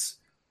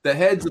the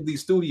heads of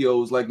these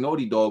studios, like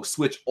Naughty Dog,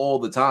 switch all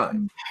the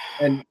time,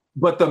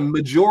 but the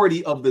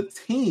majority of the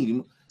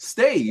team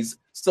stays,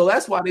 so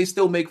that's why they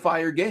still make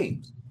fire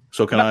games.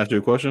 So can I ask you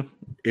a question?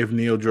 If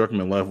Neil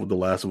Druckmann left with The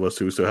Last of Us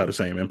 2 still had the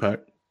same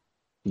impact,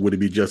 would it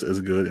be just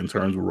as good in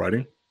terms of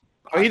writing?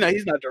 Oh,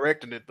 he's not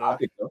directing it though. I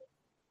think so.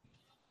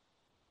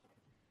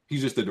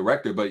 He's just the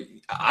director, but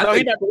he's not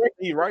directing.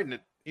 He's writing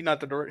it. He's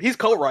not the director. He's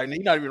co-writing it.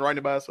 He's not even writing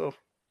it by himself.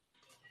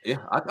 Yeah,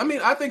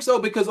 I think so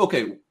because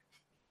who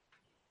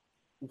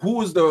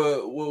was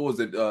what was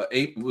it?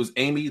 Was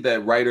Amy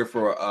that writer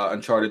for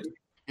Uncharted?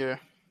 Yeah.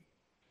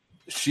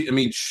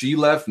 She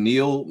left.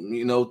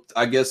 Neil,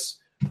 I guess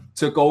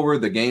took over.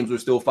 The games were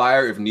still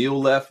fire. If Neil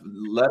left,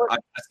 I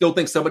still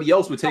think somebody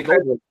else would take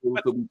over. It would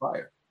still be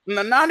fire.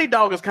 Now, Naughty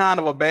Dog is kind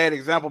of a bad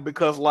example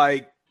because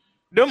like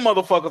them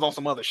motherfuckers on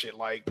some other shit.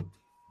 Like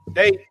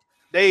they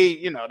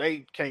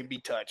can't be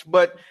touched.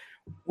 But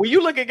when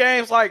you look at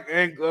games like,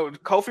 and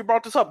Kofi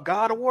brought this up,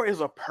 God of War is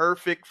a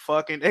perfect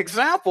fucking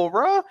example,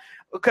 bro.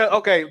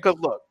 Okay, because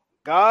look,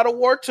 God of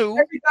War 2.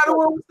 Every God of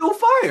War was still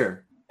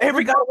fire.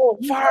 Every God of War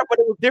was fire, but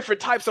it was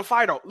different types of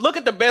fire. Look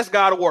at the best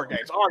God of War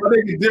games.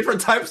 Different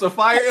types of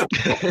fire. look,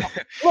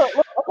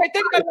 okay,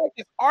 think about it like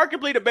this.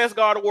 Arguably the best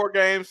God of War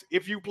games,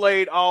 if you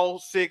played all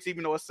 6,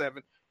 even though it's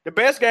 7. The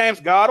best games,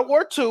 God of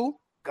War 2,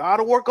 God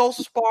of War Ghost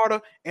of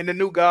Sparta, and the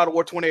new God of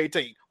War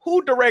 2018.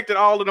 Who directed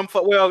all of them?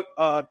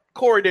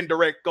 Corey didn't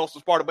direct Ghost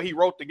of Sparta, but he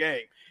wrote the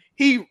game.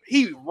 He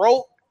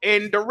wrote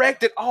and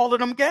directed all of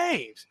them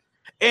games.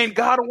 And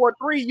God of War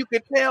 3, you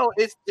could tell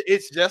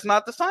it's just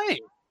not the same.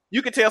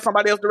 You could tell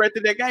somebody else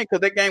directed that game because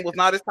that game was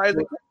not as tight as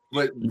it could.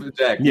 But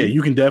Jack, yeah,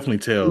 you can definitely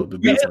tell the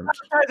difference.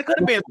 It could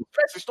have been,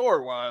 especially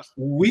story-wise.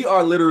 We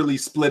are literally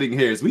splitting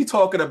hairs. We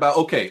talking about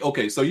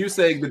okay. So you're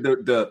saying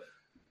the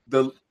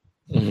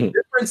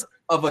difference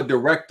of a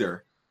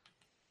director,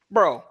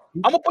 bro.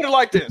 I'm gonna put it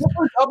like this.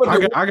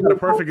 I got a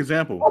perfect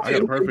example. Okay,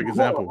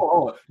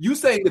 hold on. You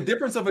saying the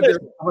difference of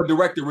a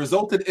director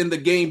resulted in the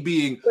game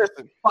being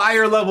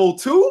fire level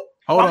 2?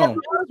 Hold on.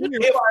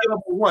 Fire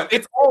level 1.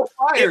 It's all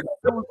fire.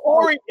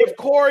 If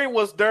Corey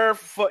was there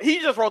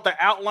he just wrote the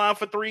outline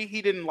for 3.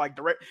 He didn't like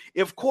direct.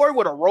 If Corey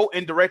would have wrote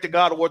and directed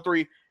God of War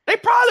 3, they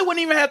probably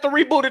wouldn't even have to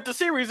reboot the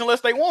series unless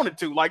they wanted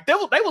to. Like they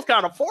was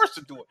kind of forced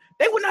to do it.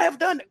 They would not have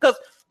done it because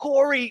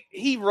Corey,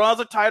 he runs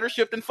a tighter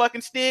ship than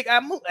fucking Stig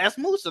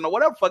Asmussen or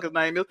whatever fuck his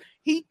name is.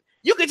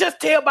 You could just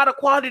tell by the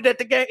quality that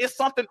the game is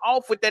something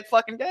off with that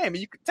fucking game, and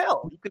you could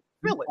tell. You could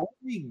feel it. The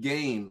only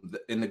game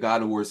in the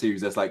God of War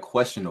series that's like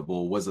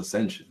questionable was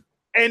Ascension.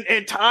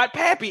 And Todd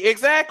Pappy,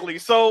 exactly.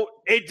 So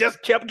it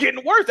just kept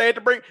getting worse. They had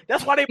to bring.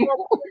 That's why they brought.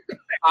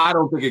 I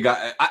don't think it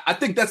got. I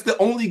think that's the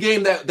only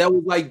game that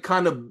was like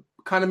kind of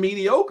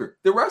mediocre.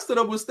 The rest of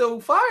them was still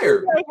fire.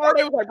 They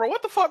was like, bro,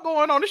 what the fuck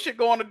going on? This shit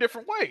going a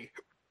different way.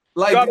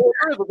 Like, God of War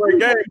is a great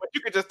game, but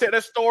you could just tell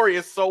that story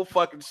is so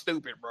fucking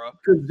stupid, bro.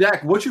 Because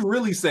Jack, what you're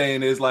really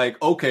saying is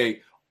like,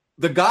 okay,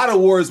 the God of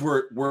Wars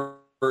were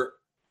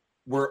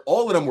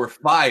all of them were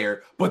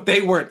fire, but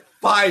they weren't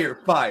fire.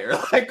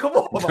 Like, come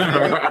on,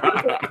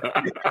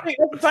 I think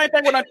that's the same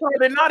thing when I tried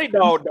the Naughty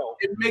Dog, though.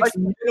 It makes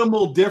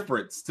minimal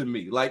difference to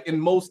me. Like in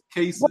most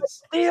cases, but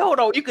still,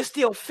 though, you can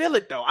still feel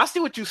it, though. I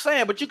see what you're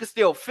saying, but you can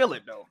still feel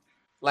it, though.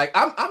 Like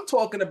I'm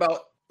talking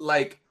about,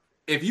 like,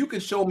 if you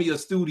could show me a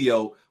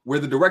studio where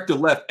the director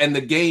left and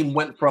the game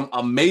went from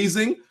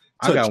amazing to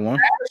I got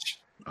trash.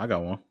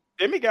 one.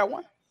 Demi got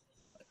one.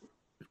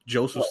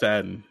 Joseph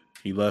Staten.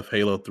 He left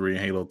Halo 3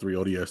 and Halo 3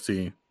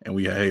 ODST and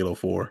we had Halo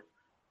 4.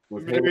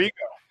 There you go.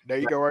 There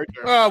you go, right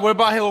there. What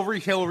about Halo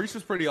Reach? Halo Reach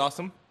was pretty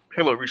awesome.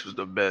 Halo Reach was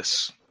the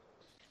best.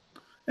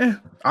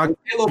 I'll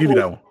give you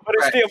that one. But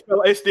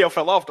it still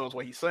fell off, though, is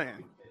what he's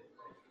saying.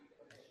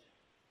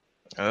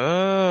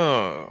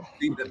 Oh,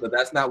 but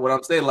that's not what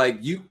I'm saying. Like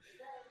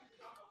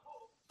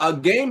a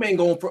game ain't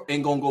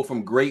gonna go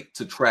from great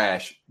to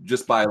trash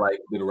just by like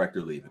the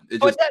director leaving.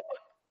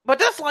 But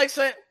that's like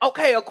saying,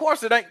 okay, of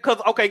course it ain't,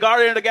 because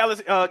Guardian of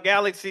the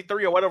Galaxy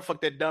 3 or whatever the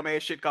fuck that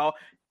dumbass shit called,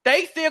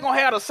 they still gonna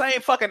have the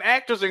same fucking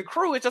actors and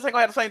crew. It just ain't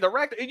gonna have the same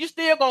director, and you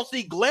still gonna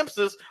see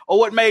glimpses of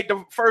what made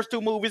the first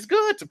two movies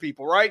good to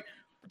people, right?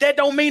 That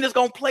don't mean it's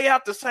gonna play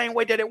out the same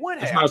way that it would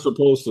have. It's not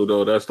supposed to,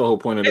 though. That's the whole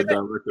point of the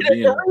director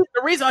being.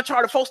 The reason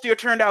Uncharted 4 still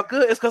turned out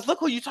good is because look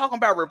who you talking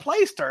about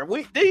replaced her.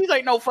 These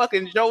ain't no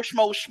fucking Joe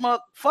Schmo Schmuck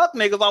fuck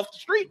niggas off the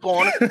street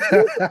corner.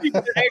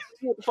 People that actually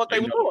knew what the fuck they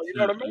were doing. You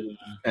know what I mean?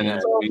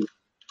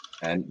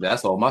 And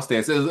that's all my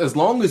stance is. As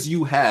long as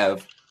you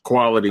have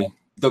quality,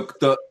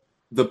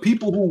 the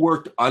people who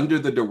worked under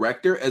the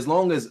director, as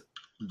long as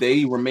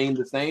they remain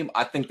the same,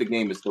 I think the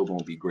game is still going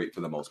to be great for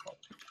the most part.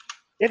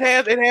 It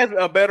has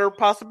a better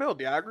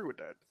possibility. I agree with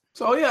that.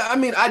 So yeah, I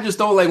mean, I just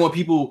don't like when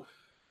people.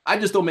 I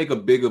just don't make a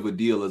big of a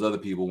deal as other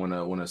people when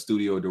a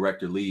studio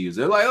director leaves.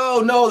 They're like,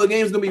 "Oh no, the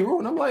game's gonna be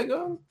ruined." I'm like,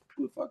 "Oh,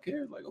 who the fuck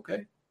cares?" Like,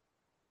 okay,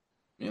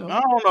 you know. I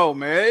don't know,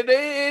 man.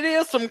 It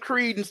is some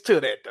credence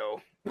to that,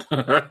 though.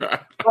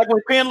 Like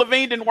when Ken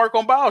Levine didn't work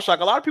on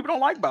BioShock, a lot of people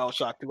don't like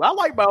BioShock 2. I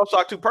like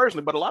BioShock 2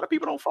 personally, but a lot of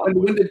people don't fuck.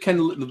 When did Ken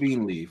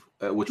Levine leave?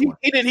 Which one?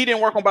 He didn't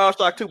work on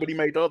BioShock 2, but he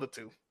made the other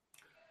two.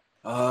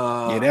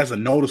 Yeah, that's a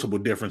noticeable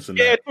difference in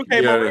that. I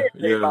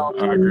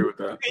agree with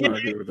that.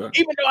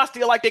 Even though I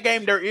still like the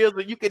game, there is,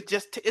 but you could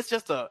just it's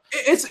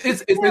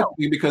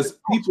interesting because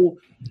people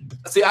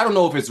see. I don't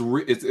know if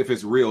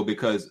it's real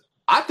because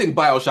I think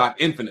BioShock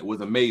Infinite was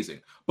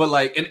amazing, but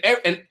like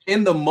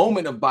in the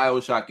moment of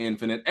BioShock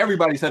Infinite,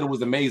 everybody said it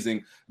was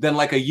amazing. Then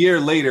like a year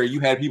later, you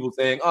had people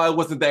saying, "Oh, it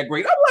wasn't that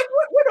great." I'm like,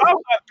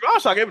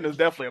 BioShock Infinite is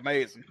definitely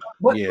amazing.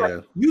 But yeah,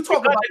 you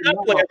talk about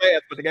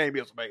it, but the game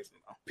is amazing.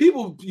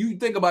 People, you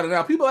think about it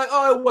now. People are like,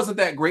 "Oh, it wasn't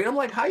that great." I'm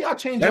like, "How y'all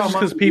change?" That's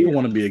because people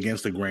want to be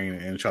against the grain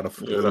and try to.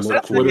 That's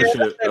that Twitter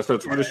shit. That's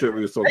that Twitter shit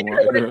we was talking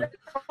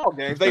about.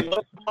 Games they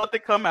let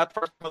it come out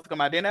first, month to come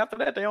out. Then after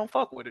that, they don't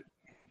fuck with it.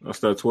 That's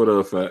that Twitter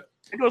effect.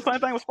 They do the same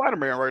thing with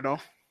Spider-Man right now.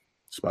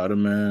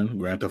 Spider-Man,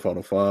 Grand Theft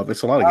Auto 5.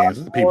 It's a lot of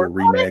games that people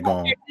renege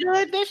on.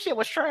 This shit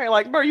was trash.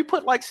 Like, bro, you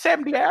put like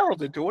 70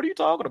 hours into it. What are you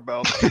talking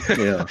about?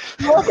 Yeah.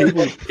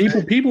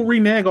 people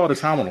renege all the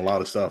time on a lot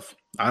of stuff.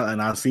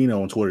 I've seen it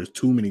on Twitter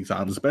too many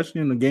times,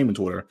 especially in the gaming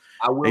Twitter.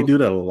 They do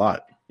that a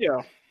lot.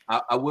 Yeah.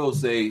 I will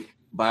say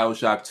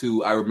BioShock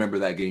 2, I remember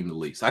that game the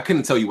least. I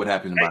couldn't tell you what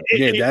happened about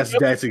it. Yeah,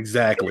 that's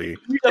exactly.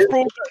 You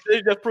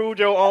just proved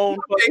your own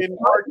fucking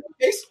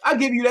case. I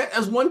give you that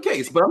as one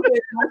case, but I'm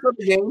saying most of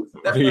the games.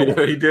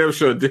 He damn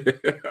sure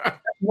did.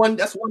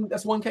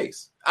 That's one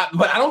case.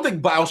 But I don't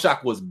think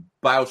BioShock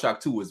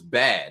 2 was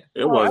bad.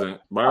 It wasn't.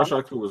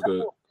 BioShock 2 was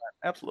good.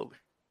 Absolutely.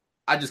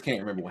 I just can't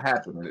remember what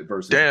happened in it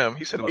versus. Damn,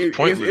 he said it was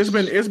pointless.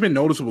 It's been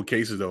noticeable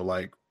cases though,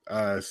 like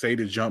say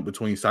the jump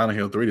between Silent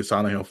Hill 3 to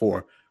Silent Hill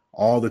 4.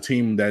 All the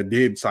team that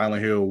did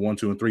Silent Hill 1,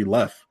 2, and 3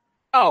 left.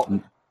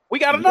 Oh, we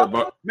got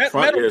another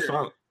Metal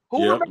Gear.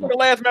 Who remember the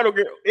last Metal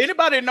Gear?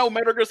 Anybody know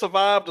Metal Gear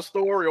survived the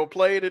story or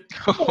played it?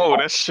 Oh,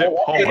 that shit.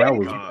 Oh, that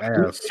was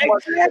ass.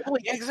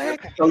 Exactly.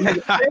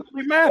 It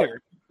definitely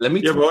mattered.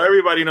 Bro,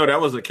 everybody know that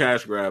was a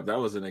cash grab. That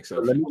was an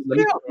exception.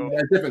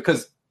 That's different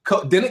because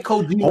didn't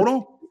Kojima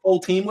the whole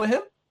team with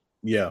him?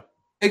 Yeah.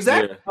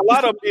 Exactly. Yeah. A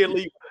lot of them did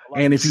leave.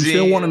 And if you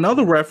still want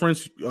another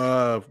reference,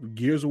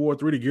 Gears of War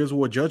 3 to Gears of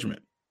War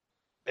Judgment.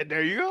 And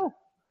there you go.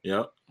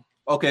 Yep.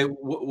 Okay.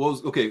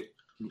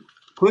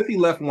 Cliffy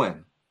left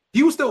when?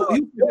 He was still there.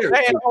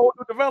 They had a whole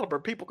new developer.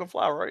 People Can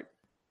Fly, right?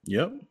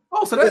 Yep.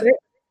 Oh, so they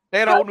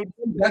had a whole new.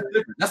 That's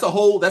different. That's a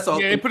whole.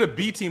 They put a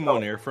B team on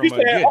there from. People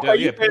Can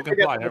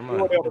Fly. Never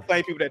mind. The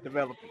same people that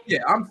developed it. Yeah,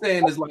 I'm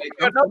saying is like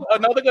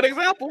another good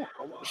example.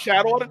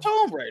 Shadow of the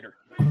Tomb Raider.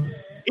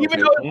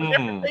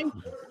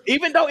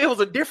 Even though it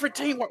was a different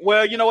team,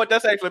 well, you know what?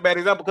 That's actually a bad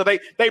example because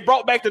they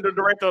brought back to the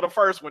director of the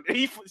first one.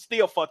 He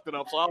still fucked it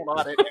up, so I don't know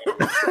how that.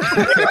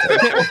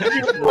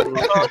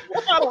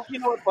 You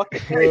know what?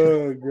 Fucking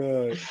oh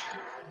god,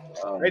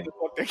 they just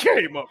fucked that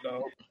game up,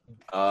 though.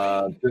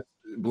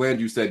 Bland,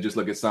 you said just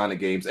look at Sonic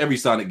games. Every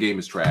Sonic game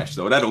is trash,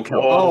 so that don't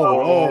count.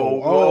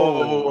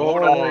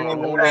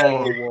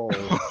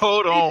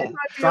 Hold on.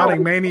 Sonic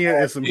Mania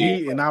is some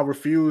heat, and I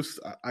refuse.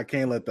 I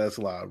can't let that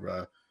slide,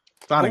 bro.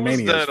 Sonic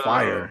Mania is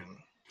fire.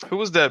 Who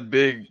was that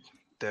big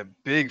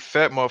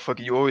fat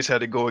motherfucker you always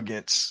had to go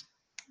against?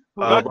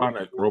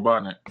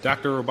 Robotnik.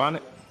 Dr.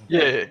 Robotnik?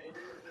 Yeah.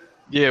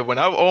 Yeah, when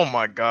I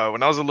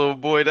was a little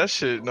boy,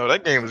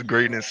 that game was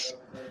greatness.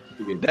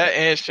 That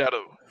and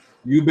Shadow.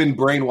 You've been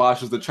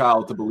brainwashed as a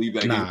child to believe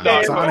that game.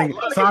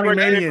 Sonic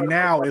Mania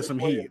now is some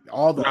heat.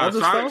 All the other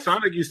stuff.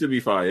 Sonic used to be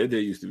fire. It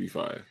did used to be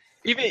fire.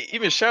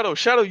 Even Shadow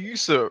you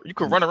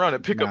could run around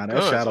and pick Nah, up that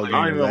guns. Shadow Like,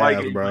 I don't game even is like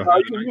ass, it. bro.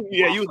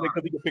 Yeah, usually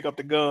because he can pick up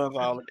the guns.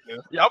 All of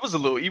that. yeah, I was a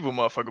little evil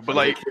motherfucker, but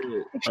like,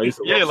 I used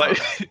to yeah, love like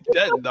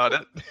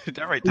Sonic.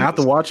 that right there.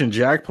 After watching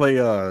Jack play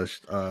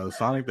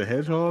Sonic the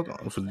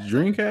Hedgehog for the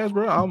Dreamcast,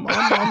 bro, I'm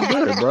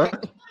good, bro.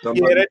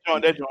 Somebody, Yeah,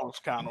 that joint was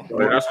kind of.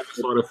 Boy, that's when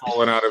he started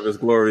falling out of his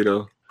glory,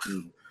 though.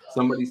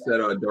 somebody said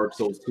Dark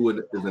Souls 2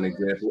 is an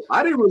example.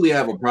 I didn't really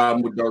have a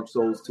problem with Dark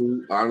Souls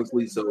 2,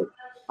 honestly. So,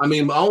 I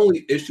mean, my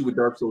only issue with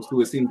Dark Souls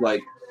 2, it seems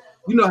like,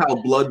 you know how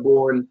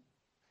Bloodborne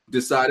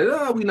decided,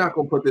 we're not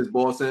going to put this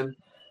boss in.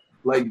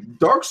 Like,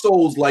 Dark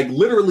Souls, like,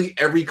 literally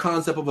every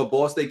concept of a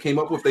boss they came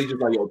up with, they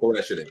just like, yo, throw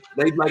that shit in.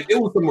 They, like, it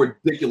was some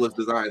ridiculous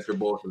designs for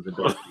bosses in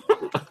Dark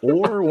Souls 2.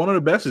 Or one of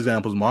the best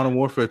examples, Modern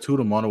Warfare 2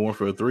 to Modern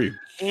Warfare 3.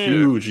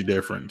 Huge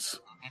difference.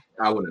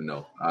 I wouldn't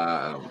know.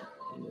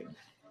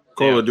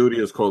 Call of Duty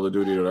is Call of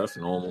Duty, though. That's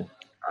normal.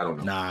 I don't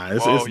know. Nah,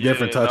 it's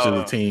different touches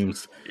of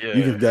teams. Yeah.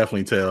 You can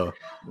definitely tell.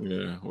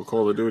 Yeah, well,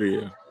 Call of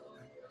Duty, yeah.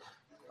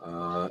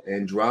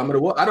 Andromeda.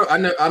 Well,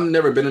 I've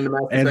never been in the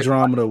Mass Effect.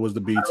 Andromeda was the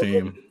B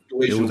team.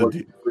 It was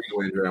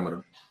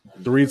Andromeda.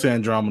 3 to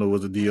Andromeda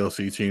was a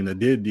DLC team that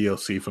did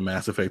DLC for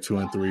Mass Effect 2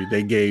 and 3.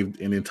 They gave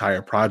an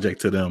entire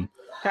project to them.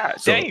 God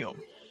damn.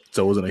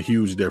 So it wasn't a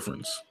huge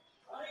difference.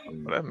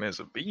 Well, that man's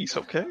a beast.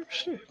 Okay,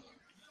 shit.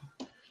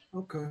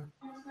 Okay.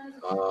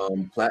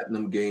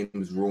 Platinum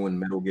Games ruined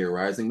Metal Gear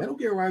Rising. Metal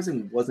Gear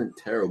Rising wasn't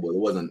terrible. It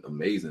wasn't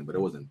amazing, but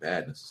it wasn't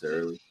bad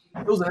necessarily.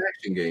 It was an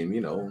action game,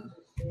 you know.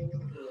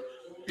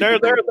 There's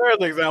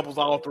examples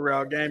all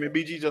throughout game, and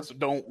BG just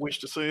don't wish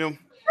to see them.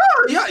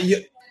 Yeah.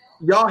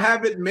 Y'all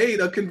haven't made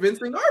a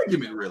convincing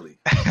argument, really.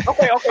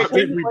 Okay. I think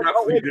we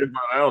definitely did by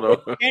now, though.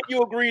 Can't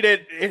you agree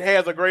that it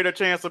has a greater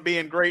chance of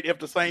being great if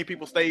the same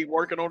people stay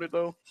working on it,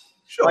 though?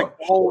 Sure. Like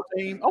the whole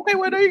team. Okay,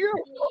 well, there you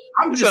go.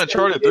 I'm just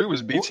Uncharted 3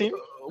 was B team.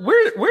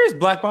 Where's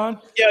Black Bond?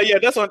 Yeah,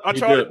 that's on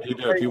Uncharted. He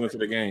did. He went to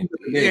the game.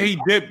 Yeah,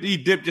 he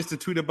dipped just to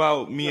tweet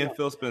about me and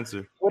Phil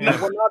Spencer.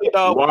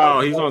 Wow,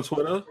 he's on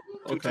Twitter?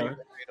 Okay.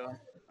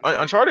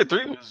 Uncharted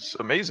 3 was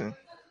amazing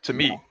to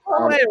me.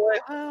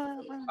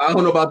 I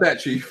don't know about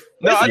that, Chief.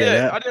 No, I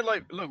Yeah. did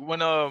like look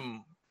when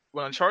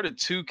Uncharted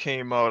 2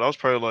 came out, I was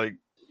probably like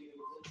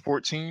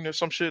 14 or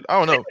some shit.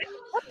 I don't know.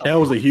 That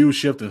was a huge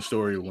shift in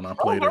story when I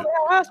played it.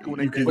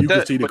 You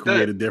could see the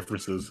creative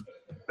differences.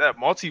 That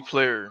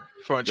multiplayer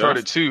for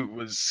Uncharted 2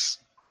 was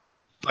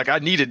like I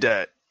needed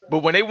that.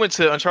 But when they went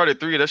to Uncharted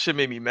 3, that shit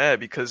made me mad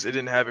because it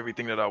didn't have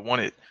everything that I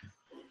wanted.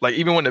 Like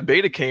even when the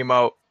beta came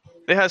out,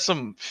 they had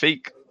some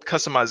fake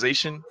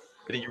customization, and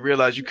then you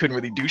realize you couldn't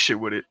really do shit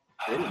with it.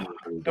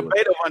 The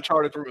beta of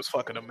Uncharted 3 was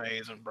fucking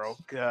amazing, bro.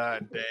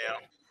 God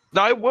damn.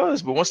 No, it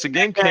was, but once the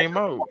game came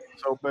out,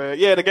 so bad.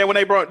 Yeah, the game when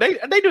they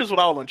do this with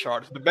all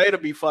Uncharted. The beta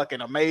be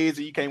fucking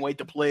amazing. You can't wait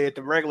to play it.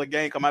 The regular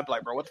game come out, be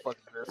like, bro, what the fuck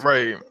is this?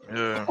 right?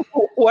 Yeah.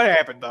 What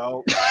happened,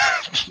 dog?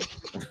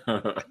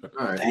 All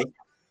right.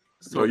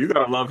 So you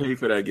gotta love hate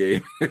for that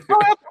game.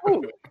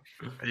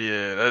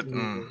 Yeah,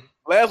 that.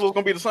 Last one's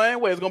gonna be the same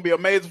way. It's gonna be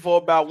amazing for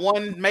about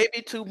 1,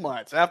 maybe 2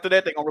 months. After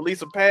that, they're gonna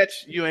release a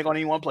patch. You ain't gonna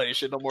even want to play this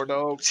shit no more,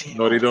 dog.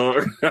 Naughty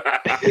Dog.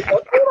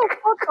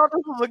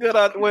 This is a good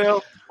idea.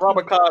 Well,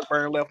 Robert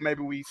Cogburn left.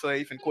 Maybe we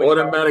safe and quick.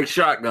 Automatic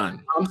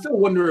shotgun. I'm still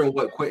wondering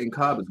what Quentin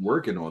Cobb is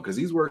working on because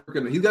he's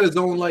got his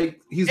own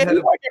he's Yeah, head he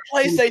of working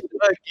PlayStation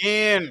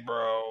again,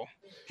 bro.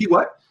 he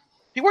what?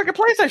 He working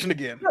PlayStation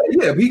again.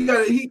 Yeah, he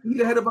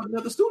the head of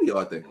another studio,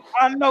 I think.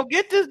 I know.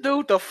 Get this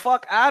dude the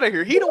fuck out of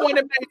here. He the one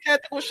that made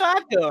tactical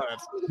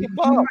shotguns. He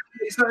bum.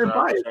 He's not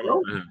biased,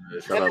 bro.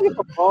 That nigga's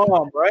a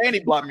bum, bro. And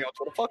he blocked me on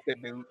Twitter. Fuck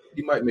that dude.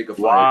 He might make a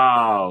fight.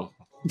 Wow.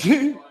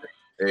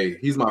 Hey,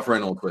 he's my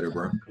friend on Twitter,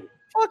 bro.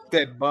 Fuck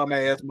that bum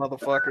ass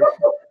motherfucker.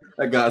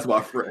 That guy's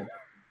my friend.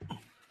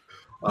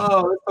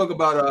 Oh, let's talk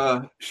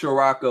about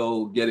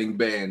Scirocco getting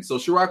banned. So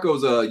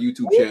Scirocco's a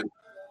YouTube channel.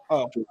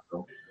 Oh.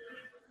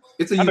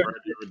 It's a YouTube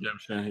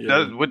redemption.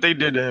 Yeah. What they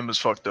did to him is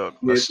fucked up.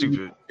 That's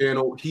stupid.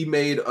 Channel. He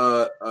made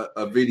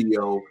a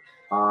video.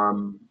 I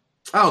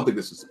don't think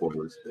this is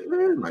spoilers.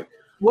 Right.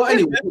 Well,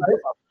 anyway,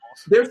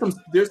 there's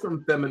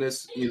some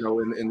feminists, you know,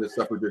 in the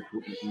suffragist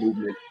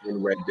movement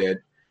in Red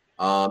Dead.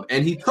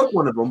 And he took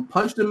one of them,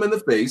 punched him in the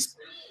face,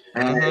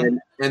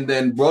 and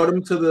then brought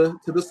him to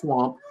the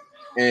swamp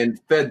and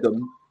fed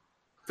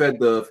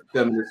the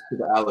feminists to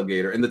the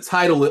alligator. And the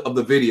title of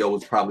the video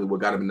was probably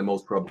what got him in the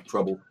most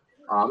trouble.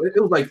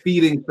 It was like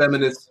feeding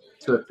feminists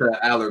to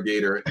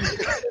alligator,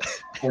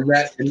 and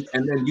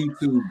then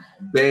YouTube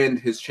banned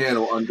his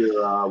channel under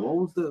what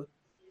was the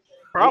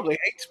probably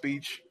hate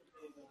speech.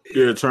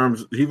 Yeah,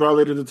 terms. He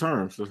violated the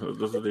terms. That's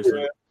what they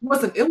said.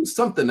 It was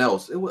something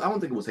else. I don't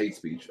think it was hate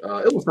speech.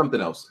 It was something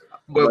else.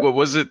 But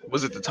was it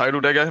the title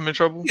that got him in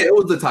trouble? Yeah, it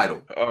was the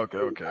title.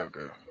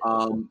 Okay.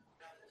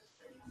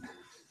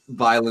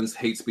 Violence,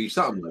 hate speech,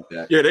 something like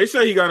that. Yeah, they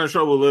say he got in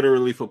trouble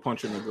literally for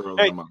punching a girl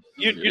in the mouth.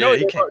 You know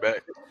he came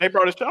back. They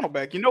brought his channel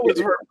back. You know what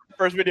his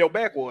first video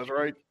back was,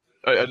 right?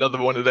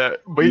 Another one of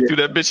that. But he threw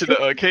that bitch in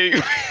the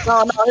cave.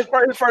 No,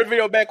 his first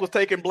video back was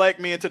taking black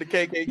men to the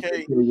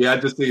KKK. Yeah, I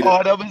just see Oh,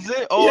 that. that was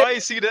it. Oh, I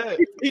ain't see that.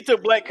 He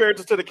took black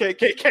characters to the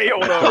KKK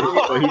on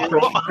He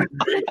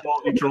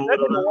trolled it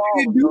on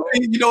They didn't do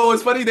anything. You know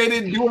what's funny? They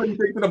didn't do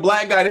anything to the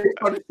black guy. They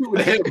started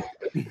shooting him.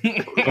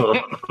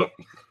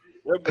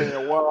 That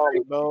man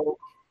wild, dog.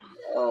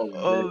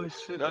 Oh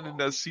shit! I did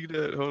not see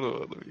that. Hold on.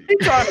 Let me... He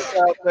trying to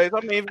sell face.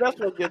 I mean, if that's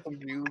what gets some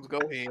views, go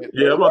ahead.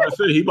 Yeah, I'm about to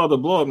say he about to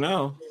blow up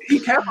now. He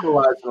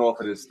capitalized off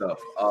of this stuff.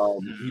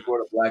 He brought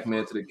a black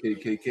man to the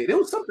KKK. There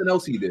was something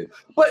else he did.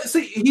 But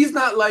see, he's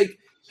not like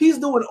he's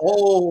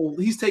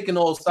taking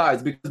all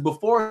sides because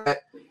before that,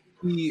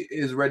 he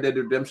his Red Dead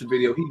Redemption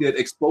video he did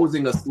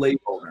exposing a slave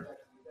owner.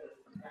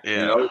 Yeah,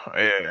 You know?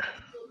 yeah.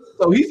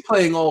 So he's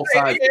playing all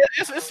sides.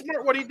 It's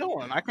smart what he's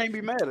doing. I can't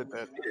be mad at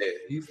that.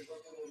 Yeah,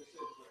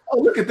 oh,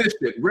 look at this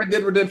shit. Red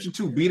Dead Redemption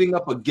 2 beating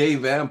up a gay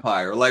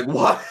vampire. Like,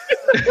 what?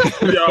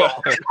 Yo.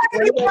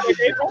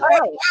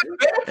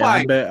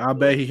 Vampire. I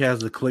bet he has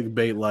the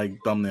clickbait like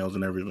thumbnails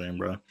and everything,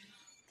 bro.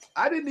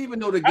 I didn't even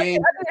know the I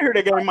game. didn't hear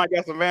the game might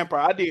got some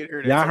vampire. I did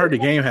hear that. Yeah, I heard the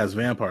game has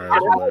vampires.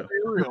 But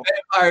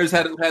Vampires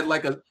had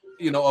like a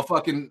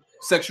fucking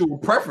sexual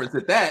preference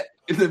at that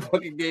in the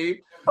fucking game.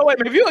 Oh wait,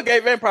 but if you're a gay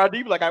vampire, do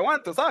you be like, I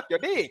want to suck your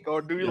dick,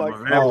 or do you like?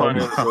 my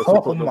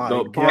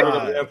The part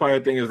of the vampire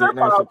thing is they're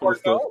not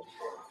supposed to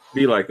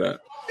be like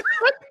that.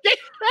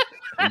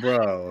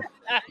 bro,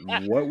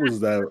 what was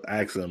that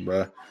accent,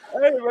 bro? Hey,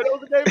 but it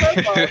was a gay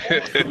vampire.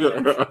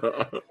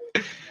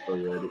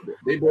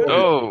 They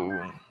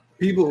Oh,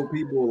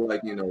 people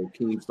like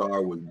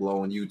Keemstar was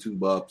blowing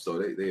YouTube up, so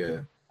they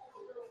a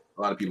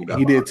lot of people got.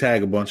 He did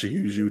tag a bunch of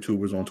huge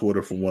YouTubers on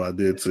Twitter, from what I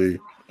did see.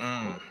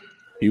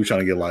 He was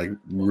trying to get like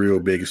real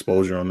big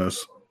exposure on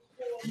this.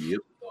 Yep,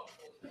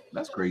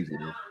 that's crazy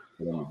though.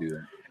 For them to do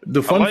that.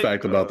 The fun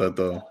fact about that,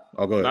 though,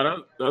 I'll go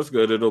ahead. That's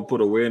good. It'll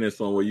put awareness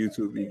on what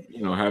YouTube be,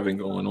 having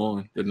going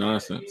on. The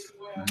nonsense.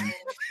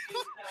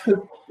 I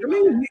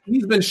mean,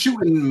 he's been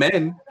shooting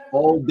men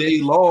all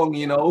day long,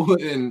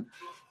 and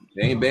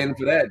they ain't banning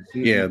for that.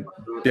 Yeah,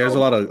 there's a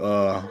lot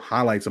of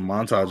highlights and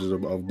montages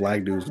of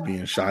black dudes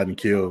being shot and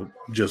killed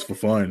just for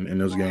fun in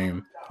this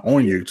game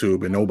on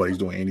YouTube, and nobody's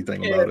doing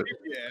anything about it.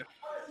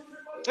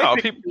 oh,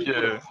 people.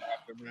 Yeah,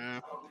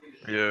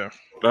 yeah.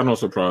 That don't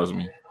surprise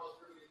me.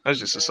 That's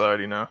just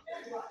society now.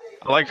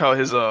 I like how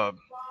his all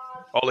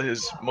of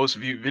his most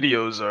viewed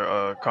videos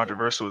are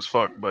controversial as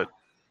fuck, but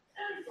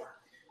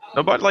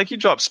nobody he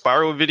dropped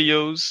Spiral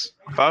videos,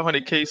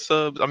 500K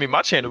subs. I mean,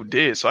 my channel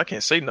did, so I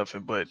can't say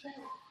nothing, but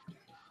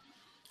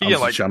he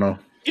I'm just trying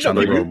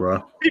to grow,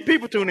 bro.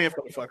 People tune in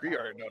for the fucker. You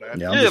already know that.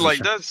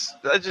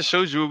 That just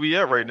shows you where we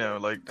at right now.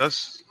 Like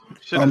that's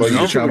shit. I'm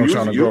just trying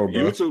to grow, bro.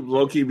 YouTube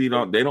low key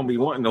they don't be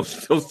wanting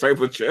those type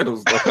of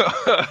channels.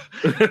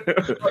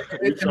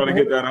 We're trying to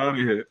get that out of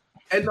here.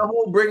 And the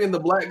whole bringing the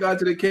black guy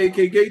to the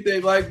KKK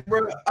thing, like,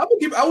 bro, I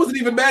wasn't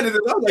even mad at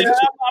it. I was like,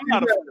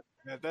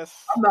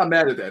 I'm not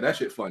mad at that. That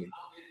shit funny.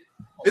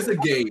 It's a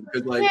game.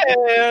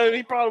 Yeah,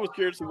 he probably was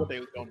curious to see what they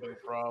was gonna do.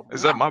 Probably.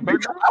 Is that my bad?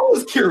 I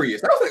was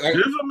curious. I was like,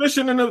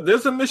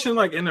 there's a mission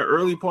like in the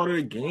early part of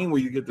the game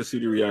where you get to see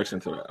the reaction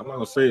to that. I'm not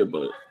gonna say it,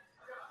 but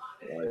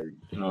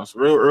it's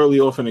real early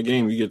off in the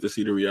game you get to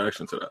see the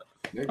reaction to that.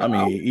 I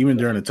mean, even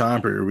during the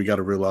time period, we got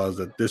to realize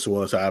that this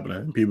was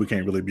happening. People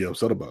can't really be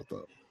upset about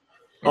that.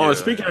 Oh, and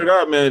speaking of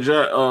that, man,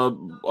 Jack,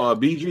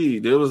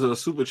 BG, there was a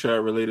super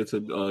chat related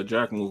to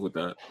Jack move with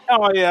that.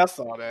 Oh yeah, I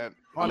saw that.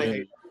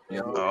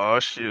 Oh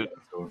shit!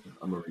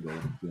 I'm gonna read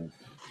that.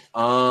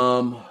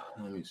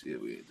 Let me see.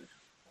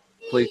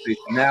 PlayStation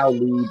now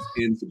leads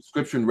in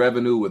subscription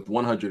revenue with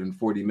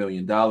 $140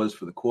 million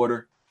for the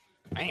quarter.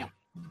 Damn.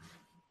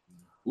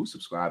 Who's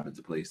subscribing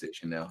to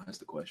PlayStation now? That's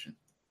the question.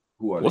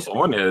 Who are What's they?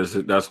 on there?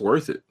 That's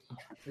worth it.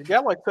 You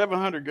got like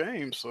 700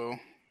 games, so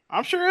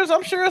I'm sure it's a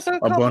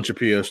bunch of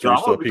PS3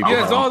 stuff.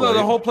 Yeah, it's all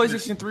the whole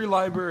PlayStation 3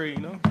 library,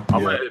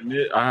 I'm gonna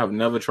admit I have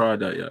never tried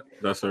that yet.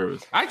 That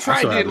service. I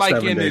tried it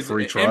like in its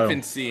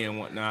infancy and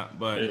whatnot,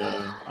 but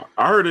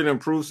I heard it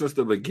improved since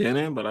the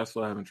beginning, but I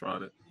still haven't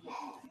tried it.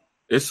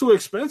 It's too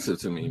expensive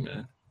to me,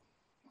 man.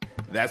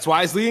 That's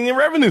why it's leading in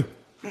revenue.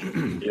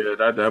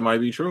 Yeah, that might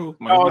be true.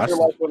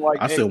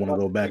 I still want to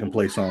go back and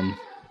play some.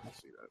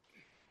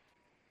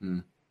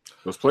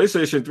 Those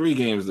PlayStation 3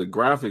 games, the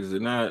graphics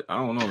and that, I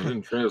don't know, it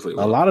didn't translate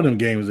well. A lot of them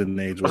games didn't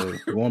age well.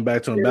 Going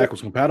back to them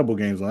backwards compatible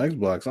games on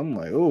Xbox, I'm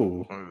like,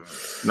 oh.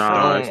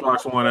 Nah,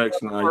 Xbox One X,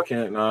 you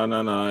can't. Nah.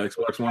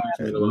 Xbox One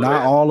X.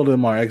 Not all of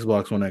them are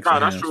Xbox One X. Nah,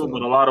 that's true,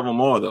 but a lot of them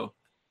are, though.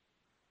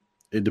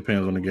 It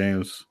depends on the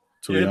games,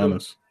 to be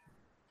honest.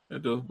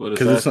 It do, but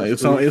because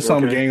it's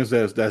some games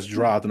that's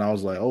dropped, and I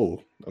was like,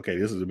 oh, okay,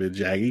 this is a bit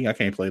jaggy. I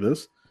can't play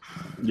this.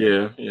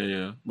 Yeah.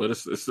 But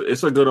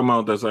it's a good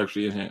amount that's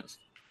actually enhanced.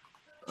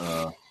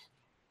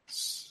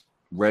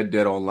 Red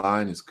Dead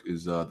Online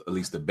is at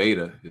least the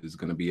beta is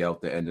going to be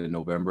out the end of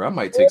November. I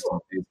might take some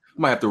days.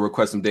 I might have to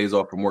request some days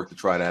off from work to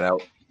try that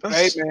out.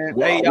 Hey man,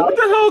 what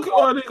the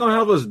hell are they gonna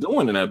have us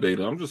doing in that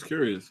beta? I'm just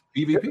curious.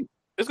 PvP.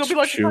 It's gonna be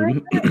like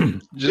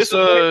shooting. Just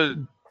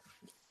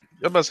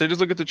I'm about to say, just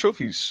look at the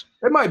trophies.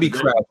 It might be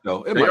crap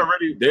though.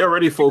 They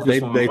already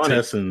focused on They money.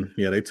 testing.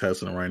 Yeah, they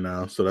testing right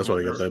now. So that's why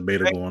they got that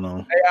beta going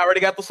on. They already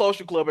got the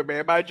social club.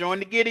 Everybody join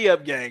the Giddy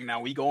Up gang. Now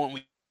we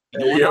going.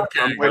 Yeah,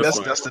 okay. Wait,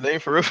 that's the name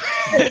for it.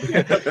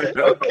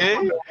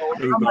 Okay.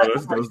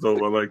 That's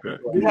dope. I like that.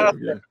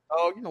 Yeah.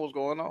 Oh, you know what's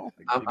going on.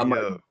 I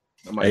might.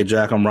 Hey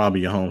Jack, I'm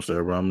robbing your homestead,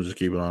 bro. I'm gonna just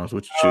keep it honest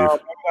with you, Chief.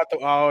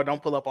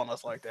 Don't pull up on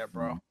us like that,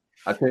 bro.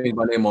 I changed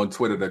my name on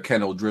Twitter to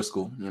Ken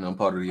O'Driscoll. You know, I'm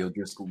part of the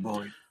O'Driscoll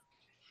boy.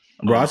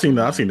 Bro, I seen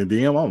the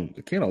DM. I'm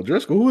Ken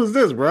O'Driscoll. Who is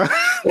this, bro?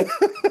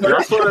 Yeah,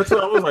 I saw that too.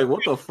 I was like,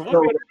 what the fuck?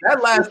 Yo,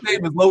 that last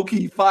name is low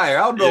key fire.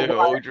 I don't know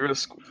why.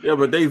 O'Driscoll. Yeah,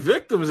 but they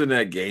victims in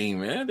that game,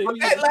 man.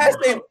 That last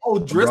name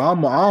O'Driscoll.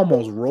 Bro, I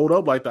almost rolled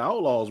up like the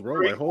Outlaws, bro.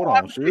 Like, hold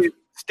on, Chief.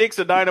 Sticks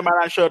of dynamite.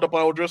 I showed up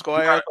on O'Driscoll.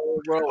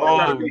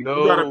 Bro. You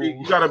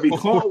gotta be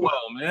Cornwell,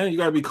 man. You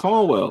gotta be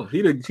Cornwell.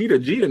 He the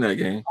G in that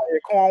game.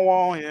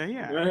 Cornwall,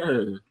 yeah.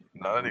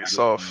 No, that nigga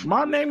soft.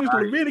 My name is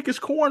Leviticus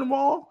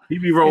Cornwall. He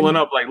be rolling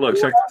up like, look,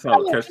 check this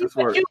out. Catch this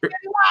word. You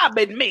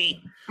robbing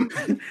me.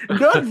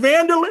 Doug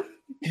Vanderlyn.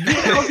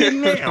 Get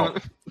now.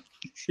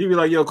 He be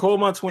like, yo, call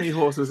my 20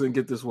 horses and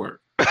get this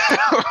work. Like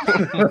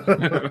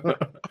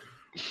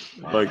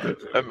that.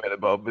 That man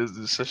about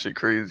business. That shit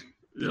crazy.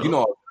 Yeah. You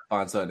know, I was trying to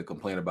find something to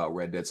complain about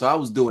Red Dead. So I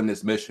was doing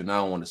this mission. I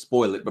don't want to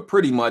spoil it, but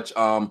pretty much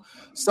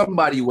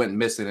somebody went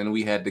missing and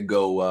we had to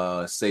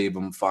go save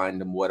them,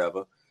 find them,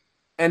 whatever.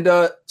 And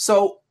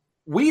so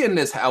we in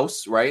this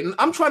house, right? And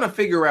I'm trying to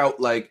figure out,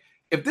 like,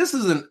 if this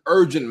is an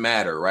urgent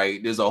matter,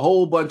 right? There's a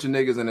whole bunch of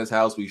niggas in this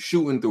house. We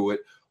shooting through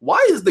it.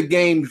 Why is the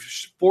game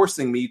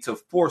forcing me to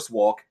force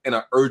walk in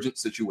an urgent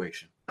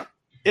situation?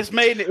 It's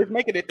making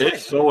it.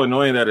 It's so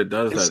annoying that it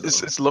does that.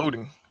 It's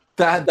loading.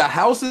 The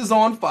house is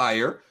on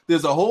fire.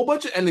 There's a whole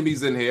bunch of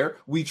enemies in here.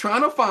 We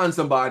trying to find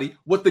somebody.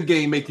 What the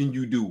game making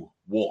you do?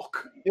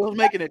 Walk. It was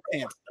making it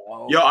tense.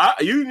 Yo,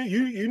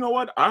 you know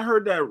what? I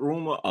heard that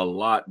rumor a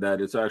lot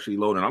that it's actually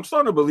loading. I'm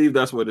starting to believe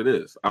that's what it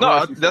is. I'm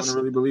starting to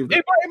really believe that.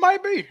 It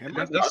might be.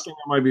 I think it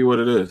might be what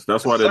it is.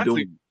 That's why they're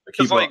doing.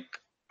 Because like,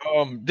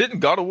 didn't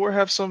God of War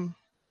have some?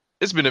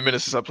 It's been a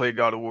minute since I played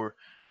God of War,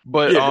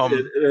 but yeah,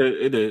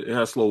 it did. It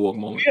has slow walk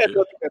moments. We had to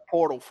look at that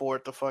portal for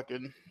it to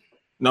fucking.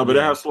 No, but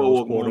it has slow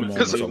walk moments.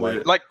 Because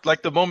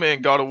like the moment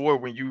in God of War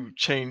when you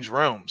change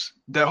realms,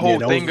 that whole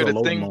thing of the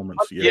thing.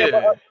 Moments,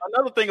 But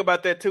another thing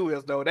about that too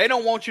is though they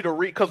don't want you to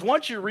read because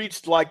once you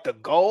reach like the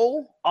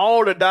goal,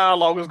 all the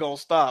dialogue is gonna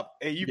stop,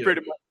 and you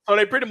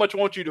they pretty much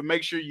want you to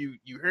make sure you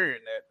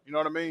hearing that. You know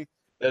what I mean?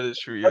 That is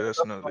true. Yeah, that's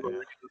another. Yeah.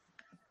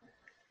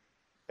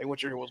 They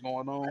want you to hear what's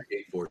going on. I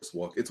hate force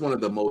walk. It's one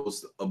of the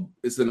most.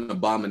 It's an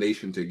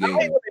abomination to game.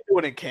 I hate what they do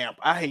it in camp.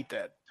 I hate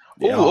that.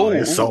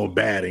 It's so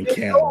bad in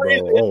camp, bro.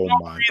 Oh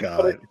my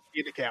god.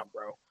 In the camp,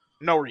 bro.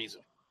 No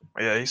reason.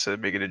 Yeah, he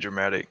said making it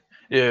dramatic.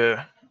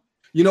 Yeah.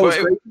 You know what's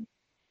crazy?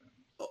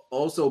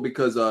 Also,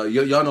 because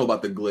y'all know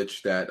about the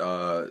glitch that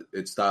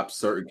it stops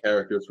certain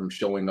characters from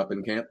showing up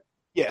in camp.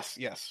 Yes.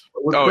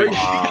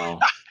 Wow.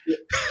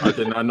 I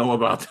did not know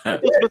about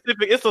that.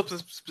 It's a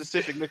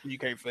specific mission you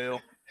can't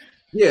fail.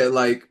 Yeah,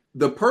 like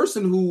the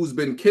person who's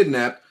been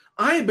kidnapped.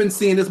 I ain't been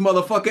seeing this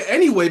motherfucker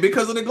anyway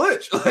because of the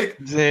glitch. Like,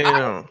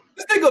 damn,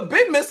 this nigga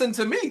been missing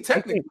to me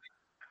technically.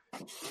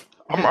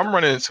 I'm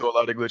running into a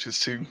lot of glitches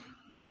too.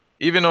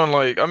 Even on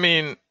like, I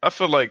mean, I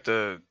feel like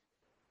no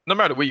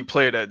matter where you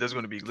play it at, there's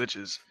going to be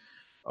glitches.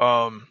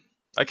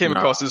 I came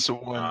across this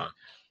one.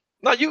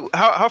 Not you.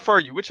 How far are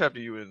you? Which chapter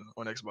are you in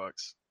on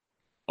Xbox?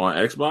 On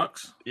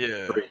Xbox?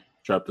 Yeah.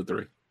 Chapter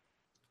 3.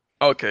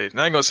 Okay,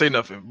 now I ain't gonna say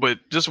nothing, but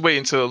just wait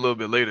until a little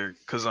bit later,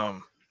 cause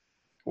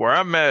where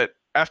I'm at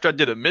after I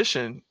did a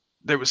mission,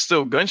 there was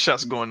still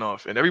gunshots going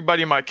off, and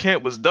everybody in my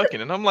camp was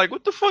ducking, and I'm like,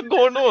 what the fuck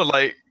going on?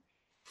 Like,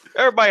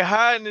 everybody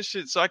hiding and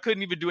shit, so I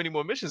couldn't even do any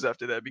more missions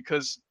after that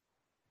because,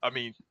 I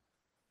mean,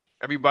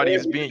 everybody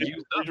is being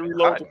used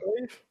up.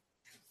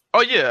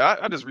 Oh yeah,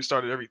 I just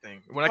restarted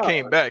everything. When I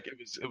came back,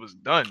 it was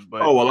done.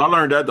 But I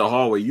learned that the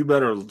hard way. You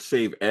better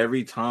save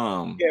every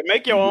time. Yeah,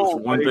 make your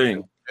own one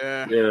thing.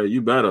 Yeah,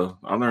 you better.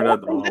 I learned that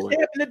the hard way.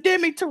 Happened to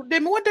Demi too.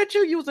 Demi, what that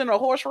you using a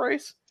horse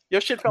race?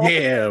 Your shit fell.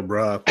 Yeah,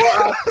 bro.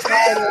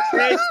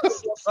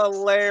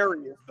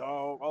 Hilarious,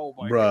 dog. Oh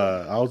my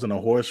god. I was in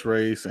a horse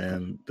race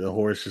and the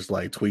horse just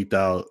like tweaked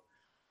out,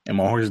 and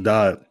my horse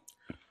died.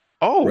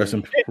 Oh, rest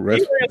in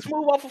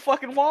smooth off a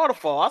fucking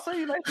waterfall. I saw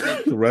you like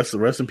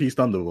rest in peace,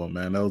 Thunderbolt,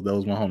 man. That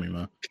was my homie,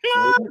 man.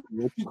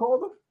 What you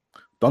call him?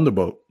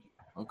 Thunderbolt.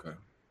 Okay.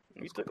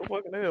 You took a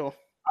fucking hell.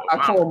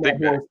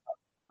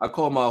 I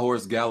call my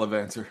horse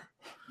Gallivanter.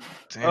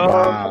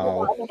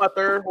 Wow. My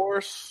third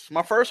horse.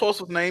 My first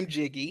horse was named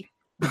Jiggy.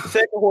 The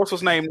second horse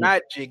was named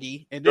not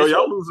Jiggy. And this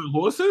y'all losing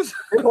horses?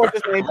 This horse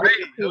is named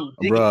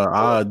Jiggy. Bruh,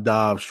 I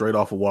dived straight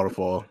off a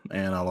waterfall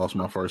and I lost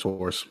my first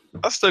horse.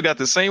 I still got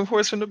the same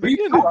horse from the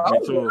beginning. Me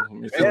too.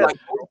 Yeah. Like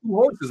 2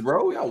 horses,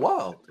 bro. Yeah,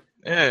 wild.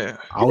 Yeah.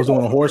 I was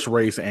doing a horse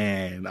race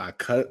and I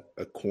cut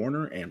a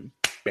corner and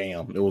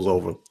bam, it was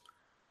over.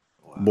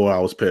 Boy, I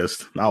was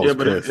pissed. I was Yeah,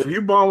 but pissed. if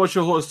you bond with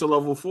your horse to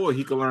level 4,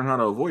 he can learn how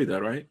to avoid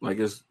that, right? Like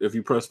if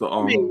you press the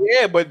I mean,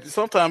 yeah, but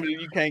sometimes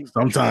you can't.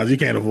 Sometimes you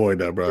can't avoid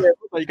that, bro. Yeah,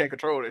 sometimes you can't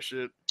control that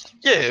shit.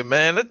 Yeah,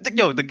 man.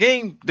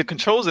 The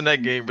controls in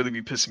that game really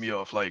be pissing me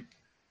off. Like,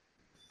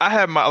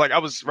 I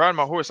was riding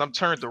my horse. I'm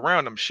turned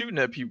around. I'm shooting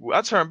at people.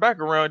 I turn back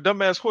around.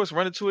 Dumbass horse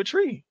run into a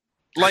tree.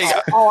 Like,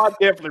 I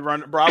definitely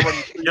run, bro.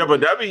 Yeah,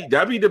 but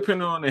that be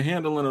depending on the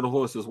handling of the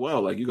horse as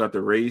well. Like you got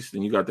the race,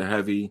 and you got the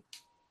heavy.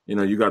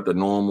 You got the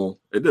normal.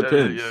 It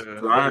depends.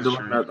 So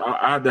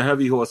I had the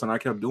heavy horse, and I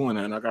kept doing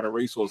that. And I got a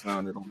race horse now,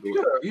 and they don't do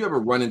it. You ever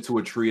run into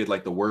a tree at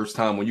like the worst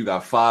time when you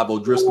got 5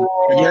 O'Driscoll?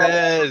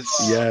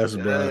 Yes,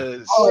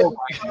 bro. Oh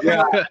my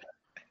god.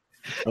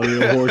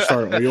 Your horse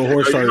started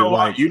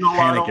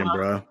panicking,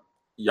 bro.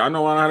 Y'all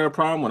know I had a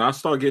problem when I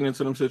start getting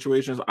into them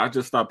situations. I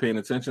just stop paying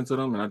attention to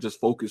them, and I just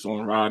focus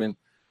on riding.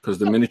 Because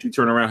the minute you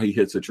turn around, he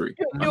hits a tree.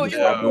 You'll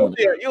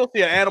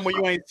see an animal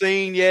you ain't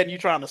seen yet, and you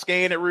trying to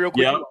scan it real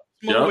quick.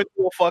 Move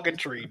into a fucking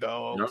tree,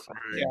 dog.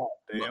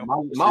 Damn.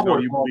 My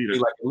horse be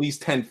like at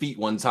least 10 feet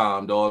one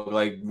time, dog.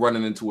 Like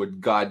running into a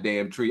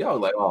goddamn tree. I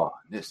was like, oh,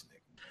 this nigga.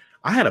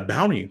 I had a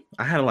bounty.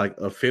 I had like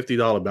a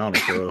 $50 bounty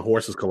for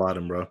horses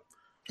colliding, bro.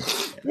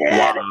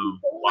 Wow.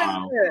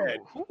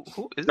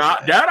 Who is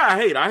that I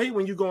hate. I hate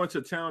when you go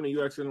into town and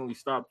you accidentally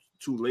stop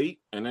too late,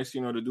 and next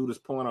thing you know, the dude is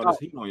pulling out his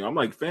heat on you. I'm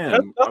like, fam,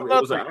 it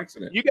was an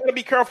accident. You got to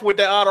be careful with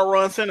that auto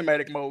run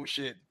cinematic mode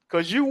shit,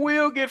 because you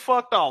will get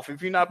fucked off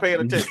if you're not paying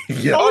attention.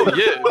 Yeah. It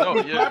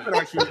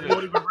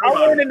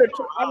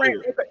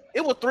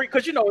was 3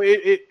 because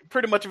it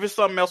pretty much if it's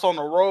something else on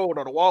the road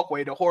or the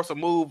walkway, the horse will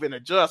move and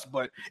adjust.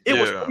 But it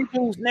was 3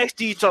 dudes next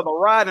to each other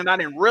riding. I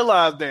didn't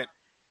realize that.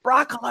 Bro,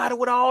 I collided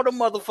with all the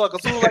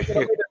motherfuckers. Soon as I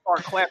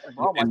start clapping,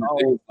 bro. I'm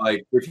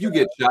like, if you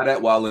get shot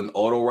at while in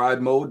auto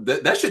ride mode,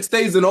 that shit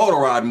stays in auto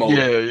ride mode.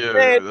 Yeah, you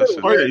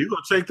gonna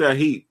take that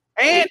heat.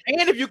 And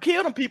if you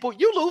kill them people,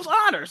 you lose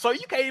honor, so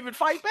you can't even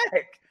fight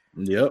back.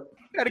 Yep.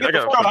 How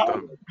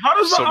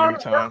does the honor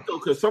work though?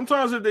 Because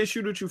sometimes if they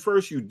shoot at you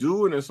first, you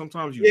do, and then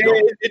sometimes you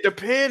don't. It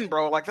depends,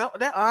 bro. Like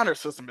that honor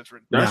system is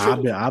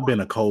ridiculous. I've been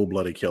a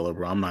cold-blooded killer,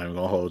 bro. I'm not even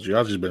gonna hold you.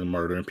 I've just been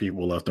murdering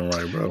people left and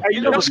right, bro. You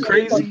know what's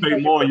crazy? You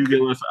pay more, you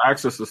get less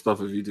access to stuff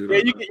if you do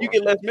that. Yeah, you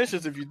get less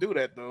missions if you do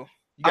that, though.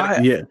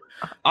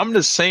 I'm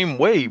the same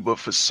way, but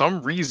for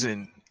some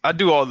reason, I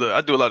do a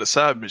lot of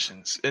side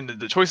missions, and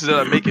the choices that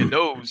I make in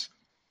those,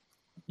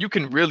 you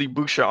can really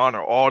boost your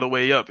honor all the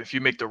way up if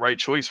you make the right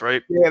choice,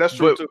 right? Yeah, that's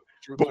true too.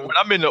 But when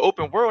I'm in the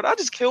open world, I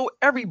just kill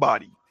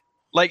everybody.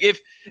 Like if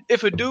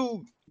a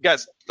dude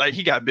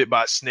he got bit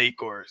by a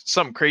snake or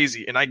something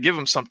crazy, and I give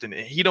him something,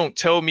 and he don't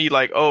tell me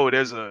like, oh,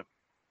 there's a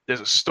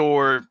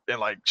store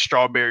in like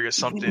Strawberry or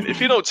something. If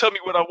he don't tell me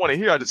what I want to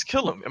hear, I just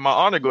kill him, and my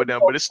honor go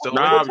down. But it's still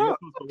you're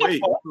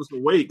supposed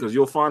to wait because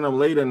you'll find them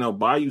later and they'll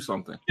buy you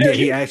something. Yeah,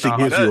 he actually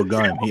gives you a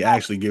gun. He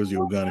actually gives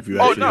you a gun if you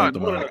actually help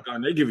them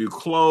out. They give you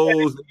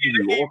clothes, they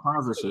give you all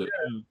kinds of shit.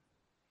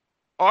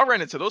 I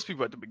ran into those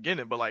people at the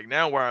beginning, but like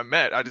now where I'm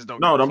at, I just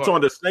don't. No, I'm talking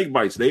the snake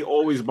bites. They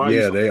always buy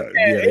you something.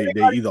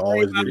 They either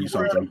always give you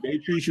something. They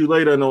treat you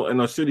later in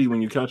the city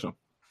when you catch them.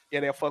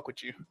 Yeah, they'll fuck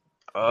with you.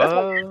 That's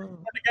why in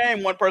the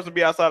game, one person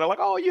be outside, like,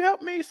 "Oh, you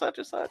helped me, such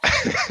and such."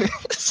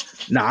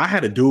 Nah, I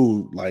had a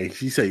dude like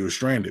he said he was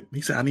stranded.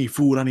 He said, "I need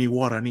food, I need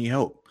water, I need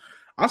help."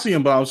 I see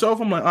him by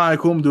himself. I'm like, "All right,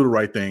 cool, I'm do the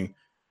right thing."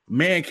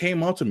 Man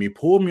came up to me,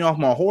 pulled me off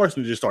my horse,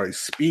 and just started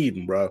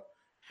speeding, bro.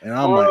 And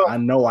I'm like, I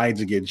know I need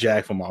to get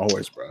jacked for my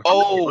horse, bro.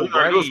 Oh, you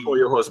gotta go score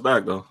your horse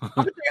back, though.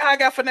 I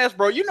got finesse,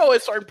 bro. You know, in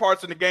certain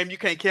parts of the game, you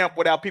can't camp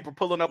without people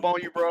pulling up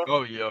on you, bro.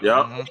 Oh, yeah.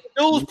 Yeah.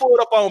 Dudes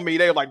pulled up on me.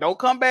 They were like, don't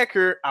come back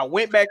here. I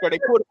went back there. They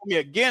pulled up on me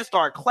again,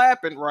 started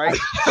clapping, right?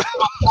 I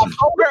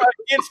told her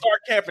again,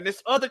 start camping.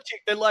 This other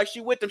chick that like,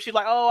 she with them. She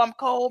like, oh, I'm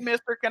cold,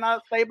 mister. Can I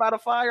stay by the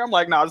fire? I'm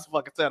like, nah, this is a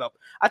fucking setup.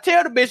 I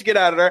tell the bitch, get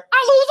out of there.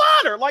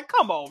 I lose honor. Like,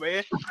 come on,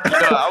 man.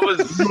 I was,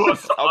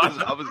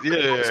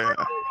 yeah.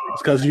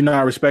 It's because you're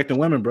not respecting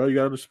women, bro. You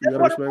gotta respect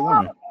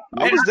women.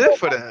 I was there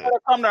for that.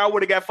 I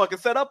would have got fucking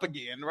set up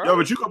again, right? Yo,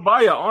 but you can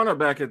buy your honor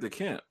back at the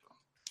camp.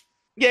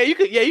 Yeah, you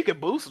could. Yeah, you can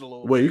boost it a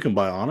little. Wait, you can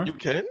buy honor? You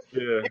can.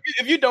 Yeah.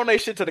 If you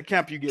donate shit to the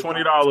camp, you get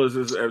 $20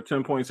 is at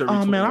 10 points every.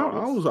 Oh man,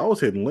 I was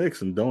hitting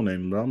licks and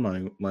donating, bro. I'm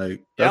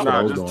like that's what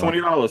I was just doing.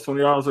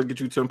 $20 will get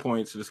you 10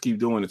 points. Just keep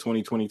doing it.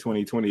 20, 20,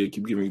 20, 20. It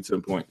keep giving you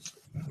 10 points.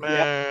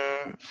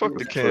 Man, fuck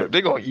the camp.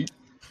 They gonna eat.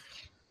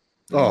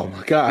 Oh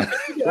my god!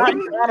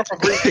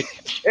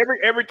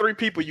 Every 3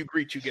 people you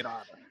greet, you get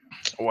honor.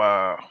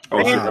 Wow. Oh,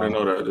 I gotta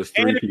know that. There's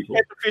 3 people.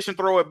 If you fish and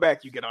throw it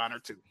back, you get honor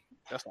too.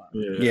 That's fine.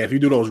 Yeah, if you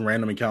do those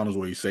random encounters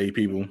where you save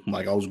people,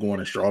 like I was going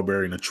in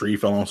Strawberry and a tree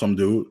fell on some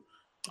dude.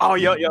 Oh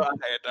yeah, I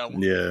had that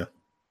one. Yeah,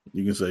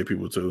 you can save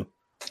people too.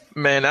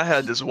 Man, I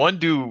had this one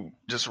dude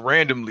just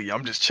randomly.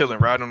 I'm just chilling,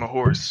 riding on a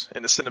horse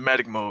in the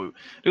cinematic mode.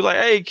 Dude, like,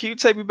 hey, can you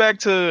take me back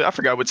to? I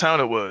forgot what town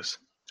it was.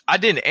 I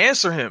didn't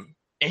answer him.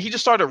 And he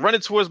just started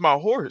running towards my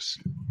horse.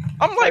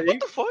 I'm like, what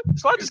the fuck?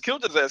 So I just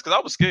killed his ass because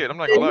I was scared. I'm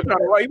not gonna lie.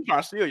 You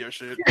trying to steal your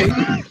shit.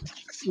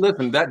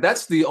 Listen,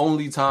 that's the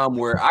only time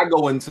where I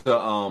go into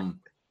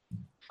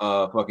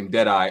fucking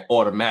Deadeye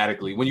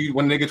automatically. When a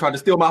nigga tried to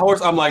steal my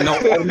horse, I'm like, no.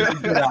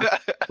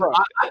 Bro,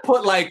 I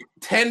put like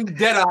 10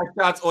 Deadeye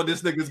shots on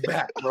this nigga's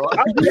back, bro.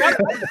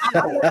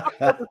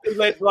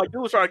 Like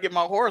dude was trying to get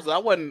my horse.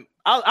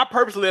 I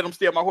purposely let him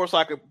steal my horse so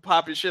I could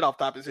pop his shit off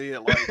top of his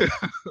head. Like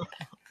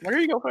here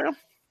you go, fam.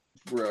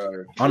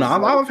 Bro. Oh no,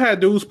 I've had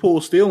dudes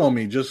pull steel on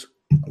me just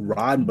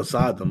riding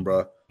beside them,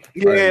 bro.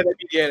 Yeah,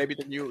 they be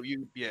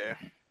you.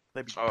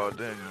 Oh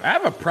damn. I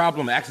have a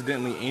problem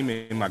accidentally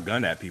aiming my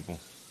gun at people.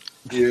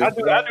 Yeah. I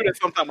do that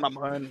sometimes when I'm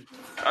hunting.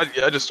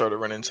 I just started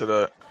running into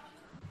that.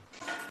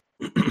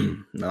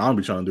 No, I don't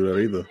be trying to do that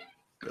either.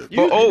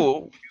 But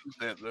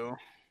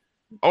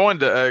I wanted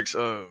to ask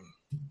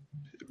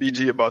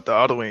BG about the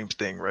auto aim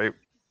thing, right?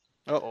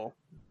 No,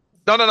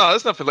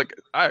 that's nothing. Like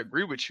I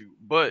agree with you,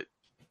 but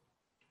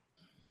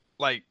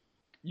like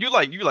you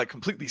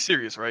completely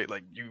serious, right?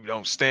 Like you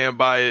don't stand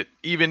by it,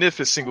 even if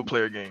it's single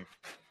player game.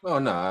 Oh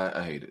no,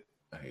 I hate it.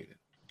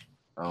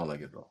 I don't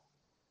like it at all.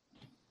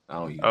 I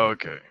don't use it.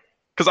 Okay,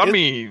 because I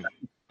mean,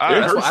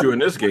 it hurts you in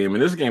this game.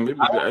 In this game,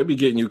 it be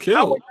getting you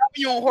killed.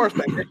 You on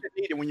horseback. That's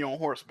needed when you're on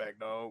horseback,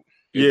 dog.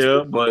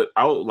 Yeah, but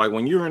like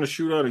when you're in a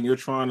shootout and you're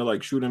trying to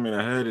like shoot them in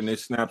the head and it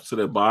snaps to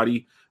their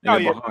body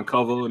and they're behind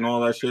cover and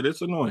all that shit,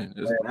 it's annoying.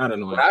 It's not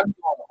annoying. When I be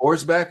on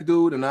horseback,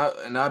 dude, and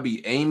I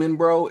be aiming,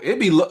 bro.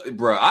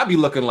 I be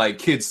looking like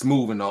Kid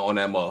Smooth on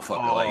that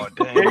motherfucker. Oh, like,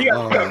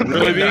 damn.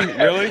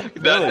 Really?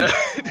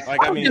 Like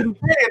I mean,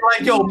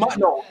 like yo,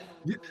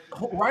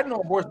 riding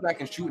on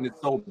horseback and shooting is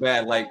so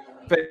bad. Like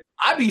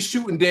I be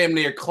shooting damn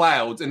near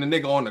clouds and the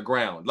nigga on the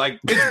ground. Like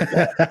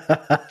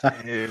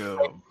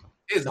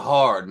it's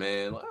hard,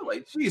 man.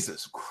 Like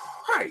Jesus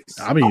Christ.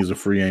 I've been using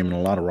free aim in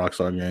a lot of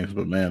Rockstar games,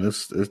 but man,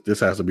 this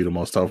has to be the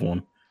most tough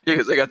one. Yeah,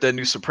 because they got that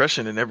new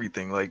suppression and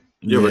everything. Like,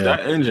 but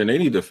that engine, they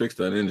need to fix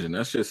that engine.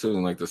 That shit's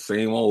feeling like the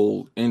same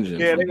old engine.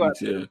 Yeah, they got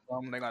to.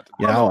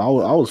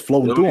 I was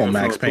floating through on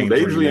Max Payne. They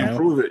usually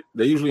improve it.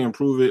 They usually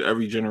improve it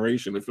every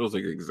generation. It feels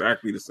like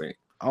exactly the same.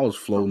 I was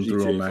floating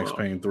through on Max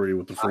Payne 3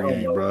 with the free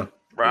aim, bro.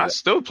 Bro, I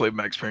still play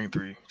Max Payne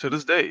 3 to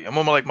this day. I'm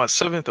on my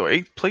 7th or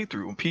 8th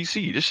playthrough on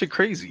PC. This shit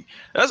crazy.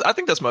 I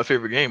think that's my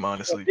favorite game,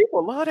 honestly.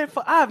 People love that.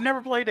 I've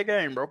never played the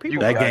game, bro.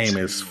 That game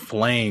is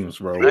flames,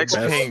 bro. Max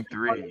Payne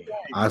 3.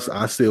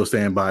 I still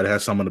stand by it. It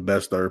has some of the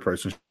best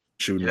third-person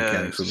shooting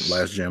mechanics of the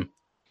last gen.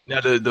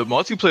 Now the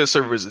multiplayer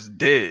servers is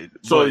dead.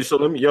 So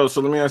let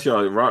me ask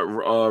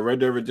y'all. Red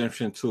Dead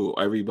Redemption 2.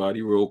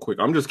 Everybody, real quick.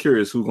 I'm just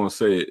curious who's gonna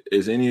say it.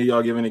 Is any of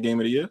y'all giving a game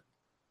of the year?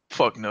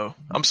 Fuck no.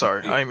 I'm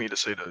sorry. I didn't mean to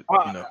say that.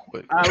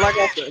 But like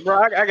I said,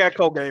 bro, I got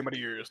co-game of the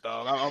years,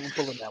 dog. I'm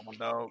pulling that one,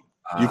 dog.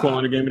 You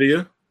calling the game of the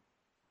year?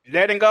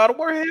 That in God of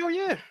War? Hell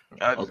yeah.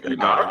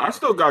 I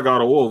still got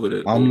God of War over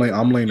it. I'm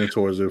leaning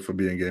towards it for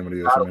being game of the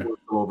year for me.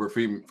 Over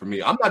for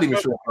me. I'm not even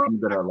sure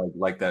that are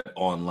like that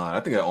online. I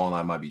think that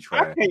online might be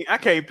trash. I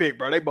can't pick,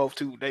 bro. They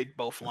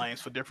both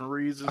lanes for different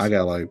reasons. I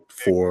got like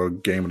 4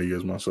 game of the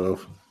years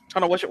myself.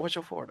 I don't know what's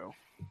your 4 though.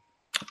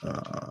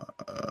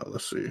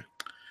 Let's see.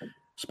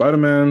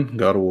 Spider-Man,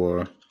 God of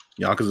War,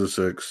 Yakuza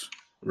 6,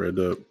 Red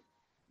Dead.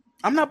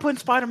 I'm not putting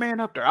Spider-Man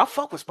up there. I'll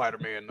fuck with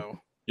Spider-Man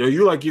though. Yo,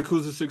 you like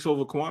Yakuza 6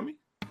 over Kiwami?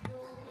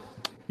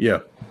 Yeah.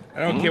 I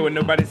don't care what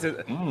nobody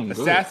says.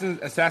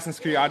 Assassin's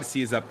Creed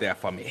Odyssey is up there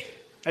for me.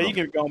 Hey, you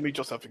can go meet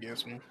yourself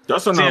against me.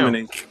 That's a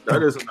nomination.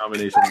 That is a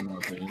nomination. In my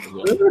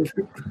opinion.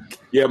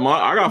 Yeah,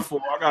 I got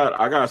 4.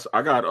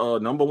 I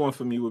got number 1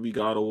 for me would be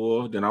God of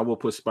War. Then I will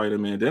put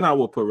Spider-Man. Then I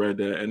will put Red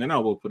Dead, and then I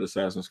will put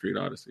Assassin's Creed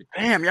Odyssey.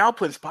 Damn, y'all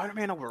putting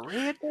Spider-Man over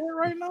Red Dead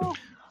right now?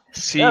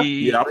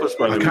 Yeah, I put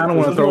Spider-Man. I kind of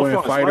want to throw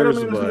in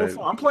fighters,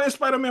 but I'm playing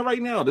Spider-Man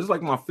right now. This is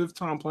like my 5th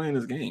time playing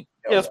this game.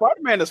 Yeah,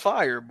 Spider-Man is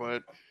fire,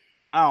 but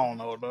I don't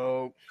know,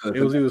 dog.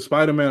 It was either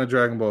Spider-Man or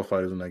Dragon Ball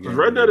Fighters in that game.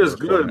 Red Dead is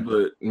good,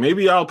 but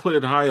maybe I'll put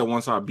it higher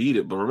once I beat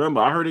it. But remember,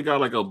 I heard it got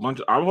like a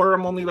bunch. I heard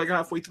I'm only like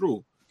halfway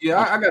through. Yeah,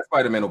 I got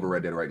Spider-Man over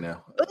Red Dead right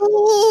now.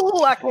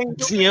 Ooh, I can't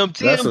do TM.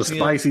 That's a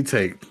spicy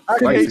take. I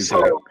can't do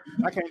that.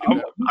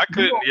 I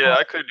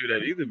couldn't do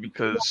that either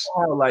because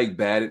how like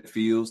bad it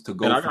feels to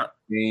go from a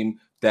game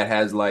that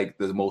has like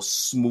the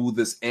most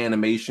smoothest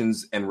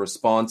animations and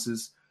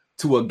responses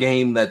to a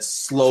game that's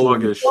slow.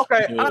 Sluggish.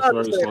 Okay, yeah, I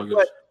understand,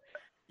 but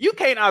you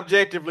can't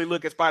objectively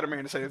look at Spider-Man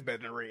and say it's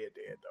better than Red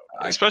Dead,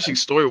 though. Especially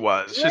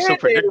story-wise. It's just so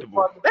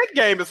predictable. That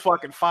game is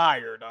fucking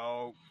fire,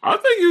 dog. I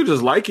think you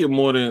just like it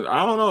more than,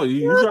 I don't know.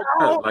 You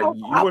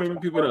one of the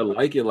people that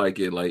like it. Like,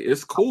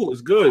 it's cool,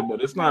 it's good,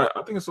 but it's not,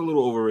 I think it's a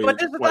little overrated. But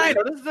this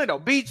is the thing, though.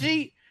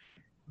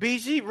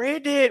 BG,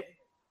 Red Dead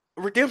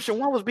Redemption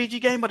 1 was BG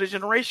Game of the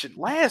Generation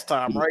last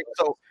time, right?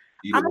 So,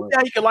 I don't know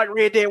how you can like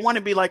Red Dead 1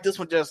 and be like this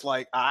one just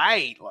like,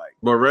 like.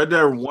 But Red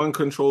Dead 1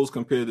 controls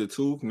compared to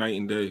 2, night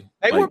and day.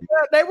 They were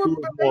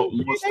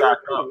more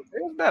stacked up.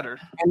 It was better.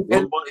 And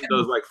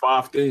does like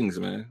 5 things,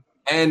 man.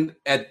 And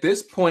at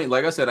this point,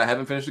 like I said, I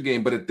haven't finished the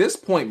game, but at this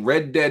point,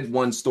 Red Dead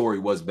 1 story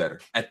was better.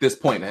 At this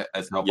point,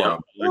 as how far.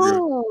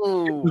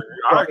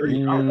 I agree.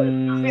 See,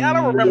 I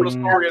don't remember the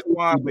story as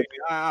one, baby.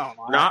 I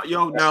don't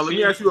know. Now let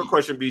me ask you a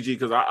question, BG,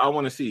 because I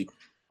want to see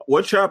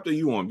what chapter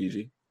you on,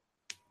 BG.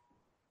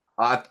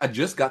 I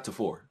just got to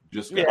 4.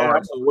 Just Yeah. All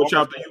right. So what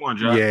chapter you on,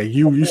 Jack? Yeah,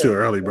 you still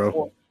early,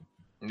 bro.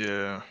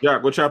 Yeah.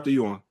 Jack, what chapter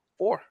you on?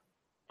 4.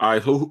 All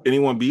right. Who?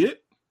 Anyone beat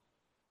it?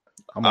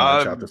 I'm on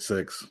Um, chapter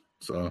 6.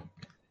 So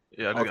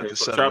Yeah, I just got Okay. the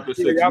So 7. chapter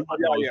 6. Yeah, you might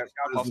know,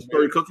 yeah. is the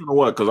story cooking or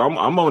what? Because I'm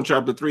on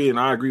chapter 3 and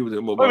I agree with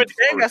him about Wait, the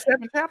the game story. got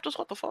 7 chapters.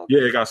 What the fuck?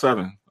 Yeah, it got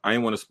 7. I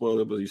ain't want to spoil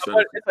it, but you said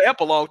But it. it's an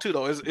epilogue too,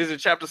 though. Is it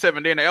chapter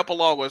 7? Then the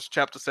epilogue was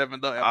chapter 7.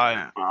 The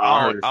epilogue.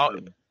 I heard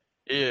don't,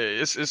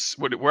 it's 7. yeah, it's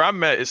where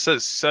I'm at. It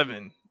says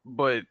 7,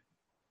 but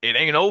it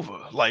ain't over.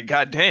 Like,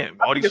 goddamn,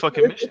 all these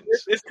fucking missions.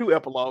 It's 2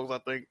 epilogues. I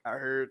think I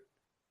heard.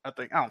 I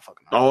don't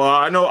fucking know. Oh,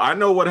 I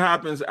know what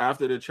happens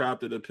after the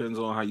chapter depends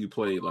on how you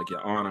play, like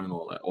your honor and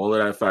all that. All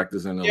of that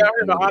factors in. Yeah, I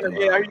heard the honor.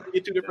 Yeah, you can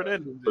get 2 different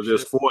endings. So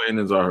just 4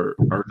 endings. I heard.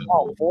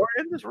 Oh, 4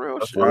 endings, real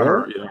That's shit. what I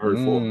heard. Yeah, I heard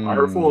 4. I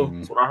heard 4.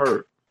 That's what I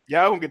heard.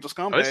 Yeah, I don't get the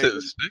Oh, it scumbag.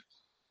 says 6.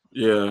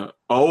 Yeah.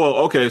 Oh, well,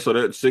 okay. So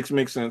that 6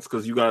 makes sense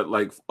because you got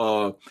like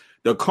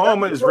the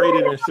karma is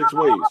rated in 6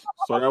 ways,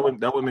 so that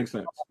would make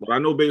sense. But I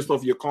know based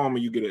off your karma,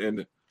 you get an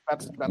ending.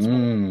 That's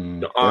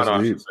The honor,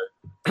 I should say.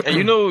 And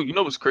you know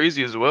what's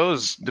crazy as well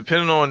is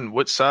depending on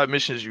what side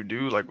missions you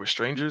do, like with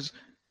strangers,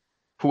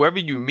 whoever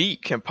you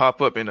meet can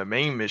pop up in the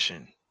main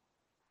mission.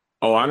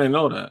 Oh, I didn't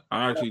know that.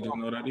 I actually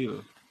didn't know that either.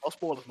 No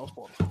spoilers. No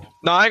spoilers.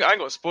 No, I ain't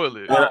gonna spoil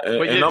it. Yeah,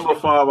 But and number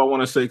 5, I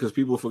want to say because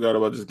people forgot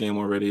about this game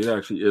already. It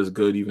actually is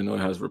good, even though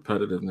it has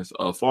repetitiveness.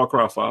 Far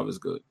Cry 5 is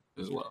good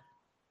as well.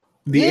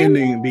 the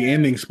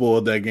ending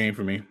spoiled that game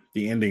for me.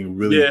 The ending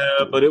really.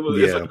 Yeah, but it was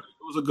Yeah.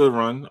 it was a good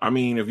run. I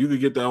mean, if you could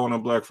get that on a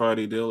Black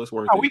Friday deal, it's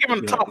worth Oh, it. we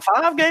giving the top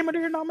 5 game of the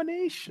year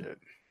nomination.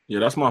 Yeah,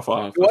 that's my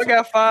 5. Do I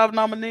got 5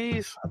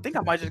 nominees? I think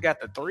I might just got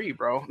the 3,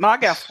 bro. No, I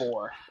got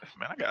 4.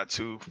 Man, I got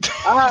 2.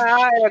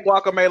 I had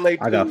Guacamelee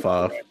 2. I got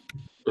 5.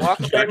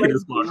 Guacamelee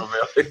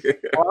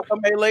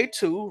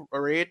 2,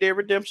 Red Dead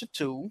Redemption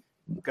 2,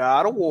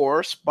 God of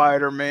War,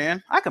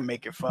 Spider-Man. I can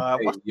make it 5.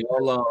 Hey,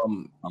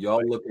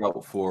 y'all look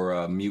out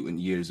for Mutant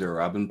Year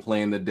Zero. I've been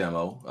playing the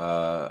demo.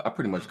 I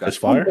pretty much got It's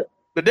fire.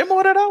 The demo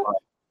of that out?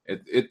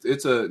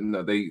 It's a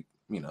no. They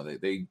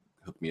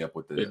hooked me up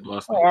with the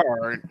All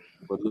right.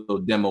 with a little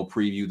demo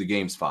preview. The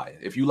game's fire.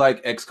 If you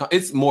like XCOM,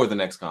 it's more than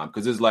XCOM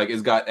because it's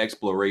got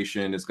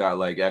exploration. It's got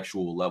like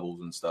actual levels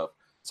and stuff.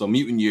 So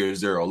Mutant Year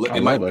Zero. I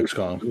love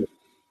XCOM.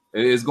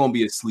 It is going to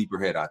be a sleeper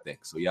hit, I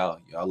think. So y'all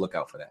look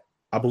out for that.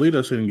 I believe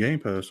that's in Game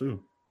Pass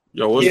too.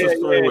 Yo, what's the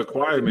story with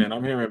Quiet Man?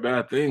 I'm hearing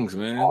bad things,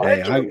 man.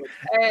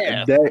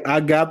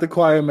 I got the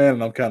Quiet Man,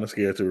 and I'm kind of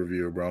scared to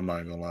review it, bro. I'm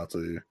not gonna lie to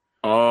you.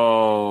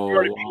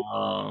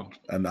 Oh,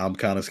 and I'm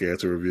kind of scared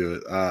to review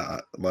it. I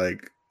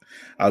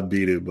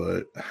beat it,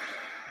 but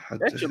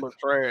that shit looks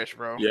trash,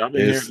 bro. Yeah, I've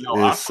been hearing. It's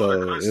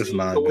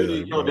not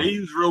good. They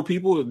use real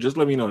people. Just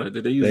let me know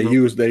that they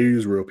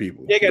use real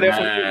people.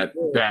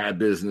 Bad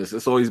business.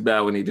 It's always bad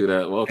when they do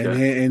that. Well,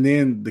 okay. And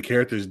then the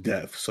character's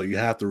deaf, so you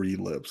have to read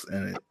lips.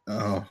 And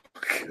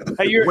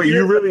you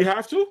really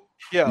have to?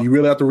 Yeah, you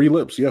really have to read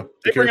lips. Yeah,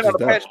 they bring out a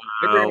patch.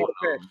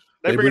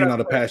 They bring out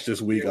a patch this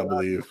week, I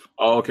believe.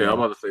 Oh, okay. I'm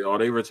about to say,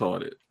 they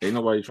retarded. Ain't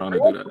nobody trying to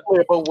do that.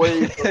 But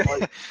wait,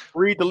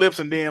 read the lips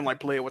and then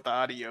play it with the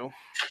audio.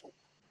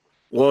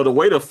 Well, the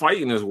way the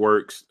fighting this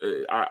works,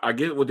 I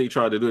get what they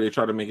try to do. They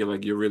try to make it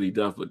like you're really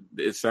deaf, but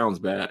it sounds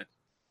bad.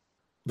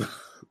 And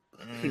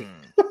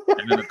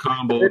then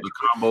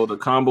the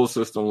combo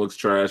system looks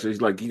trash. It's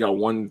like he got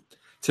one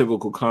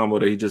typical combo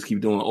that he just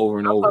keep doing over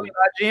and over.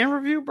 IGN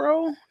review,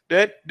 bro.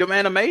 Them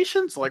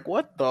animations, like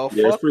what the fuck?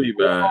 Yeah, it's pretty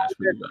bad.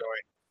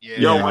 Yeah.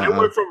 Yo, when it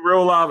went from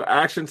real live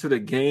action to the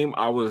game,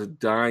 I was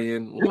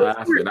dying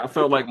laughing. I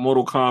felt like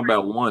Mortal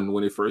Kombat 1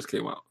 when it first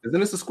came out. Isn't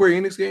this a Square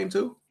Enix game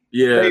too?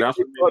 Yeah, that's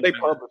what they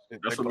published it.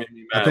 That's what made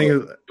me mad. I think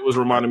it was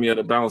reminding me of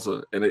the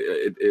bouncer, and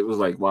it was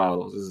like,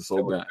 wow, this is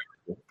so bad.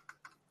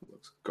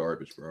 Looks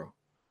garbage, bro.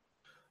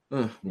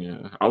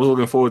 Yeah, I was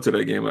looking forward to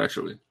that game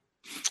actually.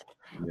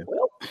 Yeah.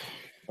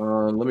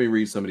 Let me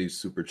read some of these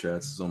super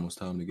chats. It's almost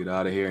time to get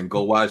out of here and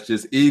go watch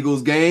this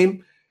Eagles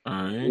game. All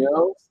right.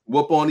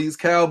 Whoop on these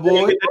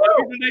Cowboys.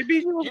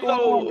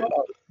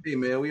 Hey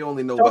man, we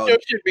only know about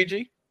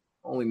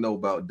only know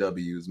about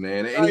W's,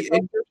 man.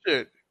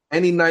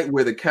 Any night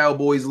where the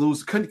Cowboys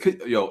lose,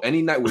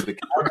 any night where the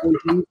Cowboys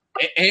lose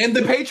and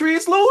the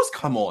Patriots lose,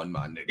 come on,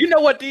 my nigga. You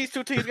know what? These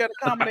two teams got to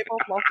combine.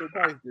 Both lost their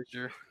twice this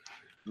year.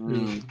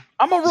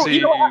 I'm a root.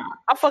 See,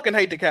 I fucking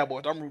hate the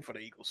Cowboys. I'm rooting for the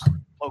Eagles.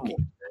 Okay.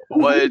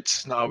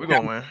 What? No, we're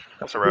gonna win.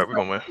 That's all right. We're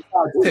gonna win.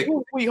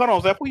 Wait, hold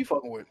on, Zach. Who you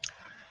fucking with?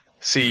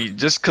 See,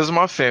 just because of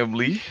my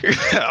family,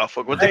 I'll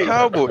fuck with the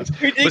Cowboys.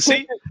 But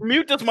see,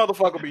 mute this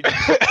motherfucker, BG.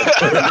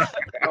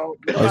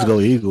 Let's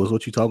go Eagles.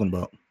 What you talking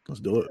about? Let's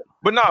do it.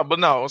 But no,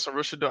 on some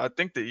real shit though, I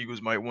think the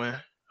Eagles might win.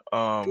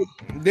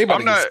 They about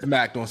to get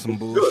smacked on some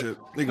bullshit.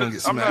 They gonna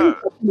get smacked.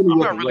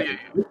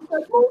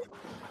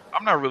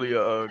 I'm not really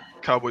a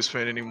Cowboys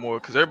fan anymore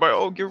because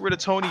everybody, get rid of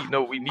Tony.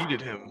 No, we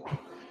needed him.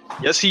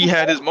 Yes, he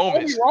had his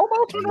moments.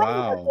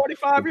 Wow.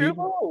 45 years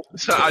old.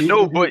 So I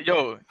know, but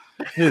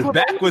his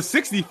back was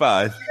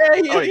 65.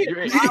 You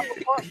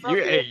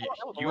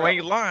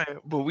ain't lying,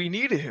 but we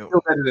needed him.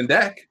 Still better than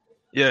Dak.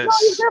 Yes. No,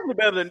 he's definitely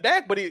better than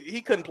Dak, but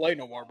he couldn't play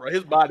no more, bro.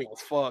 His body was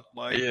fucked.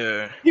 Like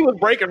Yeah. he was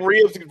breaking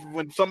ribs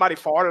when somebody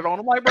farted on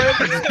him. Like, bro.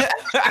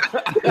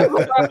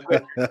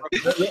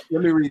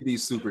 Let me read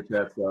these super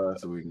chats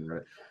so we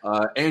can.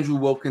 Andrew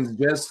Wilkins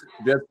just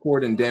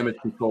poured in damage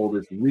control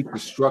this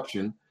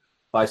reconstruction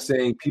by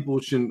saying people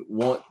shouldn't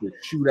want to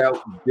shoot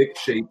out dick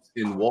shapes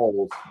in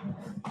walls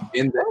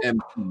in the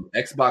MT.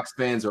 Xbox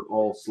fans are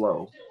all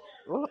slow.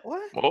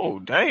 What? Oh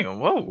damn!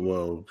 Whoa.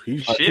 Well, he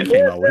Shit.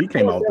 came out. He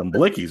came out with them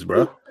blickies,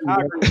 bro.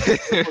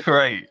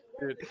 Right.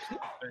 There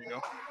you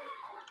go.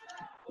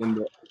 I'm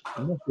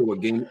not sure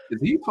what game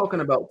is he talking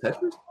about.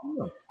 Tetris?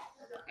 No.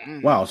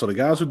 Wow. So the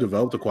guys who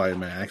developed the Quiet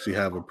Man actually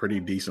have a pretty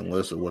decent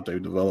list of what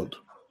they've developed.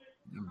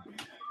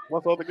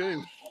 What's other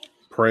games?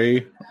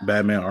 Prey,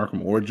 Batman: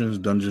 Arkham Origins,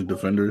 Dungeon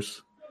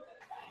Defenders.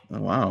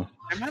 Oh, wow.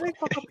 Man, how they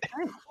fuck up the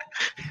game?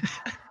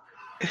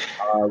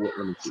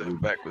 Let me see. So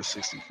back with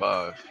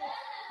 65.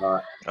 Oh,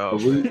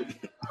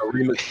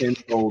 Arima Ken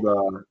told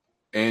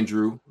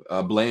Andrew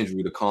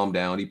Blandrew to calm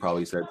down. He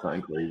probably said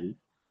something crazy.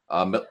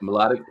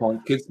 Melodic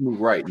Punk, kids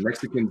move right.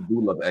 Mexicans do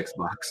love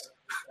Xbox.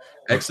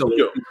 XO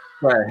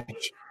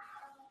trash.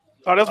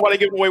 Oh, that's why they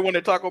give away when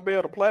they Taco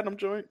Bell, the platinum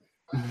joint.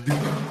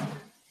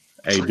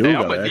 Hey, dude, Hey,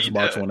 got I'ma an need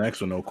Xbox that. One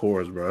X with no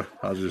cores, bro.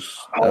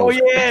 Oh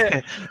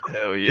yeah,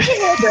 Hell yeah. they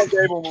had that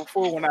gave him a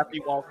full one after he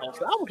walked off.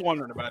 So I was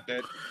wondering about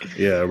that.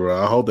 Yeah, bro.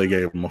 I hope they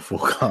gave him a full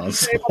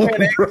console. Hey, my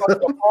man,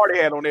 they party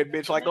hat on that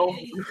bitch. Like, oh,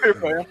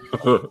 man.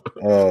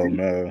 Oh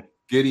no.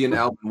 Gideon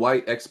Alvin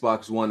White,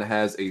 Xbox One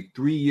has a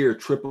 3-year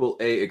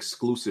AAA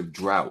exclusive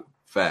drought.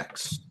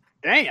 Facts.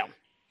 Damn,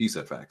 He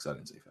said facts. I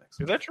didn't say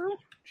facts. is that true?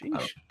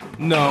 Jeez.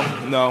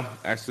 No.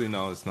 Actually,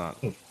 no, it's not.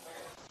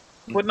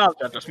 What not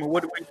that? That's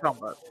what are you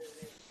talking about?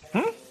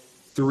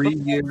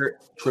 3-year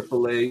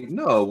AAA.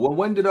 No. Well,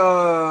 when did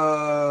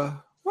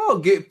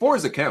get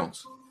Forza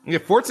counts. Yeah,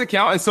 Forza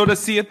count, and so does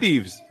Sea of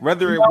Thieves.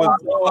 Whether it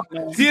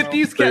was Sea of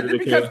Thieves count,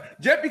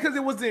 just because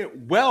it wasn't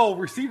well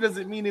received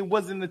doesn't mean it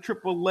wasn't a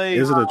AAA.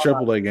 Is it a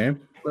AAA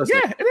game? Listen,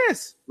 Yeah, it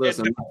is.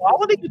 listen, Why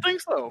would you think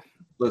so?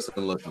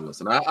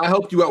 listen. I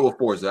helped you out with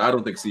Forza. I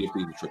don't think Sea of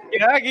Thieves is AAA.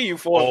 Yeah, I give you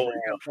 4.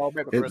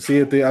 See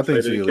it there. I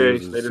think State Sea of of the Thieves K,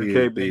 is State of the Sea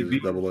K, of Thieves baby.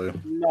 is AA.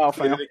 No,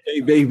 fam.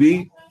 Hey,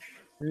 baby.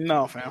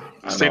 No, fam.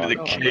 State of the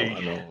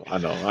K. I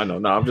know.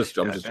 No, I'm just.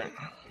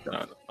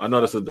 I know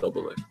that's a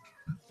double A.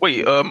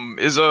 Wait,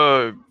 is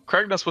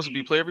Craig not supposed to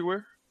be play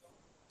everywhere?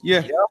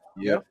 Yeah.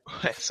 Yep.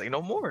 Say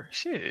no more.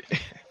 Shit.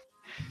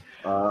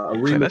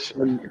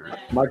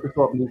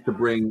 Microsoft needs to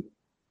bring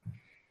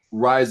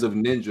Rise of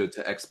Ninja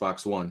to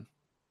Xbox One.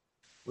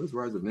 What is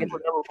Rise of Ninja? Never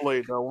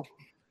played that one.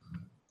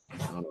 I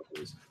don't know what it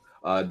is.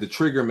 The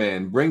Trigger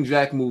Man, bring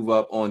Jack Move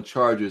up on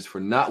charges for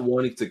not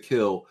wanting to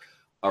kill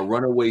a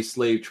runaway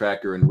slave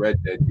tracker in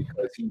Red Dead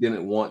because he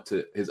didn't want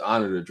his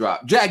honor to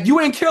drop. Jack, you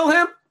ain't kill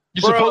him?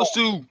 You're Bro. supposed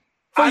to.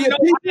 I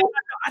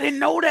didn't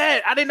know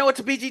that. I didn't know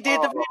until BG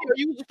did the video.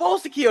 You were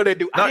supposed to kill that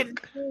dude. I didn't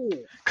know.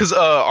 Because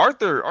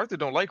Arthur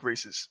don't like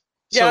races.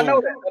 Yeah, I So,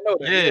 know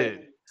that. Yeah.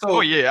 So,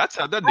 Oh yeah, I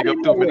tied that I nigga didn't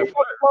up know through him in that.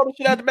 Blow the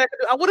shit out the back of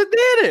the, I would have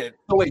did it.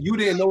 so wait, you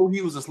didn't know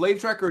he was a slave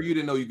tracker, or you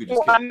didn't know you could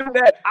just Well, I kill him?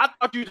 knew that. I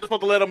thought you were just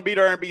supposed to let him beat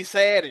her and be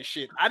sad and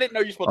shit. I didn't know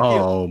you were supposed to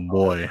kill him. Oh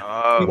boy.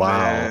 Oh,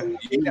 Wow.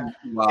 man.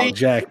 Wow.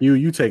 Jack,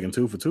 you taking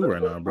 2 for 2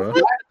 right now, bro.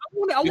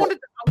 I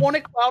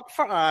wanted clout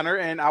for honor,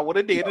 and I would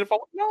have did it if I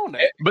would have known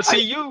that. But see,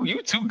 you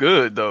too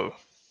good though.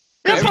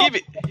 That's all-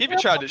 He even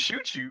tried to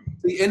shoot you.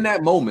 See, in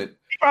that moment,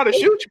 He tried to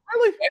shoot you,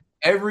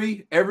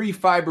 really? every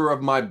fiber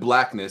of my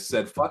blackness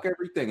said, fuck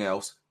everything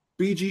else.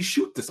 BG,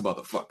 shoot this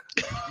motherfucker.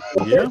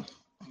 Yeah.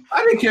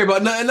 I didn't care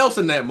about nothing else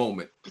in that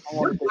moment. I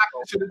Your wanted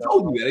blackness should have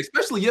told you that,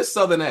 especially your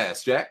southern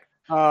ass, Jack.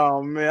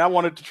 Oh man, I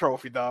wanted the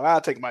trophy, dog.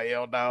 I'll take my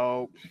L,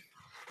 dog.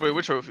 Wait,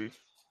 what trophy?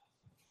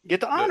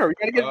 Get the honor. You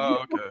gotta get,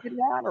 okay. get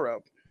the honor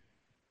up.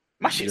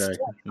 My shit's Jack,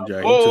 still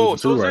Jack, Oh, you 2 so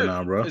for 2 is right there-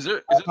 now, bro. Is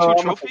there I'm two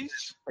gonna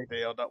trophies? take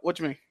the L, dog. What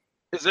you mean?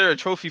 Is there a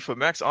trophy for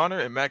max honor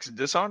and max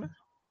dishonor?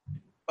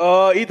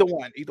 Either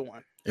one.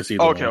 It's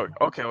either Okay. one.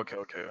 All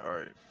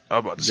right. I'm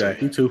about to Jack,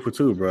 say. you 2 for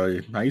 2, bro.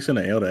 How you send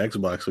an L to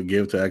Xbox or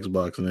give to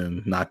Xbox and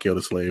then not kill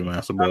the slave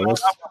master, bro?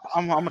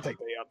 I'm gonna take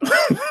the L,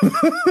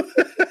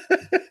 dog.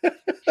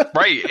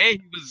 Right, and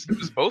he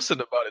was boasting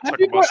about it, I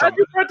talking about just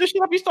something. brought this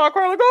shit up. You start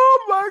crying like,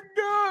 "Oh my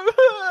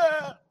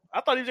god!"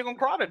 I thought he was just gonna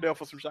cry to death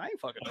for some shit. I ain't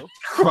fucking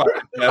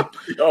know.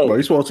 Bro,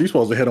 you supposed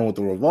to hit him with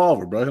the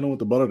revolver, bro. Hit him with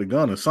the butt of the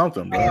gun or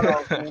something, bro.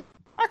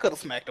 I could have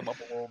smacked him up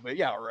a little bit.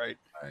 Yeah, all right.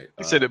 All right,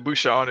 He said it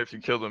boosts your honor if you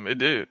killed him. It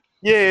did.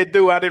 Yeah,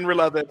 dude. I didn't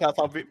realize that. I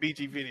saw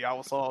BG video. I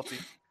was salty.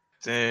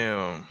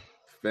 Damn.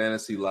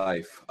 Fantasy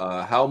Life.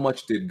 How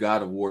much did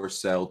God of War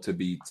sell to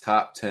be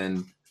top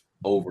 10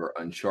 over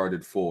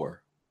Uncharted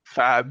 4?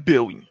 5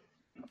 billion.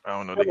 I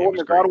don't know. The game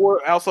was God great. of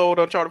War outsold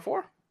Uncharted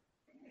 4.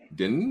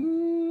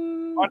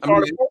 Didn't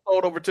Uncharted 4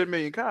 sold over 10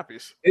 million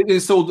copies. it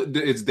is sold?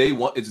 It's day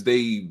one. It's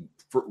day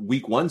for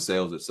week one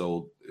sales. It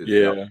sold.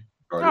 Yeah.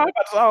 Okay, all right.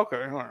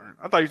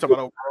 I thought you were talking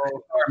about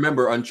overall. I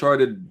remember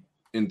Uncharted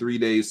in 3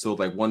 days sold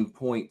like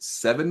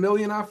 1.7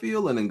 million. I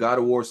feel, and then God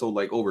of War sold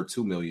like over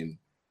 2 million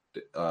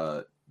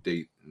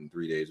date in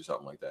 3 days or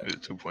something like that.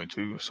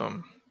 2.2 or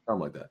something.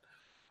 Something like that.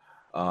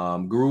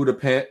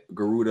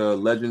 Garuda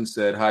Legend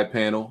said hi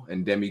panel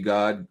and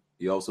Demigod.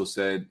 He also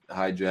said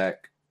hi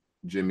Jack,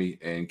 Jimmy,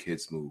 and Kid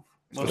Smooth.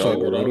 What's up,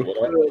 Garuda?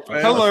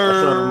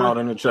 Hello. Shout them out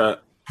in the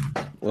chat.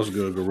 What's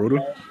good,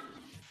 Garuda?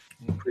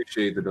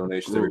 Appreciate the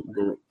donation.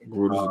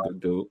 Garuda's a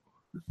good dude.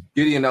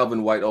 Gideon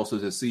Alvin White also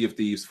says Sea of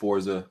Thieves,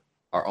 Forza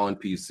are on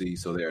PC,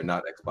 so they are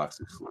not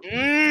Xbox exclusive.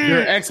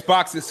 You're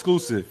Xbox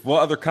exclusive.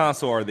 What other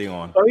console are they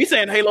on? So he's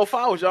saying Halo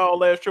 5 was y'all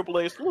last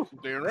AAA exclusive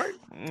then, right?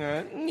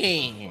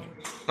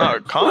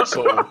 Not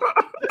console. What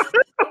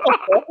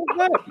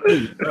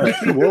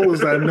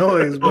was that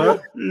noise, bro?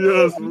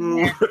 Yes,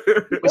 man.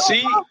 But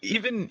see,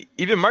 even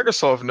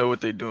Microsoft know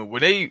what they're doing.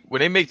 When they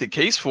make the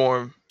case for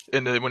them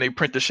and then when they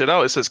print the shit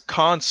out, it says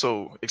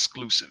console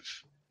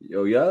exclusive.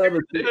 Yo, y'all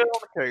ever Yeah, on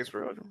the case,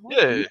 bro.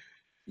 Yeah,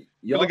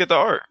 you look at the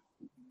art.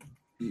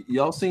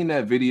 y'all seen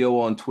that video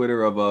on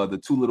Twitter of the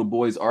two little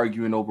boys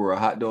arguing over a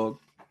hot dog?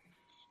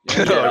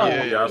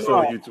 Yeah, I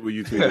saw you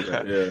tweeted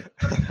that. Yeah.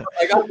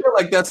 Like I feel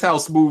like that's how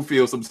Smooth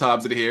feels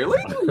sometimes in here.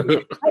 Like,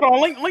 Hold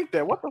on, link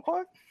that. What the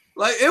fuck?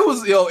 like it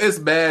was, it's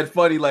bad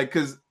funny. Like,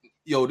 cause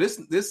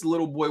this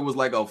little boy was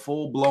like a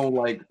full blown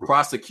like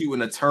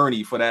prosecuting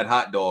attorney for that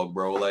hot dog,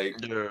 bro. Like,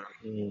 Yeah.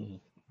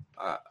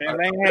 That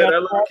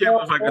little kid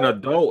was like an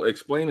adult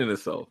explaining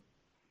himself.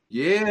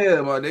 yeah,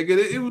 my nigga,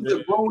 it was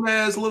a grown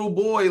ass little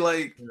boy.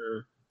 Like,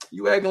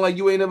 you acting like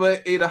you ain't never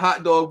ate a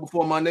hot dog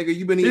before, my nigga.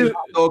 You been eating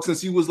hot dogs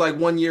since you was like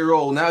 1 year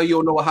old. Now you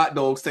don't know what hot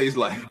dogs taste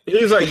like.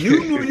 He's like,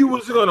 you knew you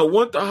was gonna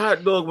want the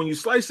hot dog when you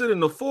sliced it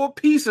into 4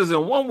 pieces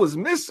and one was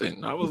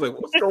missing. I was like,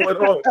 what's going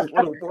on with this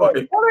little boy?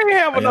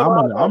 Hey, I'm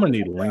gonna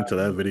need a link to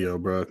that video,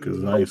 bro,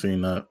 because I ain't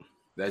seen that.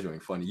 That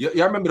joint funny.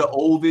 Y'all remember the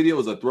old video? It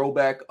was a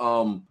throwback.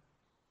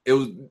 It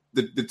was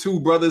the two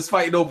brothers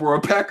fighting over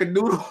a pack of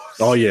noodles.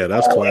 Oh yeah,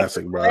 that's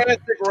classic, bro.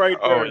 Classic right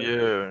there. Oh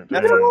yeah.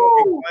 That's a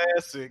fucking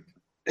classic.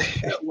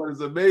 That one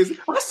is amazing.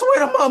 I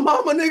swear to my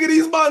mama, nigga,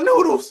 these my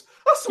noodles.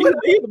 I swear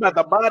He's about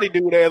to body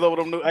dude ass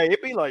over them. Hey,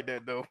 it be like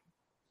that though.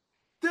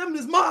 them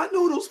is my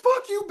noodles.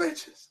 Fuck you,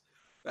 bitches.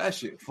 That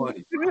shit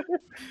funny.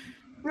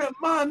 They're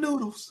my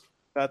noodles.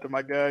 Shout to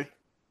my guy.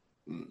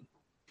 All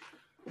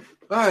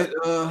right,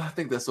 I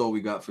think that's all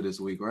we got for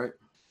this week, right?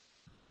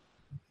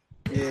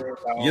 Yeah.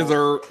 Yes,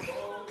 sir.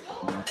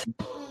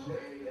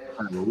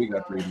 We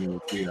got 3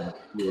 minutes.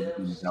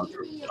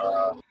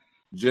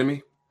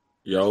 Jimmy.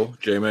 Yo,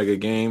 J Mega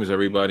Games.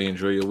 Everybody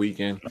enjoy your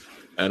weekend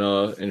and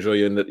enjoy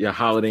your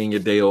holiday and your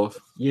day off.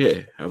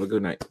 Yeah, have a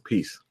good night.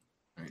 Peace.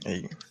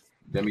 Hey.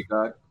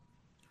 Demigod.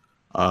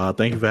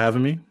 Thank you for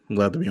having me. I'm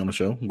glad to be on the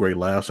show. Great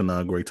laughs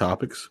and great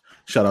topics.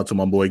 Shout out to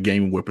my boy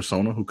Gaming with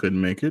Persona who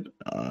couldn't make it.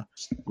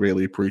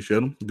 Greatly appreciate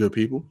them. Good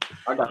people.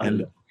 I got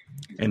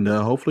and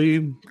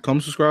hopefully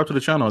come subscribe to the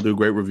channel. I do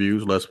great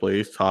reviews, let's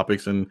plays,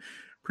 topics, and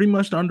pretty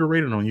much the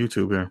underrated on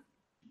YouTube here.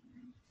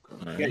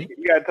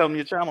 You gotta tell them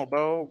your channel,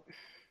 dog.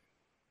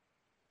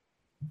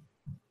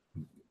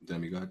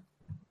 Demigod.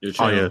 Your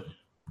Oh channel.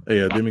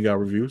 yeah, Demigod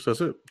reviews.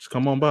 That's it. Just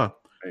come on by.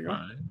 There you go.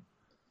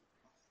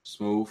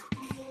 Smooth.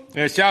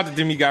 Yeah, shout out to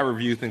Demigod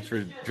Review. Thanks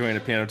for joining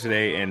the panel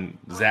today. And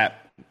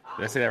Zap.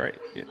 Did I say that right?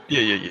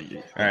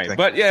 Yeah. All right.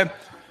 But yeah,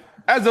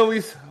 as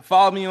always,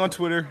 follow me on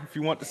Twitter if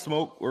you want the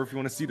smoke or if you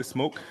want to see the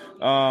smoke.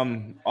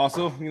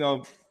 Also,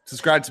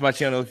 subscribe to my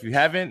channel if you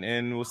haven't,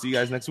 and we'll see you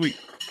guys next week.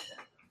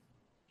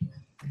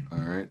 All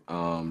right.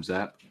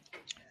 Zap.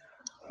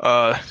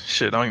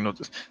 Shit, I don't even know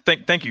this.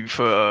 Thank you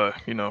for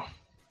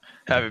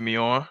having me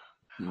on.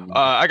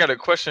 I got a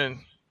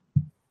question.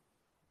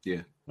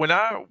 Yeah. When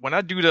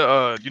I do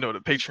the the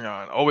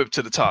Patreon all the way up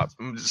to the top,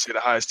 I'm just say the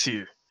highest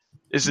tier.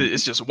 It's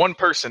just one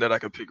person that I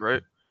could pick,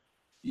 right?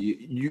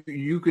 You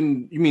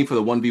mean for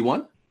the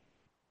 1v1?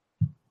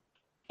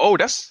 Oh,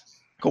 that's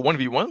go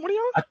 1v1. What are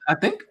you on? I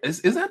think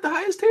is that the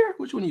highest tier?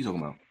 Which one are you talking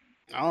about?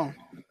 Oh,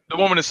 The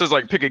one that says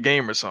like pick a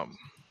game or something.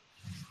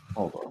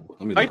 Hold on.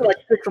 Let me I look. like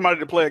to pick somebody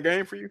to play a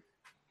game for you.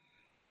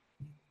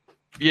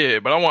 Yeah,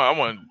 but I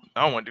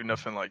don't want to do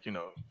nothing like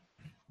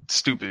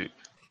stupid.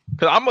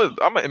 Cause I'm an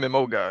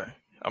MMO guy.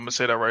 I'm gonna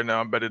say that right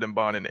now. I'm better than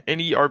Bond in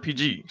any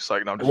RPG. It's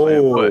like I'm just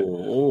playing. But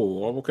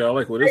Okay. I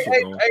like where this is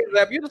going. Hey,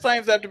 Zap, you the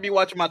same Zap to be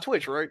watching my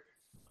Twitch, right?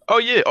 oh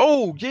yeah.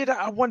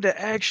 I wanted to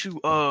ask you.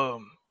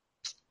 I'm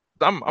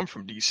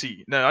from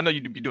DC. Now I know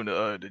you'd be doing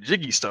the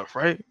jiggy stuff,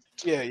 right?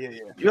 Yeah.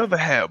 You ever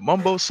had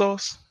mumbo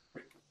sauce?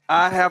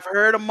 I have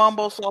heard of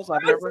mumbo sauce.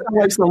 I've never.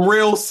 Like some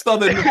real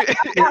southern. I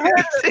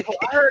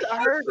heard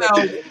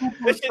that.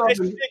 That shit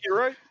chicken,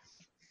 right?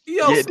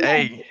 Yo, Yeah, Smooth,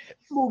 hey.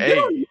 get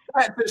on you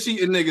catfish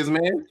eating niggas,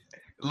 man.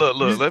 Look.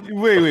 Let me,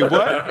 Wait,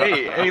 what?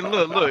 hey,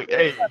 look,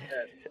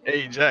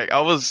 hey, Jack.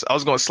 I was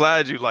gonna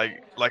slide you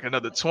like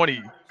another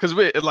 20, cause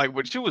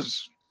what you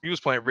was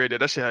playing Red Dead.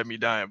 That shit had me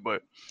dying.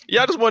 But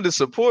yeah, I just wanted to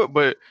support.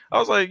 But I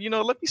was like,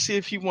 let me see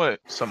if he want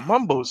some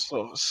mumbo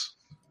sauce.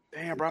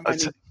 Damn, bro.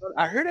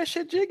 I heard that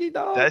shit jiggy,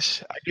 dog. I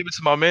give it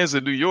to my man's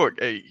in New York.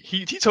 Hey,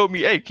 he told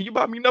me, hey, can you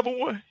buy me another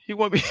one? He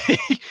want me.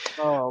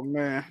 Oh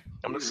man.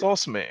 I'm the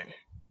sauce man.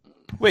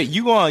 Wait,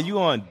 you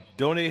on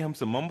donate him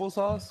some mumble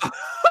sauce?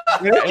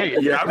 Hey,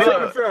 Yeah, I'm look, trying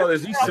to figure out,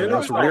 is he sitting?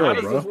 That's How real,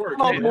 does bro. this work?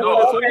 Hey,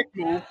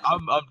 no.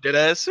 I'm dead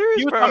ass serious,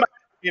 You was bro. talking about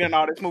getting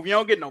all this movie. You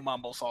don't get no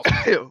mambo sauce.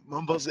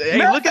 Mumbo said, hey,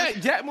 Matter look of at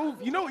fact, Jack Move.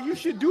 You know what you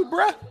should do,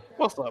 bruh?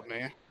 What's up,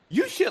 man?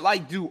 You should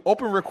like do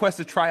open requests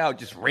to try out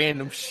just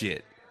random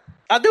shit.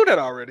 I do that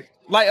already.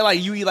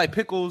 Like you eat like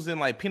pickles and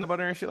like peanut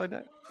butter and shit like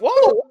that.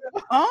 Whoa,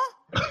 huh?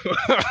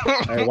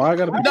 Hey, why I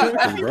gotta be No,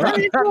 picky, bro? I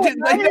ain't doing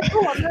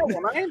that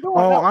one. I ain't doing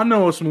Oh, that I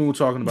know what Smooth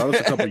talking about.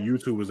 There's a couple of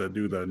YouTubers that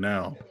do that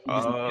now.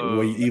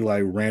 Where you eat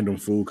like random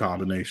food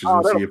combinations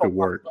and see if it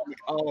works.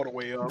 all the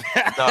way up.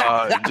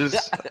 nah,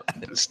 just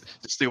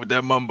stay with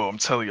that mumbo. I'm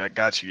telling you, I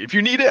got you. If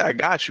you need it, I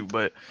got you.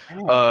 But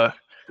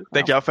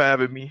thank y'all for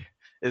having me.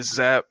 It's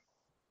Zap.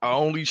 I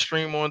only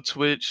stream on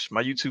Twitch.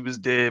 My YouTube is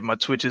dead. My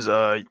Twitch is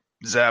Zap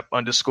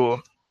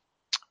 _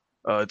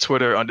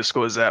 Twitter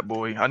 _ Zap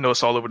Boy. I know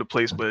it's all over the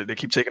place, but they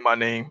keep taking my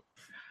name.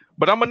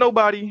 But I'm a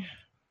nobody.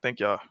 Thank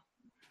y'all.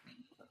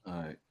 All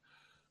right.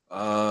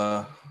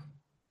 I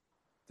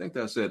think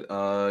that's it.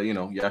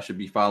 Y'all should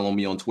be following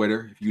me on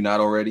Twitter if you're not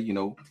already.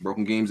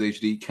 Broken Games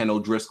HD, Ken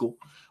O'Driscoll,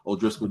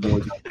 O'Driscoll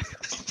Boy.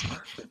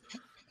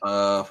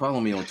 Follow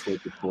me on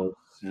Twitter, of course,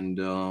 and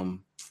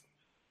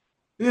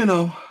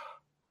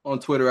on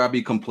Twitter I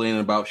be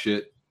complaining about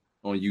shit.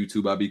 On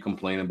YouTube I be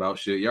complaining about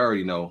shit. You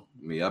already know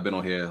me. I've been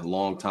on here a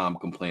long time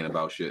complaining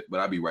about shit, but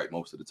I be right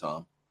most of the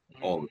time,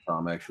 all the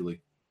time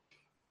actually.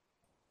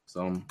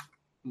 So I'm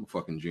a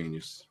fucking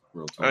genius.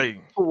 Real time.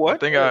 Hey,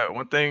 What?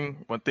 one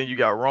thing you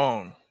got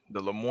wrong.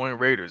 The Lemoyne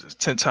Raiders is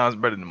 10 times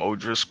better than the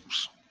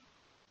O'Driscolls.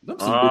 They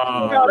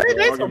some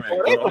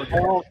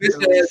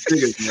Bitch-ass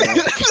niggas,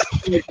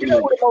 man. You know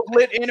what the most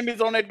lit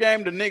enemies on that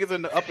game? The niggas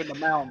up in the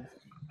mountains.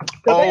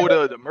 Oh,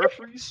 the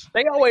Murphys?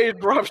 They always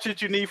drop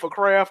shit you need for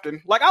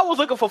crafting. Like, I was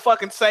looking for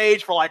fucking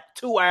sage for like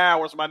 2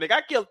 hours, my nigga.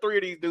 I killed 3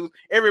 of these dudes.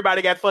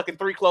 Everybody got fucking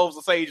 3 cloves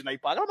of sage in their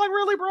pocket. I'm like,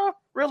 really, bro?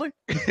 Really?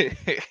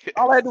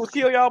 All I had to do was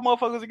kill y'all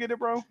motherfuckers to get it,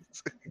 bro.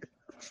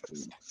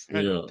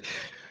 Yeah.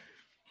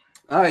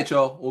 All right,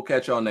 y'all. We'll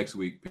catch y'all next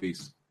week.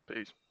 Peace.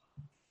 Peace.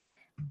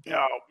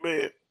 Oh,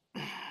 man.